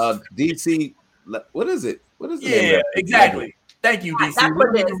 DC. What is it? What is the name? Yeah, exactly. Thank you, DC. That's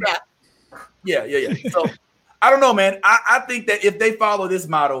what it is. Yeah. So I don't know, man. I think that if they follow this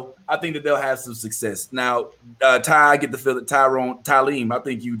model, I think that they'll have some success. Now, Ty, I get the feel that Talim, I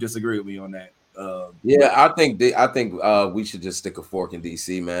think you disagree with me on that. I think we should just stick a fork in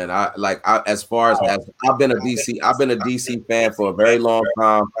DC, man. As I've been a DC fan for a very long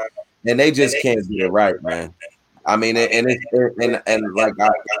time, and they just can't get it right, man. I mean,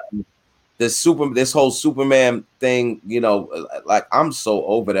 this whole Superman thing, I'm so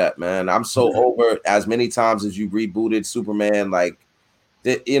over that, man. I'm so over as many times as you rebooted Superman, I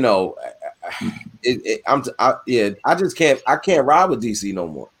can't ride with DC no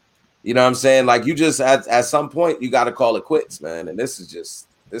more. You know what I'm saying? Like, you just at some point you got to call it quits, man. And this is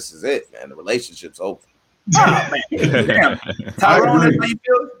it, man. The relationship's over. Oh, man. Damn. Tyrone, how you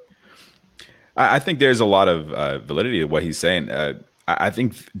feel? I think there's a lot of validity to what he's saying. I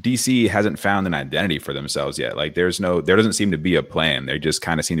think DC hasn't found an identity for themselves yet. Like, there doesn't seem to be a plan. They just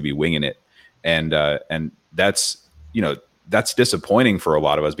kind of seem to be winging it, and that's disappointing for a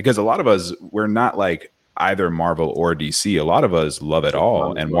lot of us, because a lot of us, we're not like either Marvel or DC. A lot of us love it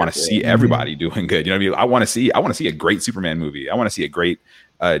all and want to see everybody doing good. You know what I mean? I want to see a great Superman movie. I want to see a great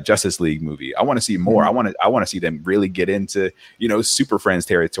Justice League movie. I want to see more. I want to see them really get into Super Friends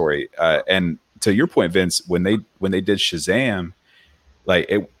territory. And to your point, Vince, when they did Shazam, like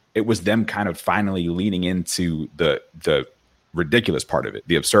it was them kind of finally leaning into the ridiculous part of it,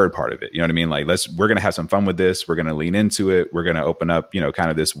 the absurd part of it. You know what I mean? Like, we're gonna have some fun with this. We're gonna lean into it. We're gonna open up, kind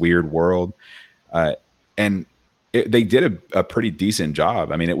of this weird world. And they did a pretty decent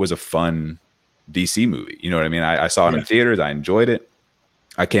job. I mean, it was a fun DC movie. You know what I mean? I saw it in theaters. I enjoyed it.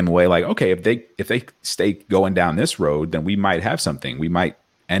 I came away like, okay, if they stay going down this road, then we might have something. We might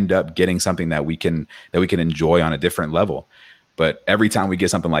end up getting something that we can enjoy on a different level. But every time we get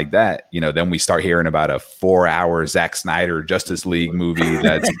something like that, then we start hearing about a 4-hour Zack Snyder Justice League movie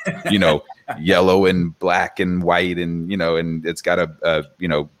that's, yellow and black and white, and and it's got a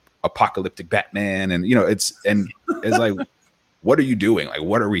apocalyptic Batman, and it's like, what are you doing? Like,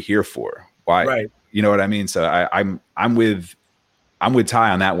 what are we here for? Why? Right. You know what I mean? So I'm with Ty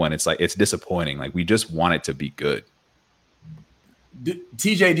on that one. It's like, it's disappointing. Like, we just want it to be good.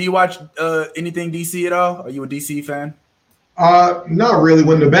 TJ, do you watch anything DC at all? Are you a DC fan? Not really.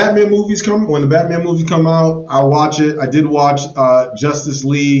 When the Batman movies come out, I watch it. I did watch Justice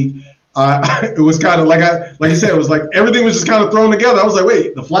League. It was kind of like you said, it was like everything was just kind of thrown together. I was like,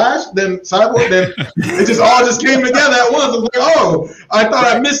 wait, the Flash, then Cyborg, then it just all just came together at once. I was like, oh, I thought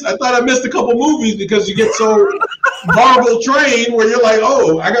I missed a couple movies, because you get so Marvel trained where you're like,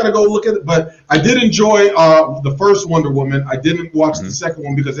 oh, I gotta go look at it. But I did enjoy the first Wonder Woman. I didn't watch the second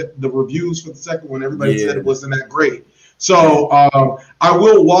one because the reviews for the second one, everybody said it wasn't that great. So I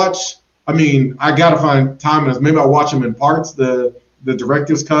will watch. I mean, I gotta find time. Maybe I'll watch them in parts. The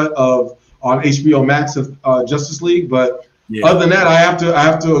director's cut of on HBO Max of Justice League. But other than that, I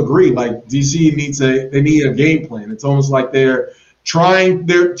have to agree. Like DC need a game plan. It's almost like they're trying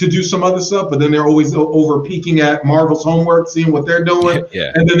to do some other stuff, but then they're always over peeking at Marvel's homework, seeing what they're doing,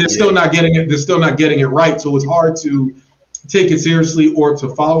 and then they're still not getting it. They're still not getting it right. So it's hard to take it seriously or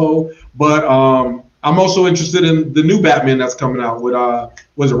to follow. But I'm also interested in the new Batman that's coming out with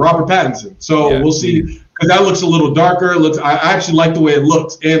was it Robert Pattinson? So we'll see, because that looks a little darker. I actually like the way it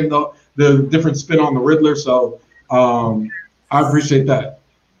looks and the different spin on the Riddler. So I appreciate that.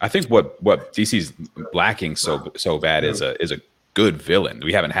 I think what DC's lacking so bad is a good villain.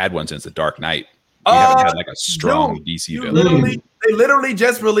 We haven't had one since The Dark Knight. We haven't had like a strong DC villain. They literally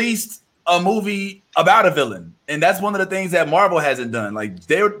just released a movie about a villain, and that's one of the things that Marvel hasn't done. Like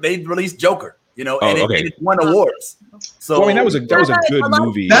they released Joker, and it won awards. So well, I mean, that was a good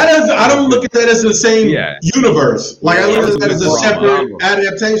movie. That is, I don't look at that as the same universe. Like I look at that as a separate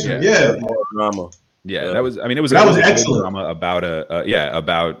adaptation. Drama. Yeah, that was. I mean, it was excellent drama about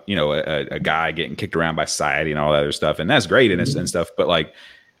a guy getting kicked around by society and all that other stuff, and that's great and stuff. But like,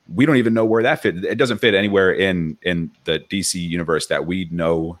 we don't even know where that fit. It doesn't fit anywhere in the DC universe that we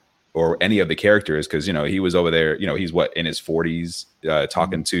know, or any of the characters, because he was over there. He's in his 40s,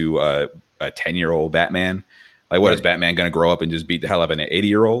 talking to a 10-year-old Batman. Like, what is Batman going to grow up and just beat the hell out of an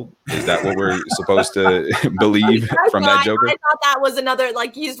 80-year-old? Is that what we're supposed to believe from that Joker? I thought that was another,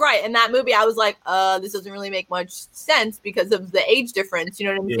 like, he's right. In that movie, I was like, this doesn't really make much sense because of the age difference. You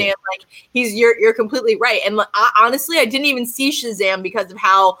know what I'm saying? Like, you're completely right. And honestly, I didn't even see Shazam because of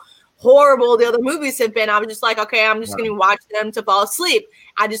how horrible the other movies have been. I was just like, okay, I'm just going to watch them to fall asleep.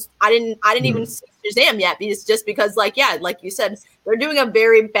 I didn't even see Shazam yet, because like you said, they're doing a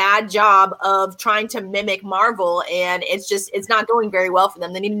very bad job of trying to mimic Marvel, and it's not going very well for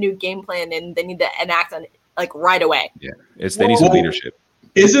them. They need a new game plan, and they need to enact on it like right away. Yeah, they need some leadership.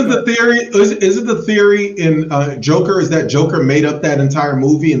 Isn't the theory in Joker is that Joker made up that entire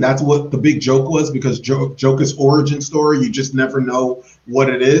movie, and that's what the big joke was, because Joker's origin story, you just never know what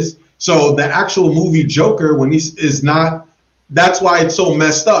it is. So the actual movie Joker, when is not, that's why it's so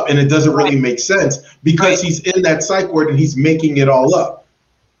messed up, and it doesn't really make sense, because he's in that psych ward and he's making it all up.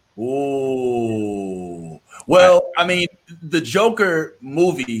 Ooh. Well, I mean, the Joker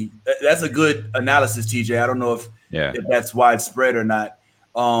movie, that's a good analysis, TJ. I don't know if that's widespread or not.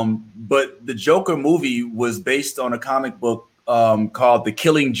 But the Joker movie was based on a comic book called The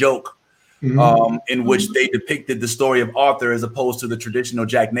Killing Joke, in which they depicted the story of Arthur as opposed to the traditional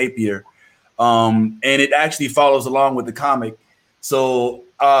Jack Napier. And it actually follows along with the comic. So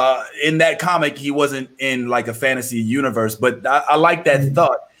in that comic, he wasn't in like a fantasy universe, but I like that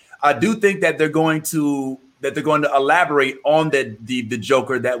thought. I do think that they're going to elaborate on the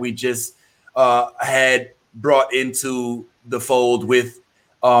Joker that we just had brought into the fold with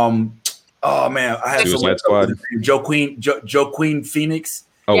I have Suicide Squad. Joaquin Phoenix.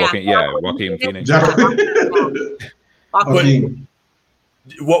 Oh, Joaquin Phoenix.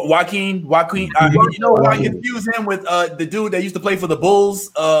 Joaquin. I confuse him with the dude that used to play for the Bulls.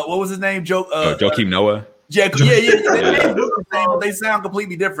 What was his name? Joakim Noah. Yeah. They sound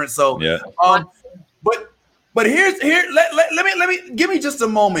completely different. So but let me give me just a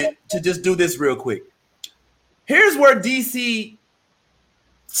moment to just do this real quick. Here's where DC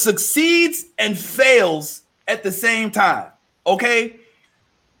succeeds and fails at the same time. Okay,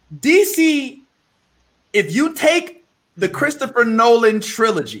 DC, if you take the Christopher Nolan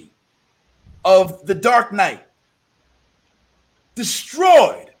trilogy of The Dark Knight,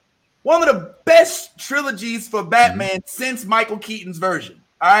 destroyed one of the best trilogies for Batman since Michael Keaton's version.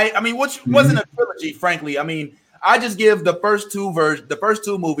 All right, I mean, which wasn't a trilogy, frankly. I mean, I just give the first two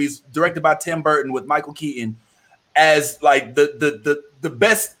movies directed by Tim Burton with Michael Keaton as like the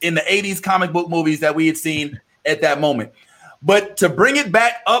best in the 80s comic book movies that we had seen at that moment. But to bring it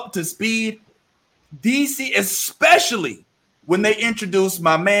back up to speed, DC, especially when they introduced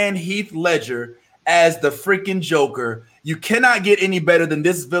my man Heath Ledger as the freaking Joker, you cannot get any better than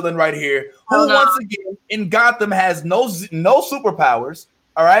this villain right here, who once again in Gotham has no superpowers,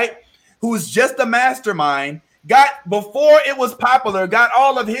 all right, who is just a mastermind, before it was popular, got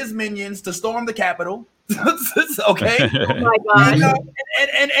all of his minions to storm the Capitol. Okay. Oh my gosh.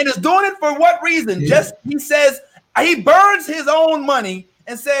 And is doing it for what reason? Just he says he burns his own money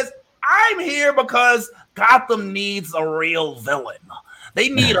and says, I'm here because Gotham needs a real villain. They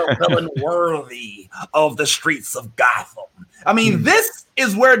need a villain worthy of the streets of Gotham. I mean, this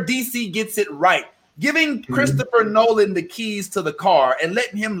is where DC gets it right. Giving Christopher Nolan the keys to the car and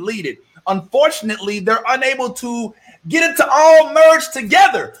letting him lead it. Unfortunately, they're unable to get it to all merge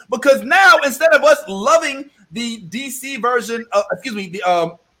together, because now instead of us loving the DC version,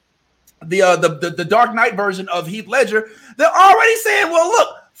 the Dark Knight version of Heath Ledger, they're already saying, well,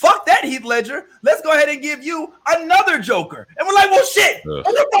 look, fuck that Heath Ledger. Let's go ahead and give you another Joker. And we're like, well, shit. What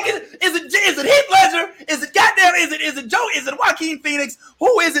the fuck is it Heath Ledger? Is it goddamn? Is it Joe? Is it Joaquin Phoenix?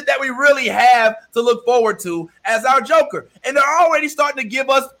 Who is it that we really have to look forward to as our Joker? And they're already starting to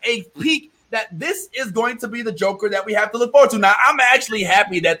give us a peek that this is going to be the Joker that we have to look forward to. Now, I'm actually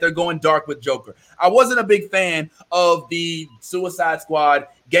happy that they're going dark with Joker. I wasn't a big fan of the Suicide Squad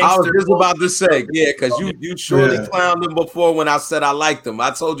gangster. I was just about to say, yeah, because you surely clowned him before when I said I liked him.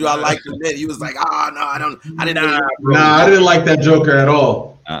 I told you I liked him then. You was like, oh, no, I didn't. I didn't like that Joker at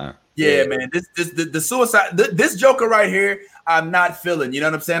all. Yeah, man, this Joker right here, I'm not feeling. You know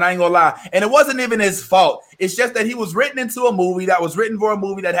what I'm saying? I ain't gonna lie. And it wasn't even his fault. It's just that he was written into a movie that was written for a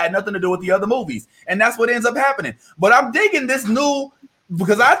movie that had nothing to do with the other movies. And that's what ends up happening. But I'm digging this new,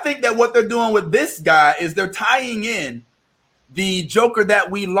 because I think that what they're doing with this guy is they're tying in the Joker that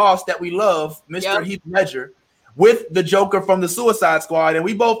we lost, that we love, Mr. Heath Ledger, with the Joker from the Suicide Squad. And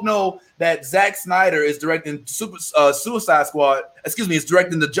we both know that Zack Snyder is directing Suicide Squad. Excuse me, is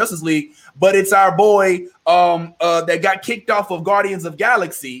directing the Justice League, but it's our boy that got kicked off of Guardians of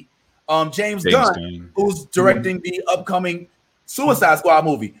Galaxy, James Gunn, who's directing the upcoming Suicide Squad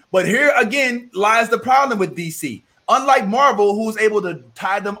movie. But here again lies the problem with DC. Unlike Marvel, who's able to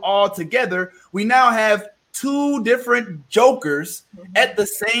tie them all together, we now have two different Jokers at the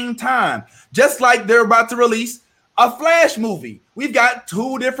same time. Just like they're about to release a Flash movie. We've got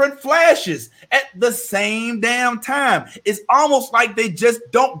two different Flashes at the same damn time. It's almost like they just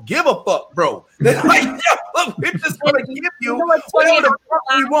don't give a fuck, bro. They're like, yeah, look, we're just going to give you whatever the fuck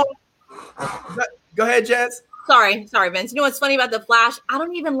we want. Go ahead, Jazz. Sorry, Vince. You know what's funny about the Flash? I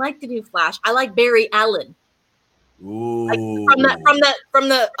don't even like the new Flash. I like Barry Allen. Ooh. Like from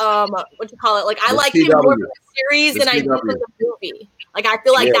the what you call it? Like I like him more from the series than I do from the movie. Like I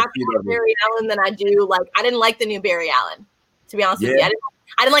feel like that's more Barry Allen than I do. Like I didn't like the new Barry Allen, to be honest with you.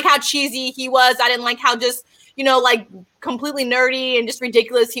 I didn't like how cheesy he was. I didn't like how just like completely nerdy and just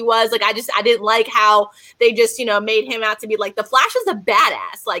ridiculous he was. Like I didn't like how they just made him out to be like the Flash is a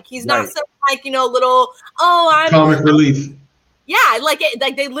badass. Like he's not so like little I'm comic relief. Yeah, like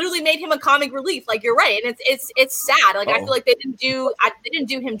they literally made him a comic relief. Like you're right, and it's sad. Like I feel like they didn't do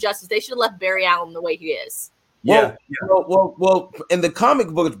him justice. They should have left Barry Allen the way he is. Well, in the comic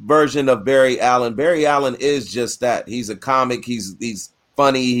book version of Barry Allen is just that. He's a comic. He's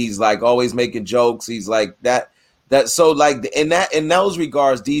funny. He's like always making jokes. He's like that. So like in those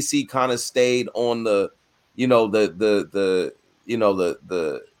regards, DC kind of stayed on the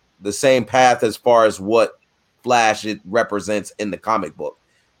same path as far as what Flash it represents in the comic book,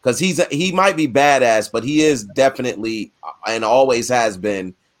 because he might be badass, but he is definitely and always has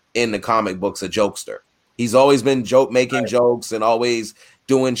been in the comic books a jokester. He's always been making jokes and always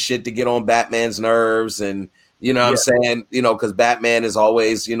doing shit to get on Batman's nerves, and what I'm saying, because Batman is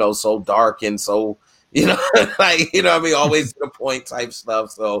always so dark and so always to the point type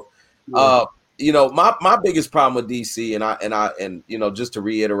stuff. So my biggest problem with DC and just to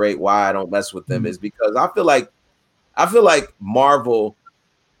reiterate why I don't mess with them is because I feel like Marvel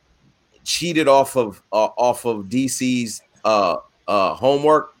cheated off of DC's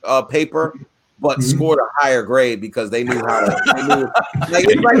homework paper, but scored a higher grade because they knew how to.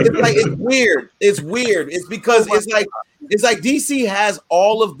 It's weird. It's weird. It's because it's like DC has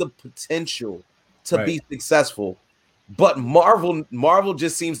all of the potential to be successful, but Marvel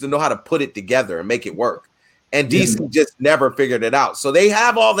just seems to know how to put it together and make it work. And DC just never figured it out. So they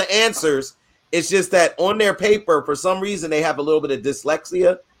have all the answers. It's just that on their paper, for some reason, they have a little bit of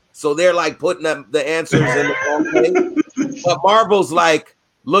dyslexia. So they're like putting up the answers in the wrong place. But Marvel's like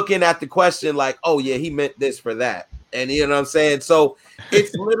looking at the question like, oh, yeah, he meant this for that. And you know what I'm saying? So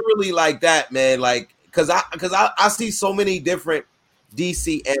it's literally like that, man. Like, because I see so many different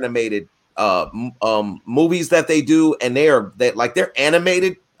DC animated movies that they do, and their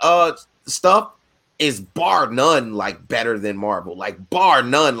animated stuff is bar none like better than Marvel, like bar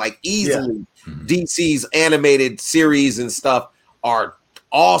none, like easily. DC's animated series and stuff are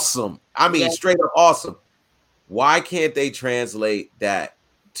awesome. I mean, straight up awesome. Why can't they translate that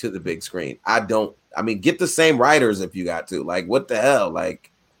to the big screen? Get the same writers if you got to. Like, what the hell?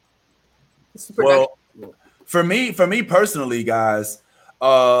 Like, well, for me personally, guys,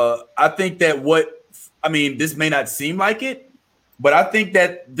 I think that this may not seem like it, but I think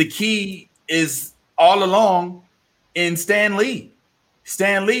that the key is all along in Stan Lee.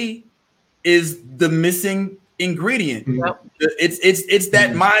 Stan Lee is the missing ingredient. It's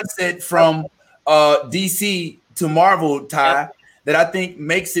that mindset from DC to Marvel, Ty, that I think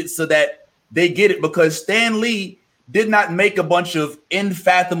makes it so that they get it, because Stan Lee did not make a bunch of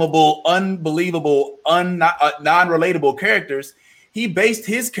unfathomable, unbelievable, non-relatable characters. He based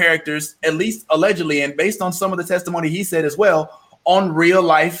his characters, at least allegedly, and based on some of the testimony he said as well, on real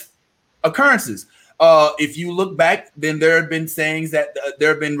life occurrences. If you look back, then there have been sayings that there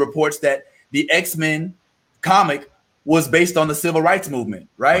have been reports that the X-Men comic was based on the civil rights movement,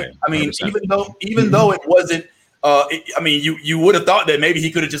 right? I mean, 100%. even though it wasn't, you would have thought that maybe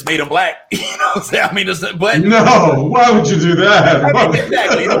he could have just made him black. You know what I'm saying? I mean, but no, why would you do that? I mean,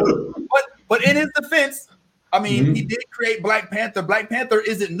 exactly. But in his defense, I mean, he did create Black Panther. Black Panther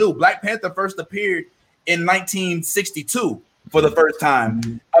isn't new. Black Panther first appeared in 1962 for the first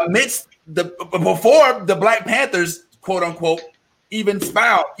time, before the Black Panthers, quote unquote, even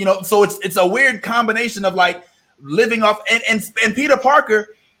found. You know, so it's a weird combination of like living off and Peter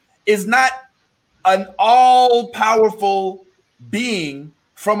Parker is not an all-powerful being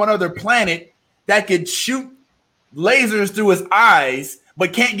from another planet that could shoot lasers through his eyes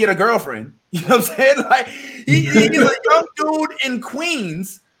but can't get a girlfriend. You know what I'm saying? Like he's a young dude in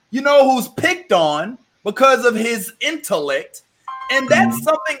Queens, you know, who's picked on because of his intellect, and that's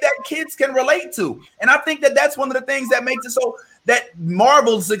something that kids can relate to. And I think that that's one of the things that makes it so that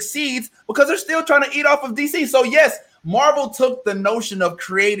Marvel succeeds, because they're still trying to eat off of DC. So yes, Marvel took the notion of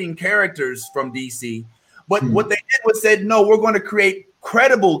creating characters from DC, but what they did was said, no, we're going to create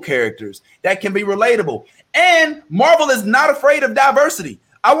credible characters that can be relatable. And Marvel is not afraid of diversity.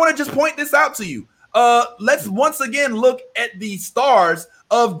 I want to just point this out to you. Let's once again look at the stars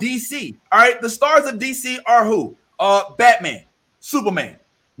of DC. All right, the stars of DC are who? Batman, Superman,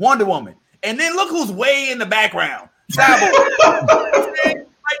 Wonder Woman, and then look who's way in the background. Cyborg.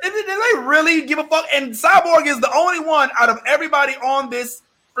 Did they really give a fuck? And Cyborg is the only one out of everybody on this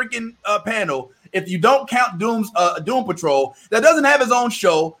freaking panel, if you don't count Doom Patrol, that doesn't have his own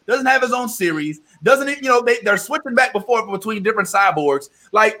show, doesn't have his own series, doesn't, you know, they're switching back between different cyborgs.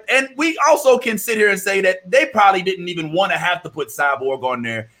 Like, and we also can sit here and say that they probably didn't even want to have to put Cyborg on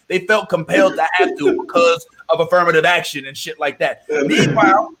there. They felt compelled to have to because of affirmative action and shit like that.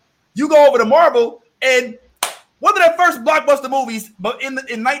 Meanwhile, you go over to Marvel, and one of their first blockbuster movies, but in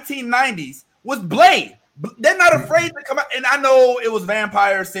 1990s, was Blade. They're not afraid to come out, and I know it was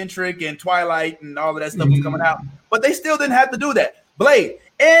vampire centric and Twilight and all of that stuff was coming out, but they still didn't have to do that. Blade,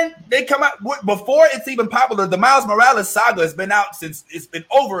 and they come out before it's even popular. The Miles Morales saga has been out since it's been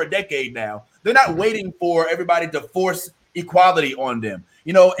over a decade now. They're not waiting for everybody to force equality on them,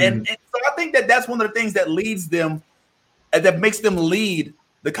 you know. And so I think that that's one of the things that leads them, that makes them lead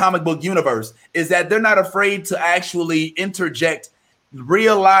the comic book universe, is that they're not afraid to actually interject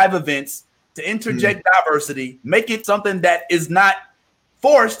real live events, to interject diversity, make it something that is not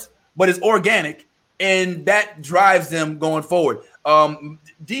forced, but is organic. And that drives them going forward.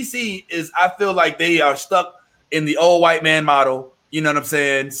 DC is, I feel like they are stuck in the old white man model. You know what I'm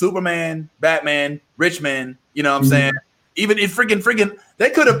saying? Superman, Batman, rich men, you know what I'm saying? Even if freaking, they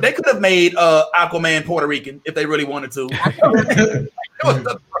could have made Aquaman Puerto Rican if they really wanted to.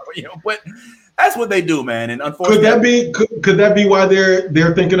 You know, but that's what they do, man. And unfortunately, could that be why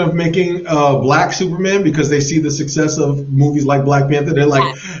they're thinking of making Black Superman, because they see the success of movies like Black Panther? They're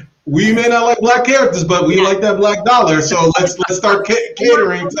like, we may not like black characters, but we like that black dollar, so let's start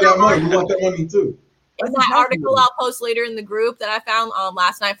catering to that money. We want that money too. In that article I'll post later in the group that I found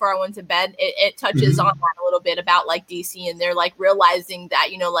last night before I went to bed, it touches on that a little bit about like DC, and they're like realizing that,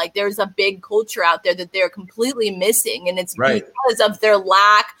 you know, like there's a big culture out there that they're completely missing, and it's because of their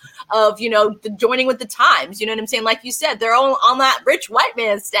lack of, you know, the joining with the times. You know what I'm saying? Like you said, they're all on that rich white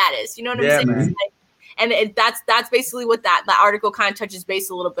man status. You know what I'm saying? And that's basically what that article kind of touches base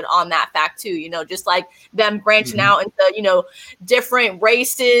a little bit on that fact too, you know, just like them branching out into, you know, different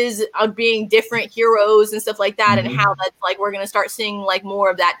races of being different heroes and stuff like that, and how that's like we're gonna start seeing like more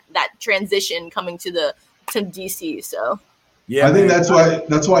of that transition coming to DC. So yeah, I think that's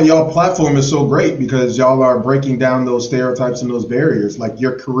why y'all platform is so great, because y'all are breaking down those stereotypes and those barriers. Like,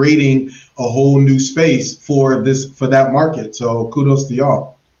 you're creating a whole new space for that market. So kudos to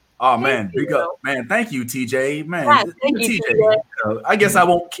y'all. Oh man, big up, man! Thank you, TJ. Man, yeah, thank you, TJ. I guess I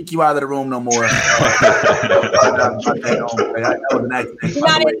won't kick you out of the room no more. That was an accident. You're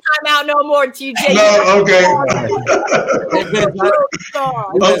not in timeout no more, TJ. No, okay.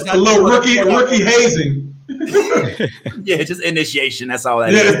 A little rookie hazing. Yeah, just initiation. That's all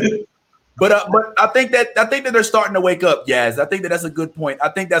that is. But I think that they're starting to wake up. Yes, I think that's a good point. I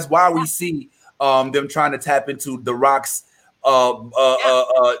think that's why we see them trying to tap into The Rock's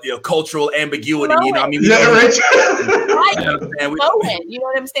cultural ambiguity. You know what I mean? You know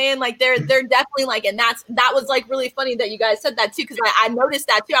what I'm saying? Like they're definitely like, and that was like really funny that you guys said that too, because I noticed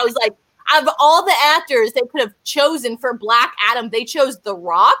that too. I was like, Out of all the actors they could have chosen for Black Adam, they chose The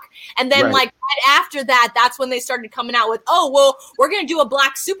Rock. And then right after that, that's when they started coming out with, oh, well, we're going to do a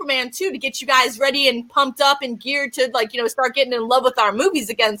Black Superman too to get you guys ready and pumped up and geared to start getting in love with our movies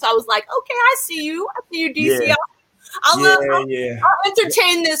again. So I was like, okay, I see you, DC. Yeah. I'll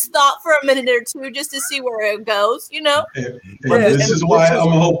entertain this thought for a minute or two just to see where it goes, This is why I'm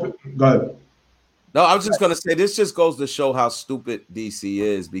hoping. Go ahead. No, I was just gonna say this just goes to show how stupid DC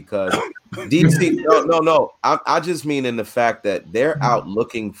is, because DC. No. I just mean in the fact that they're out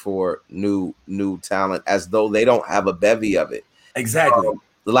looking for new talent as though they don't have a bevy of it. Exactly.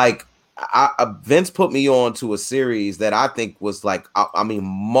 Vince put me on to a series that I think was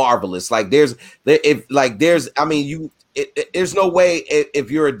marvelous. There's no way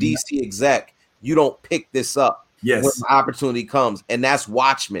if you're a DC exec, you don't pick this up. Yes, when the opportunity comes, and that's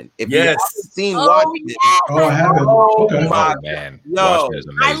Watchmen. If you haven't seen Watchmen, I haven't. Okay. My man, Watchmen is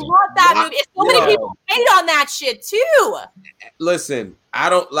amazing. I love that movie. So many people hate on that shit too. Listen, I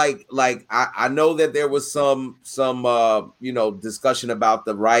don't like. I know that there was some discussion about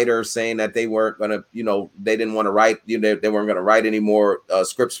the writer saying that they weren't gonna, they didn't want to write, they weren't gonna write any more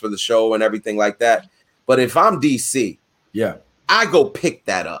scripts for the show and everything like that. But if I'm DC, I go pick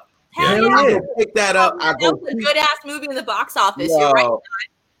that up. I go pick that up. That was a good ass movie in the box office. You're right.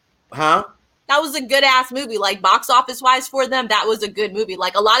 Huh? That was a good ass movie. Box office wise for them, that was a good movie.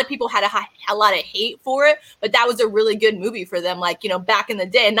 A lot of people had a lot of hate for it, but that was a really good movie for them. Back in the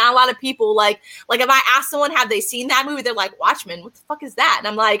day, and not a lot of people like if I ask someone have they seen that movie, they're like, Watchmen, what the fuck is that? And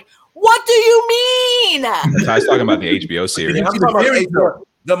I'm like, what do you mean? I was talking about the HBO series. I'm talking about HBO.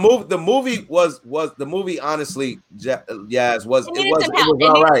 The movie was the movie. Honestly, it was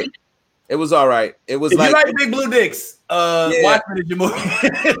all right. It was all right. It was if you like big blue dicks. Watchmen is your movie.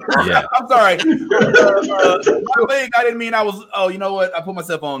 Yeah. I'm sorry. I didn't mean I was. Oh, you know what? I put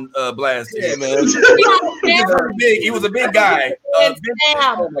myself on blast. Yeah, man. He was a big guy. Oh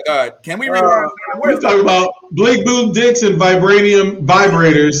my God! Can we rewind? We're talking about big blue dicks and vibranium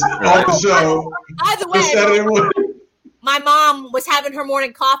vibrators on the show. By the way, my mom was having her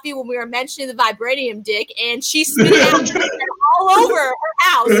morning coffee when we were mentioning the vibranium dick, and she spit it out all over her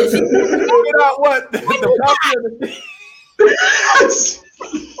house. So she spit out what? She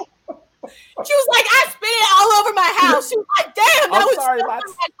was like, I spit it all over my house. She was like, damn, that was sorry, that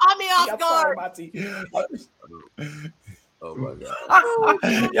caught me off guard. Oh my God.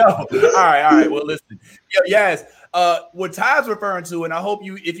 All right. Well, listen. Yes. What Ty's referring to, and I hope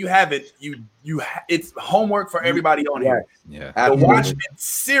if you haven't, it's homework for everybody on here. Yeah. The Watchmen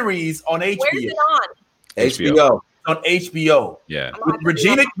series on HBO. Where's it on? HBO. On HBO. Yeah.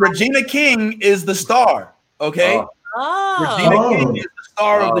 Regina King is the star. Okay. Regina King is the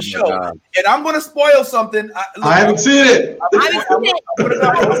star of the show. And I'm going to spoil something. I haven't seen it.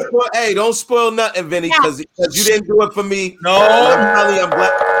 Hey, don't spoil nothing, Vinny, because you didn't do it for me. No. I'm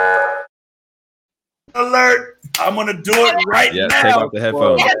glad. Alert. I'm going to do it right now. Take off the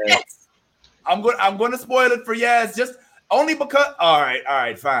headphones. I'm going to spoil it for Yaz. Just only because. All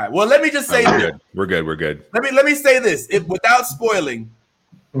right, fine. Well, let me just say this. We're good. Let me say this without spoiling.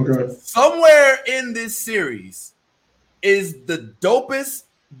 Okay. Somewhere in this series is the dopest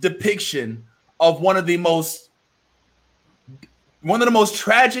depiction of one of the most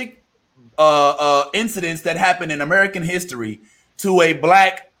tragic incidents that happened in American history to a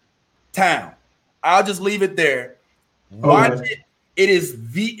black town. I'll just leave it there. Watch it. It is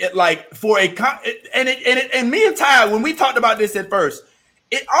and me and Ty, when we talked about this at first,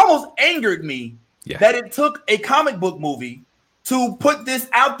 it almost angered me that it took a comic book movie to put this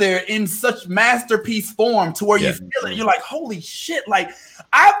out there in such masterpiece form to where you feel it. You're like, holy shit.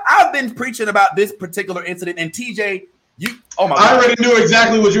 I've been preaching about this particular incident, and TJ, oh my God. I already knew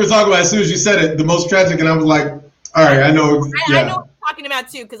exactly what you were talking about as soon as you said it, the most tragic, and I was like, all right, I know. I know what you're talking about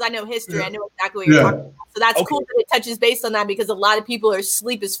too, because I know history. Yeah. I know exactly what you're talking about. So that's cool that it touches base on that, because a lot of people are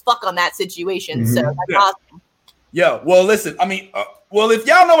asleep as fuck on that situation. Mm-hmm. So that's awesome. Yeah, well, listen, I mean, if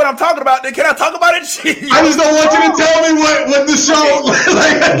y'all know what I'm talking about, then can I talk about it? I just don't want you to tell me what the show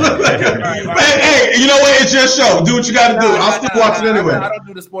Hey, you know what? It's your show. Do what you got to do. I'll still watch it anyway. I don't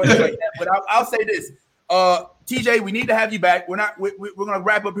do the spoilers like that, but I'll say this. TJ, we need to have you back. We're going to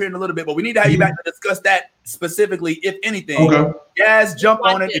wrap up here in a little bit, but we need to have you back to discuss that specifically, if anything. Okay. Guys, jump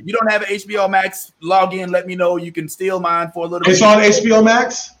on it. If you don't have an HBO Max, log in. Let me know. You can steal mine for a little bit. It's on HBO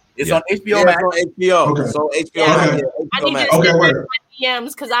Max? It's on HBO Max. It's on HBO. Okay. So HBO. Yeah. HBO I need Max. to my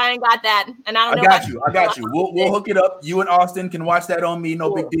DMs because I ain't got that, and I don't know. I got you. We'll hook it up. You and Austin can watch that on me.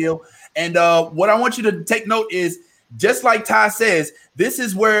 No big deal. And what I want you to take note is, just like Ty says, this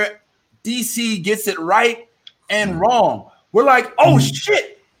is where DC gets it right and wrong. We're like, oh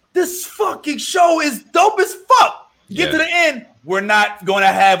shit, this fucking show is dope as fuck. Get to the end, we're not going to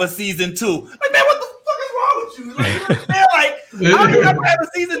have a season 2. Like, man, what the fuck is wrong with you? Like, man, how do you not have a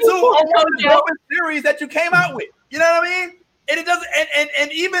season 2 of the dopest series that you came out with? You know what I mean? And it doesn't,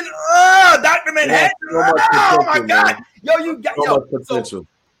 and even Dr. Manhattan. Oh my God, yo, you got so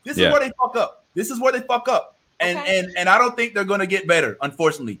this is where they fuck up. This is where they fuck up. And I don't think they're gonna get better.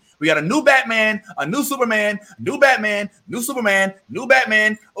 Unfortunately, we got a new Batman, a new Superman, new Batman, new Superman, new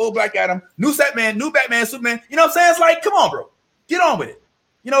Batman, old Black Adam, new Batman, Superman. You know what I'm saying? It's like, come on, bro, get on with it.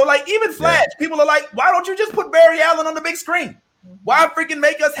 You know, like even Flash, people are like, why don't you just put Barry Allen on the big screen? Why freaking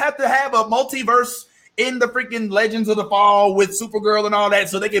make us have to have a multiverse in the freaking Legends of the Fall with Supergirl and all that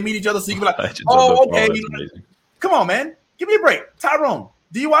so they can meet each other? So you can be like, oh, okay. Come on, man. Give me a break. Tyrone,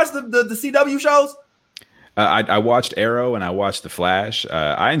 do you watch the CW shows? I watched Arrow and I watched The Flash.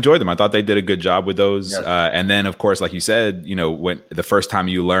 I enjoyed them. I thought they did a good job with those. Yes. And then, of course, like you said, you know, when the first time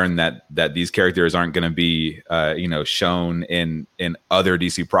you learn that these characters aren't going to be, you know, shown in other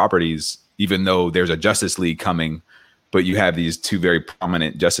DC properties, even though there's a Justice League coming, but you have these two very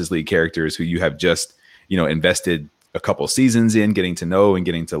prominent Justice League characters who you have just, you know, invested a couple seasons in getting to know and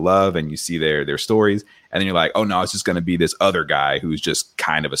getting to love, and you see their stories, and then you're like, oh no, it's just going to be this other guy who's just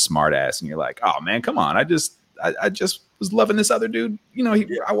kind of a smart ass, and you're like, oh man, come on, I just was loving this other dude, you know,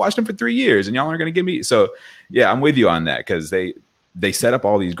 I watched him for 3 years and y'all aren't going to give me. So yeah, I'm with you on that, because they set up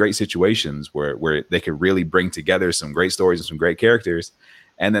all these great situations where they could really bring together some great stories and some great characters,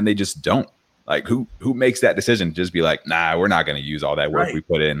 and then they just don't. Like, who makes that decision to just be like, nah, we're not going to use all that work we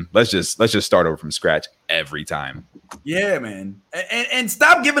put in. Let's just start over from scratch every time. Yeah, man. And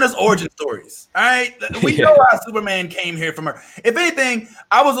stop giving us origin stories. All right. We know how Superman came here from her. If anything,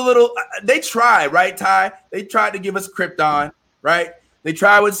 I was a little, they tried, right, Ty? They tried to give us Krypton, right? They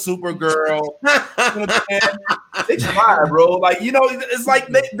tried with Supergirl. You know, they tried, bro. Like, you know, it's like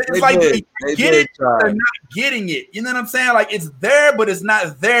they get it, they're not getting it. You know what I'm saying? Like, it's there, but it's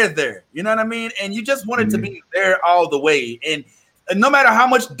not there. You know what I mean? And you just want it to be there all the way. And no matter how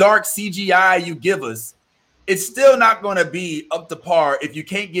much dark CGI you give us, it's still not going to be up to par if you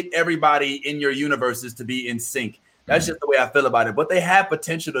can't get everybody in your universes to be in sync. That's just the way I feel about it. But they have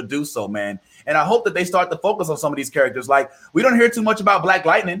potential to do so, man. And I hope that they start to focus on some of these characters. Like, we don't hear too much about Black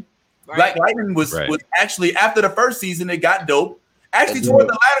Lightning. Right. Black Lightning was actually, after the first season, it got dope. Actually, toward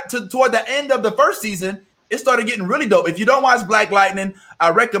the end of the first season, it started getting really dope. If you don't watch Black Lightning, I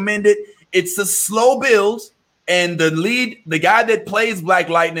recommend it. It's a slow build, and the guy that plays Black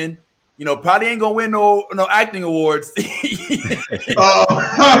Lightning, you know, probably ain't gonna win no acting awards. You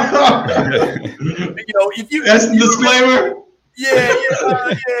know, if you that's the disclaimer. Yeah,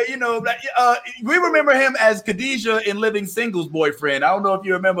 you know, we remember him as Khadijah in Living Single's boyfriend. I don't know if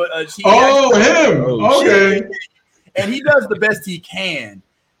you remember. Him. Okay. And he does the best he can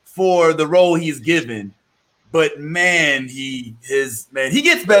for the role he's given. But man, he gets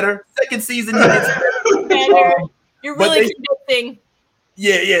better. Second season, he gets better. You're really convincing.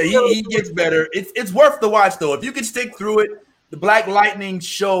 Yeah, he gets better. It's worth the watch, though. If you can stick through it, the Black Lightning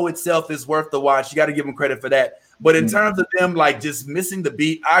show itself is worth the watch. You got to give them credit for that. But in terms of them, like, just missing the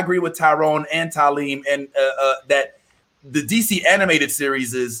beat, I agree with Tyrone and Talim, and that the DC animated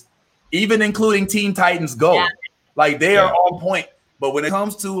series is, even including Teen Titans Go, like, they are on point. But when it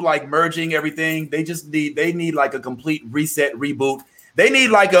comes to like merging everything, they need like a complete reset, reboot. They need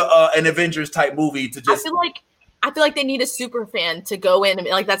like an Avengers type movie to just. I feel like they need a super fan to go in and,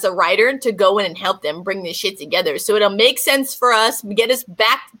 like, that's a writer to go in and help them bring this shit together. So it'll make sense for us, get us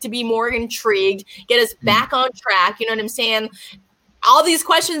back to be more intrigued, get us back on track. You know what I'm saying? All these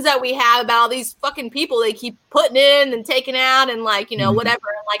questions that we have about all these fucking people they keep putting in and taking out and, like, you know, whatever.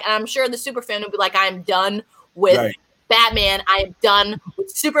 Like, I'm sure the super fan will be like, I'm done with Batman. I am done with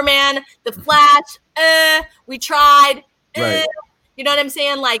Superman, The Flash. We tried. You know what I'm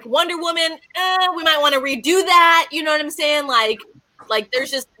saying? Like, Wonder Woman, we might want to redo that. You know what I'm saying? Like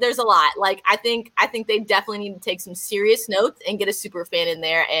there's a lot. Like, I think they definitely need to take some serious notes and get a super fan in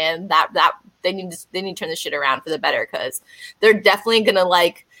there, and that they need to turn this shit around for the better, because they're definitely gonna,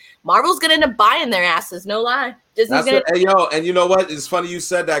 like, Marvel's gonna end up buying their asses, no lie. And you know what? It's funny you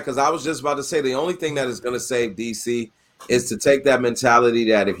said that, because I was just about to say the only thing that is gonna save DC is to take that mentality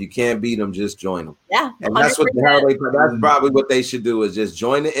that if you can't beat them, just join them. Yeah, and that's 100%. That's probably what they should do, is just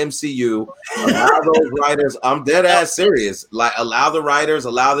join the MCU. Allow those writers. I'm dead ass serious. Like, allow the writers,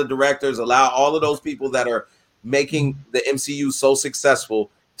 allow the directors, allow all of those people that are making the MCU so successful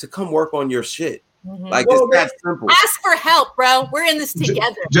to come work on your shit. Like, it's that simple. Ask for help, bro. We're in this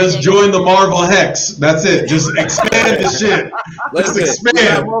together. Just join the Marvel Hex. That's it. Just expand the shit. Just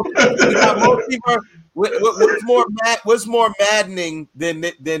expand. What's more maddening than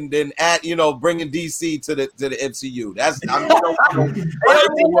at bringing DC to the MCU? That's more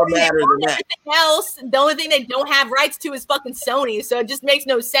matter than that. Everything else, the only thing they don't have rights to is fucking Sony. So it just makes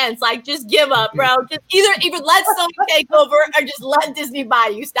no sense. Like, just give up, bro. Just either let Sony take over or just let Disney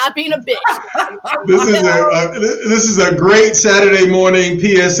buy you. Stop being a bitch. This is a great Saturday morning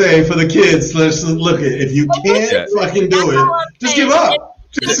PSA for the kids. Let's look at if you can't fucking do it, just give up.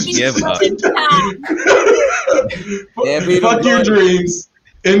 Just give up. Fuck your dreams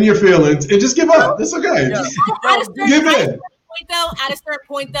and your feelings and just give up. It's okay. Just give in. At a certain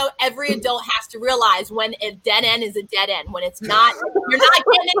point, though, every adult has to realize when a dead end is a dead end. When it's not, you're not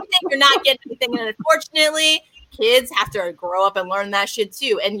getting anything. You're not getting anything. And unfortunately, kids have to grow up and learn that shit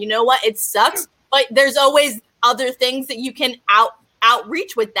too. And you know what? It sucks, but there's always other things that you can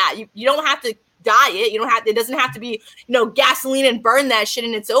outreach with that. You don't have to diet. It doesn't have to be, gasoline and burn that shit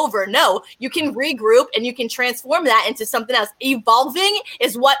and it's over. No, you can regroup and you can transform that into something else. Evolving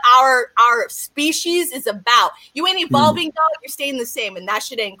is what our species is about. You ain't evolving, dog. You're staying the same, and that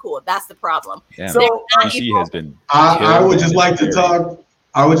shit ain't cool. That's the problem. Yeah. So DC has been. I would just like to talk.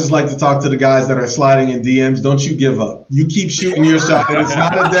 I would just like to talk to the guys that are sliding in DMs. Don't you give up. You keep shooting your shot. It is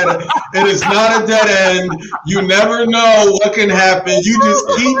not a dead. It is not a dead end. You never know what can happen. You just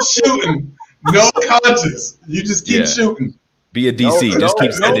keep shooting. No conscience. You just keep shooting. Be a DC. Just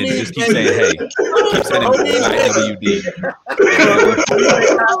keep sending. Just keep saying, hey. Keep sending WD.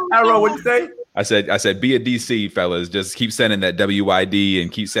 Arrow, what'd you say? I said, be a DC, fellas. Just keep sending that WID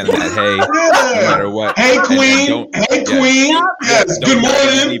and keep sending that hey, no matter what. Hey, Queen. Hey, Queen. Yes. Good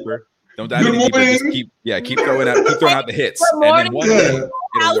morning. Don't dive any deeper. Just keep throwing out the hits. Good morning. And then one day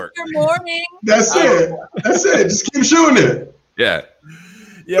it'll work. Good morning. That's it. That's it. Just keep shooting it. Yeah.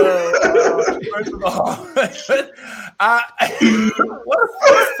 Yo, first of all, what a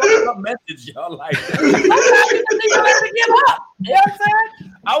fucked up message, y'all like that. Give up. You know what I'm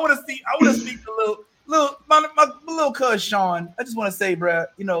saying? I want to speak to my little cuz Sean. I just want to say, bro,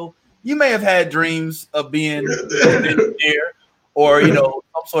 you may have had dreams of being an engineer or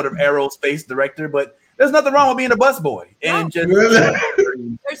some sort of aerospace director, but there's nothing wrong with being a busboy. And just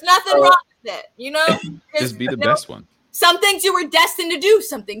there's nothing wrong with it, Just be the best one. Some things you were destined to do,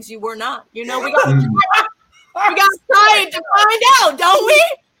 some things you were not. We got try to find out, don't we?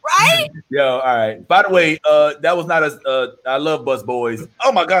 Right? Yo, all right. By the way, that was not I love bus boys.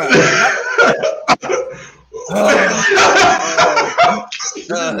 Oh my god. This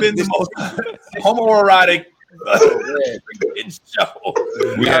has been the most homoerotic show.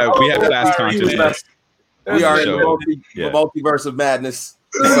 We have class consciousness. We are in the multiverse of madness.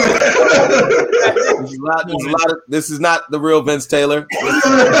 This is not the real Vince Taylor. This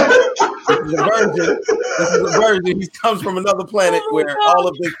is a version. He comes from another planet where all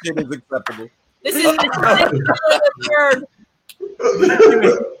of this shit is acceptable. This is the third.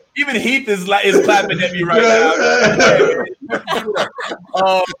 Even Heath is clapping at me right now.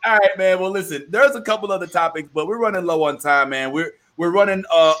 All right, man. Well, listen, there's a couple other topics, but we're running low on time, man. We're running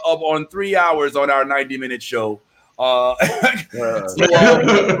up on 3 hours on our 90-minute show. A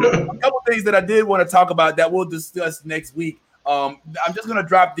couple things that I did want to talk about that we'll discuss next week. I'm just gonna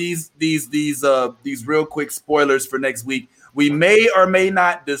drop these real quick spoilers for next week. We may or may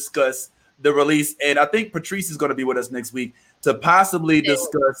not discuss the release, and I think Patrice is going to be with us next week to possibly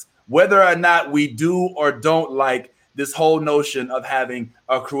discuss whether or not we do or don't like this whole notion of having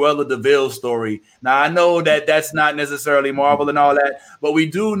a Cruella de Vil story. Now, I know that that's not necessarily Marvel and all that, but we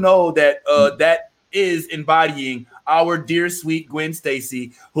do know that that is embodying our dear sweet Gwen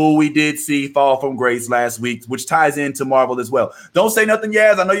Stacy, who we did see fall from grace last week, which ties into Marvel as well. Don't say nothing,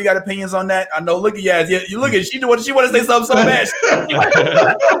 Yaz. I know you got opinions on that. I know. Look at Yaz. Yeah, you look at she want to say something so bad.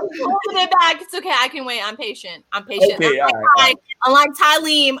 Holding it back. It's okay. I can wait. I'm patient. Okay, unlike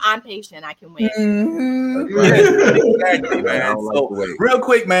Tyleem, I'm patient. I can wait. Exactly, man. So, real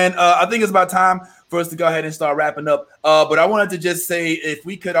quick, man. I think it's about time for us to go ahead and start wrapping up. But I wanted to just say, if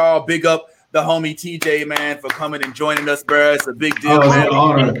we could all big up the homie TJ, man, for coming and joining us, bro. It's a big deal, man.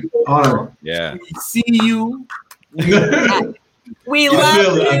 Honor. Yeah. We see you. We love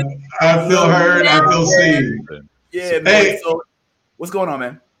you. I feel heard. I feel seen. Yeah, man. Hey. So, what's going on,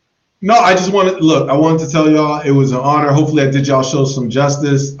 man? No, I just wanted I wanted to tell y'all it was an honor. Hopefully, I did y'all show some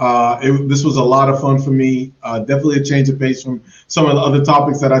justice. This was a lot of fun for me. Definitely a change of pace from some of the other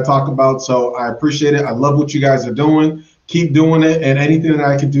topics that I talk about. So I appreciate it. I love what you guys are doing. Keep doing it, and anything that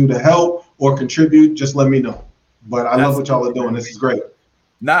I can do to help or contribute, just let me know. But I love what y'all are doing. This is great.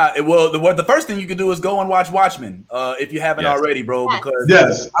 The first thing you can do is go and watch Watchmen if you haven't already, bro.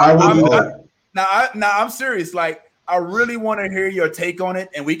 Because I will do that. Now I'm serious. Like, I really want to hear your take on it,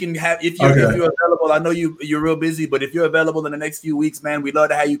 and we can have if you're available. I know you're real busy, but if you're available in the next few weeks, man, we'd love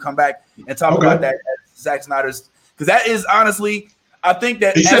to have you come back and talk about that Zack Snyder's, because that is honestly, I think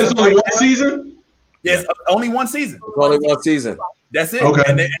that he said it's only one season. Yes, only one season. Only one season. That's it. Okay.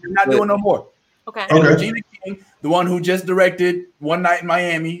 And they're not doing no more. Okay. And Regina King, the one who just directed One Night in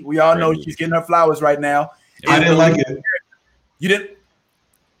Miami, we all know she's getting her flowers right now. I didn't like it. You didn't?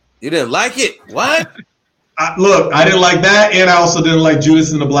 You didn't like it? What? Look, I didn't like that, and I also didn't like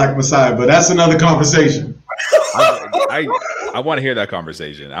Judas and the Black Messiah, but that's another conversation. I want to hear that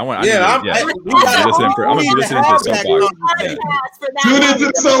conversation. I'm gonna be listening to Soapbox. Judas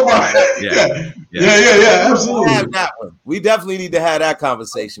and Soapbox. Yeah, absolutely. Have that one. We definitely need to have that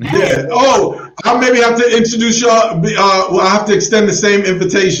conversation. Yeah. Oh, I maybe have to introduce y'all. I have to extend the same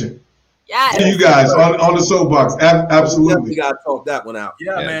invitation. To you guys on the Soapbox. Absolutely. We gotta talk that one out.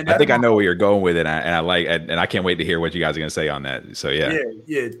 Yeah, man. I think I know where you're going with it, and I can't wait to hear what you guys are gonna say on that. So yeah.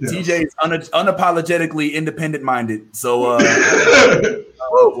 TJ is unapologetically independent minded. So we'd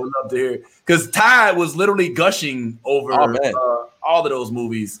love to hear, because Ty was literally gushing over all of those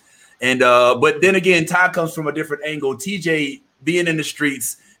movies, and but then again, Ty comes from a different angle. TJ being in the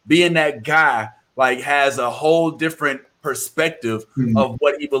streets, being that guy, like, has a whole different perspective of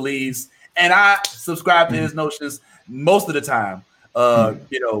what he believes. And I subscribe to his notions most of the time.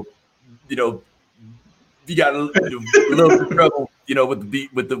 You got a little trouble,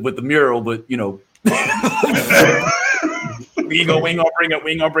 with the mural, but we ain't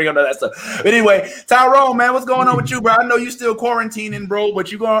gonna bring up none of that stuff. But anyway, Tyrone, man, what's going on with you, bro? I know you still quarantining, bro,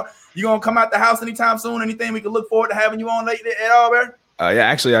 but you gonna come out the house anytime soon? Anything we can look forward to having you on late at all, bro?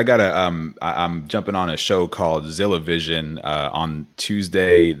 Actually, I'm jumping on a show called Zilla Vision on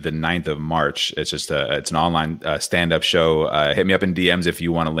Tuesday, the 9th of March. It's just it's an online stand-up show. Hit me up in DMs if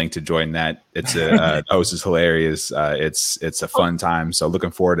you want a link to join that. It's the host is hilarious. It's a fun time. So looking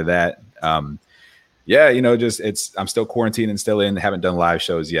forward to that. I'm still quarantining, still in, haven't done live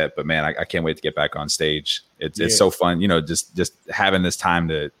shows yet, but man, I can't wait to get back on stage. It's so fun, just having this time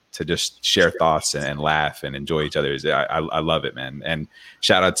to just share thoughts and laugh and enjoy each other's. I love it, man. And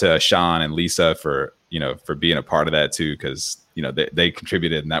shout out to Sean and Lisa for being a part of that too, because they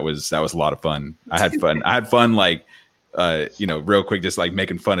contributed, and that was a lot of fun. I had fun like real quick, just like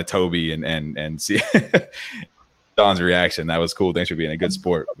making fun of Toby and see Sean's reaction. That was cool. Thanks for being a good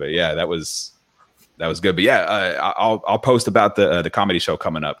sport. But yeah, that was good. But yeah, I'll post about the comedy show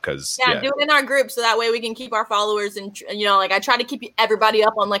coming up, because do it in our group, so that way we can keep our followers, and I try to keep everybody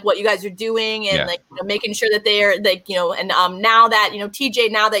up on like what you guys are doing, and making sure that they're and now that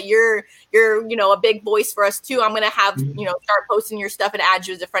TJ, now that you're a big voice for us too, I'm gonna have start posting your stuff and add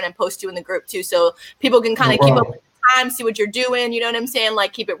you as a friend and post you in the group too, so people can kind of keep up with time, see what you're doing, you know what I'm saying,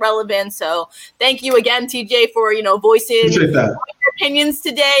 like keep it relevant. So thank you again, TJ, for voicing your opinions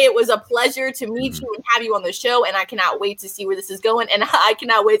today. It was a pleasure to meet you and have you on the show, and I cannot wait to see where this is going, and I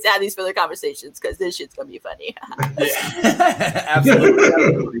cannot wait to have these further conversations, because this shit's gonna be funny.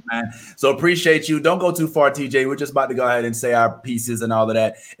 Absolutely, man. So appreciate you. Don't go too far, TJ. We're just about to go ahead and say our pieces and all of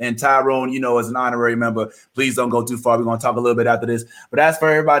that. And Tyrone, as an honorary member, please don't go too far. We're gonna talk a little bit after this. But as for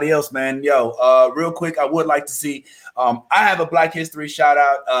everybody else, man, real quick, I would like to see. I have a Black History shout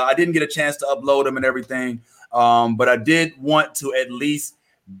out. I didn't get a chance to upload them and everything, but I did want to at least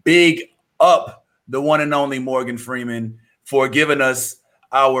big up the one and only Morgan Freeman for giving us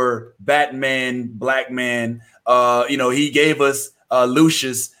our Batman Black man. He gave us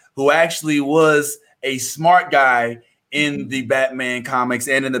Lucius, who actually was a smart guy in the Batman comics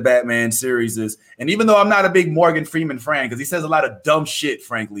and in the Batman series. And even though I'm not a big Morgan Freeman fan, because he says a lot of dumb shit,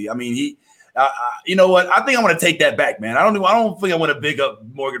 frankly. I mean, you know what? I think I'm going to take that back, man. I don't think I want to big up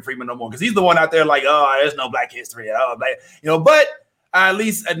Morgan Freeman no more, because he's the one out there like, there's no Black history at all. But I at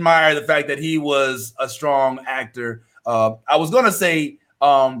least admire the fact that he was a strong actor. I was going to say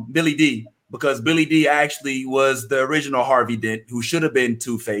Billy D, because Billy D actually was the original Harvey Dent, who should have been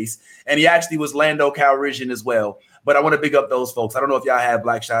Two-Face, and he actually was Lando Calrissian as well. But I want to big up those folks. I don't know if y'all have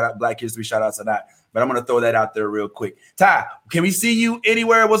Black History shout outs or not, but I'm going to throw that out there real quick. Ty, can we see you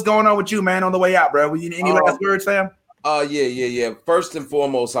anywhere? What's going on with you, man, on the way out, bro? Any last words, fam? Yeah. First and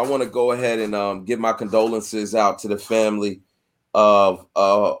foremost, I want to go ahead and give my condolences out to the family of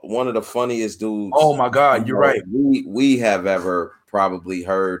one of the funniest dudes. Oh my God, you're right. We have ever probably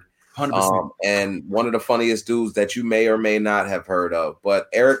heard. 100%. And one of the funniest dudes that you may or may not have heard of. But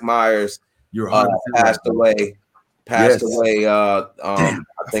Eric Myers passed away. I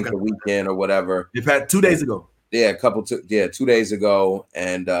think the weekend or whatever. It passed 2 days ago. Yeah, 2 days ago.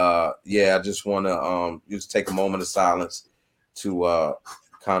 And I just want to just take a moment of silence to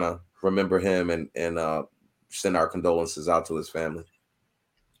kind of remember him and send our condolences out to his family.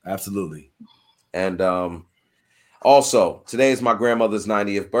 Absolutely. And also, today is my grandmother's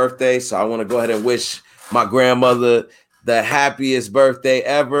 90th birthday, so I want to go ahead and wish my grandmother the happiest birthday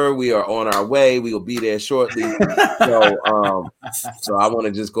ever. We are on our way. We will be there shortly. So I want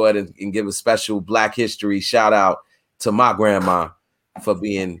to just go ahead and give a special Black History shout out to my grandma for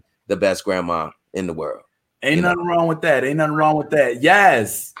being the best grandma in the world. Ain't nothing wrong with that. Ain't nothing wrong with that.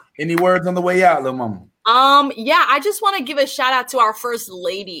 Yes. Any words on the way out, little mama? Yeah, I just want to give a shout out to our first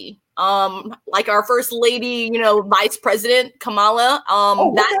lady. Like our first lady, vice president Kamala.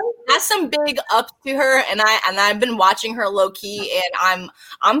 That's some big ups to her, and I've been watching her low key, and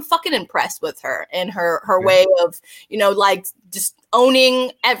I'm fucking impressed with her and her way of, like just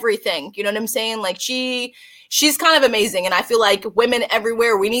owning everything. You know what I'm saying? Like she's kind of amazing, and I feel like women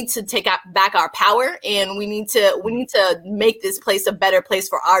everywhere, we need to take back our power, and we need to make this place a better place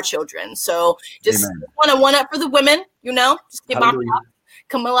for our children. So just want to one up for the women, just give my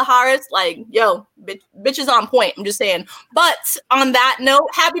Kamala Harris, like, yo, bitch is on point. I'm just saying. But on that note,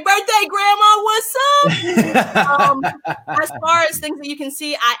 happy birthday, Grandma. What's up? As far as things that you can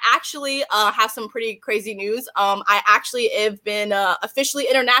see, I actually have some pretty crazy news. I actually have been officially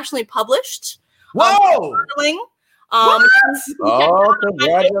internationally published. Whoa! Congratulations.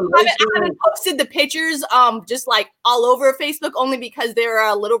 I haven't posted the pictures just like all over Facebook, only because they're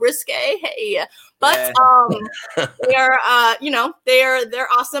a little risque. Hey, but they are they're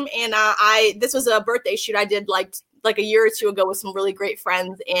awesome. And this was a birthday shoot I did like a year or two ago with some really great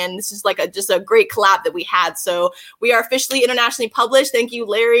friends, and this is like just a great collab that we had. So we are officially internationally published. Thank you,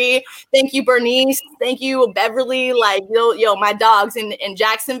 Larry. Thank you, Bernice. Thank you, Beverly. Like yo, my dogs in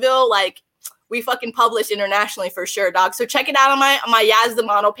Jacksonville. Like, we fucking published internationally for sure, dog. So check it out on my Yaz the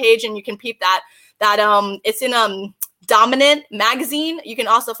Model page, and you can peep that it's in Dominant magazine. You can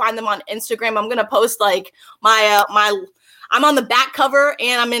also find them on Instagram. I'm gonna post like my I'm on the back cover,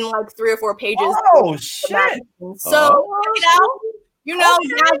 and I'm in like 3 or 4 pages. Oh shit! So check it out. Yaz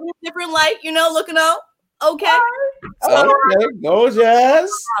in a different light. Looking up. Okay. Okay, go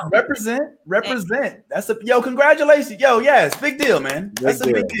Jazz. Represent. That's congratulations. Yes, big deal, man. That's a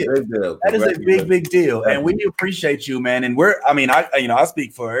big deal. That is a big deal. And we appreciate you, man. And I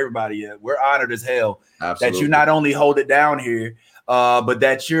speak for everybody. We're honored as hell that you not only hold it down here, but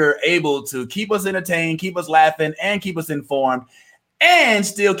that you're able to keep us entertained, keep us laughing, and keep us informed, and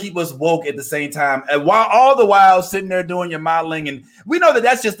still keep us woke at the same time. And all the while sitting there doing your modeling. And we know that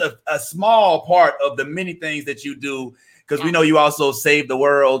that's just a small part of the many things that you do, because we know you also save the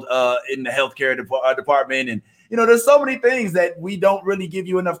world in the healthcare department. And, there's so many things that we don't really give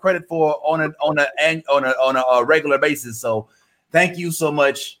you enough credit for on a regular basis. So thank you so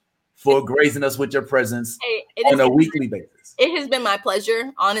much for gracing us with your presence on a weekly basis. It has been my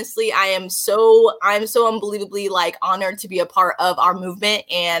pleasure. Honestly, I'm so unbelievably honored to be a part of our movement,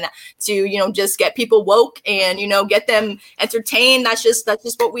 and to, just get people woke and, get them entertained. That's just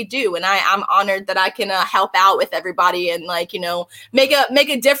what we do. And I'm honored that I can help out with everybody and make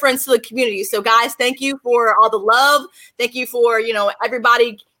a difference to the community. So guys, thank you for all the love. Thank you for,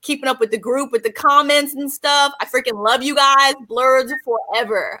 everybody keeping up with the group, with the comments and stuff. I freaking love you guys. Blerds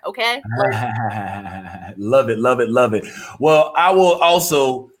forever. Okay. Love it. Well, I will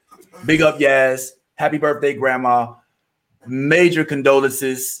also big up Yaz. Happy birthday, Grandma. Major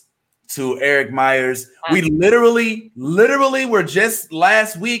condolences to Eric Myers. We literally were just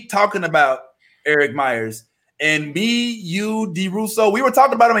last week talking about Eric Myers. And me, you, DeRusso, we were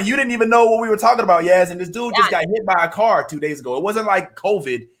talking about him, and you didn't even know what we were talking about, Yaz. And this dude just got hit by a car 2 days ago. It wasn't like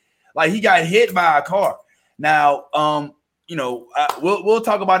COVID. Like, he got hit by a car. Now, we'll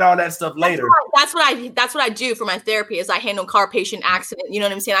talk about all that stuff later. That's what I do for my therapy, is I handle car patient accident. You know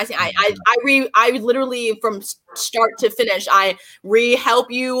what I'm saying? I literally from start to finish, I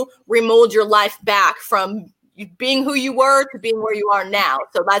help you remold your life back from being who you were to being where you are now.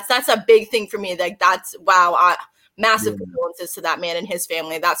 So that's a big thing for me. Like, that's massive condolences to that man and his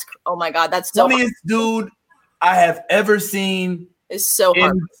family. That's, oh my God, that's so funniest dude I have ever seen. It's so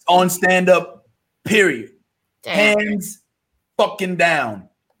hard on stand-up, period. Damn. Hands fucking down.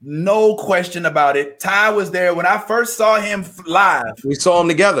 No question about it. Ty was there when I first saw him live. We saw him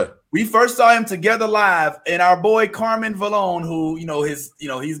together. We first saw him together live, and our boy Carmen Vallone, who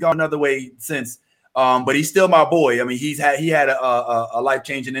he's gone another way since, but he's still my boy. I mean, he had a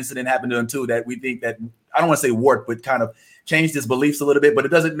life-changing incident happen to him too, that we think that, I don't want to say warped, but kind of changed his beliefs a little bit, but it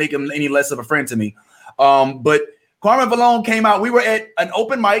doesn't make him any less of a friend to me. But Carmen Vallone came out. We were at an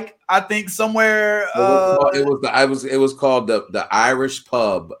open mic, I think, somewhere. It was called the Irish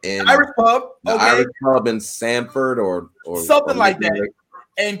Pub in Irish Pub. The Irish Pub in Sanford or something like that.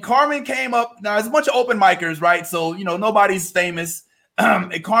 And Carmen came up. Now, it's a bunch of open micers, right? So, nobody's famous.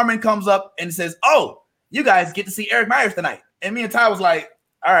 And Carmen comes up and says, oh, you guys get to see Eric Myers tonight. And me and Ty was like,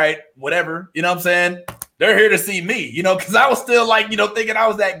 all right, whatever. You know what I'm saying? They're here to see me, because I was still like, thinking I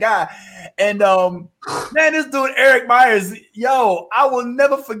was that guy. And man, this dude, Eric Myers, I will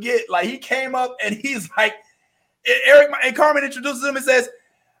never forget. Like, he came up and he's like, and Carmen introduces him and says,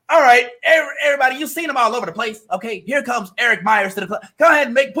 all right, everybody, you've seen him all over the place. Okay, here comes Eric Myers to the club. Go ahead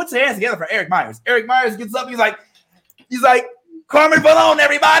and put your hands together for Eric Myers. Eric Myers gets up. He's like, Carmen Vallone,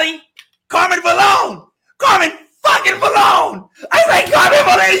 everybody. Carmen Vallone. Carmen fucking Vallone. I say, Carmen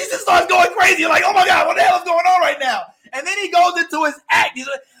Vallone. He just starts going crazy. You're like, oh my God, what the hell is going on right now? And then he goes into his act. He's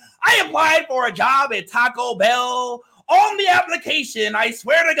like, I applied for a job at Taco Bell. On the application, I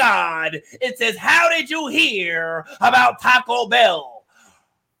swear to God, it says, how did you hear about Taco Bell?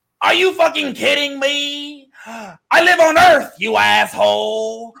 Are you fucking kidding me? I live on Earth, you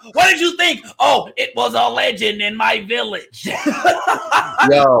asshole. What did you think? Oh, it was a legend in my village. Yo,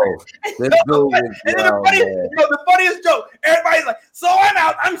 this dude is, the funniest joke. Everybody's like, so I'm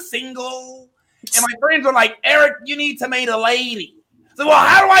out. I'm single. And my friends are like, Eric, you need to meet a lady. So, well,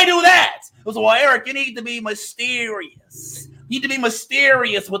 how do I do that? I was, well, Eric, you need to be mysterious. You need to be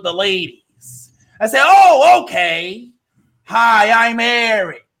mysterious with the ladies. I said, oh, okay. Hi, I'm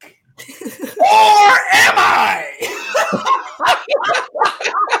Eric. Or am I?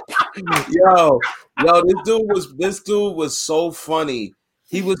 Yo, this dude was so funny.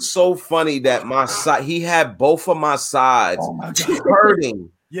 He was so funny that my side, he had both of my sides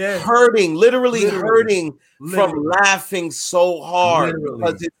hurting. Yes. Literally hurting from laughing so hard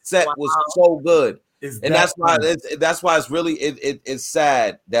because his set was so good. And that's why it's really it's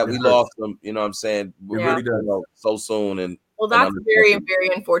sad that we lost him. You know what I'm saying? We really so soon. And well, that's very, very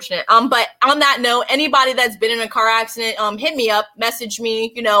unfortunate. But on that note, anybody that's been in a car accident, hit me up, message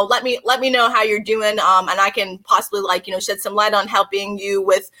me, let me know how you're doing. And I can possibly shed some light on helping you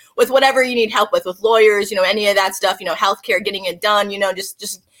with whatever you need help with lawyers, any of that stuff, healthcare, getting it done,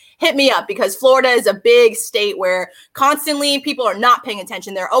 just hit me up, because Florida is a big state where constantly people are not paying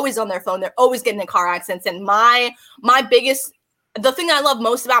attention. They're always on their phone. They're always getting in car accidents. And the thing that I love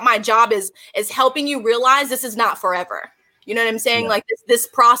most about my job is helping you realize this is not forever. You know what I'm saying? Like this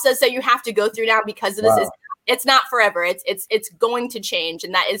process that you have to go through now because of this it's not forever. It's going to change,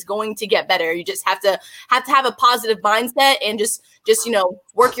 and that is going to get better. You just have to have a positive mindset and just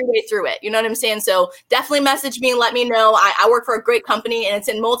work your way through it. You know what I'm saying? So definitely message me and let me know. I work for a great company, and it's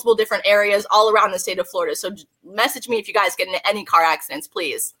in multiple different areas all around the state of Florida. So message me if you guys get into any car accidents,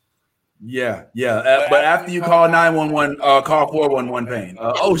 please. Yeah. But after you call 911, call 411 pain.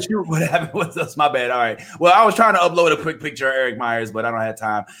 Oh shoot, what happened? What's us? My bad. All right. Well, I was trying to upload a quick picture of Eric Myers, but I don't have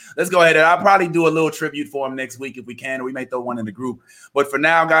time. Let's go ahead and I'll probably do a little tribute for him next week if we can, or we may throw one in the group. But for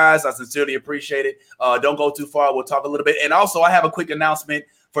now, guys, I sincerely appreciate it. Don't go too far. We'll talk a little bit. And also, I have a quick announcement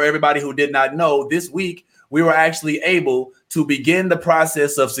for everybody who did not know. This week, we were actually able to begin the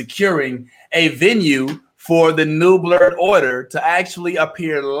process of securing a venue for the new Blerd Order to actually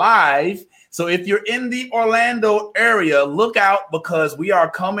appear live. So if you're in the Orlando area, look out, because we are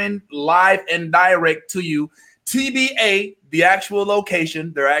coming live and direct to you. TBA, the actual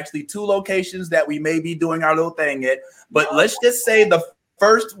location. There are actually 2 locations that we may be doing our little thing at. But let's just say the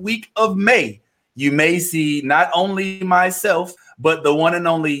first week of May, you may see not only myself, but the one and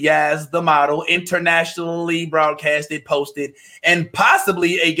only Yaz, the model, internationally broadcasted, posted, and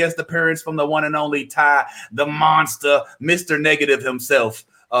possibly a guest appearance from the one and only Ty, the monster, Mr. Negative himself.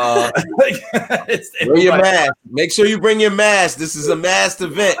 Bring your mask. Make sure you bring your mask. This is a masked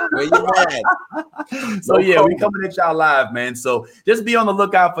event. Bring your mask. So yeah, we coming at y'all live, man. So just be on the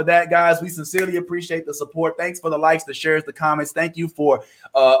lookout for that, guys. We sincerely appreciate the support. Thanks for the likes, the shares, the comments. Thank you for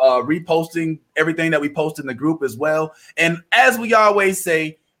reposting everything that we post in the group as well. And as we always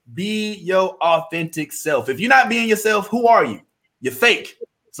say, be your authentic self. If you're not being yourself, who are you? You're fake.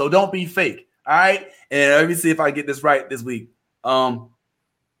 So don't be fake. All right. And let me see if I get this right this week.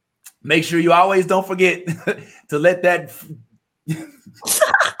 Make sure you always don't forget to let that.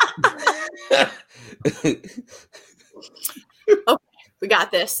 Okay, we got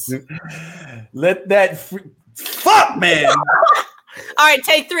this. Let that fuck, man. All right,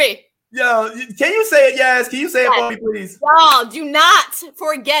 take 3. Yo, can you say it, Yaz? Can you say it for me, please? Y'all, do not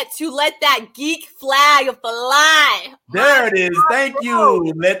forget to let that geek flag fly. There it is. Thank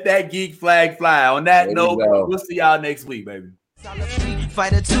you. Let that geek flag fly. On that note, we'll see y'all next week, baby.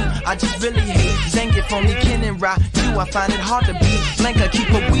 Fighter 2, I just really hate Zangief, only Ken and Ra. You, I find it hard to be Blanca, keep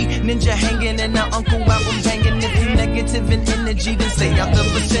a wee ninja hanging and the uncle album banging. If you negative in energy, then stay out the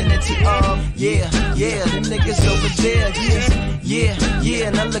vicinity. Yeah, them niggas over there. Yeah,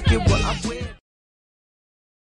 now look at what I wear.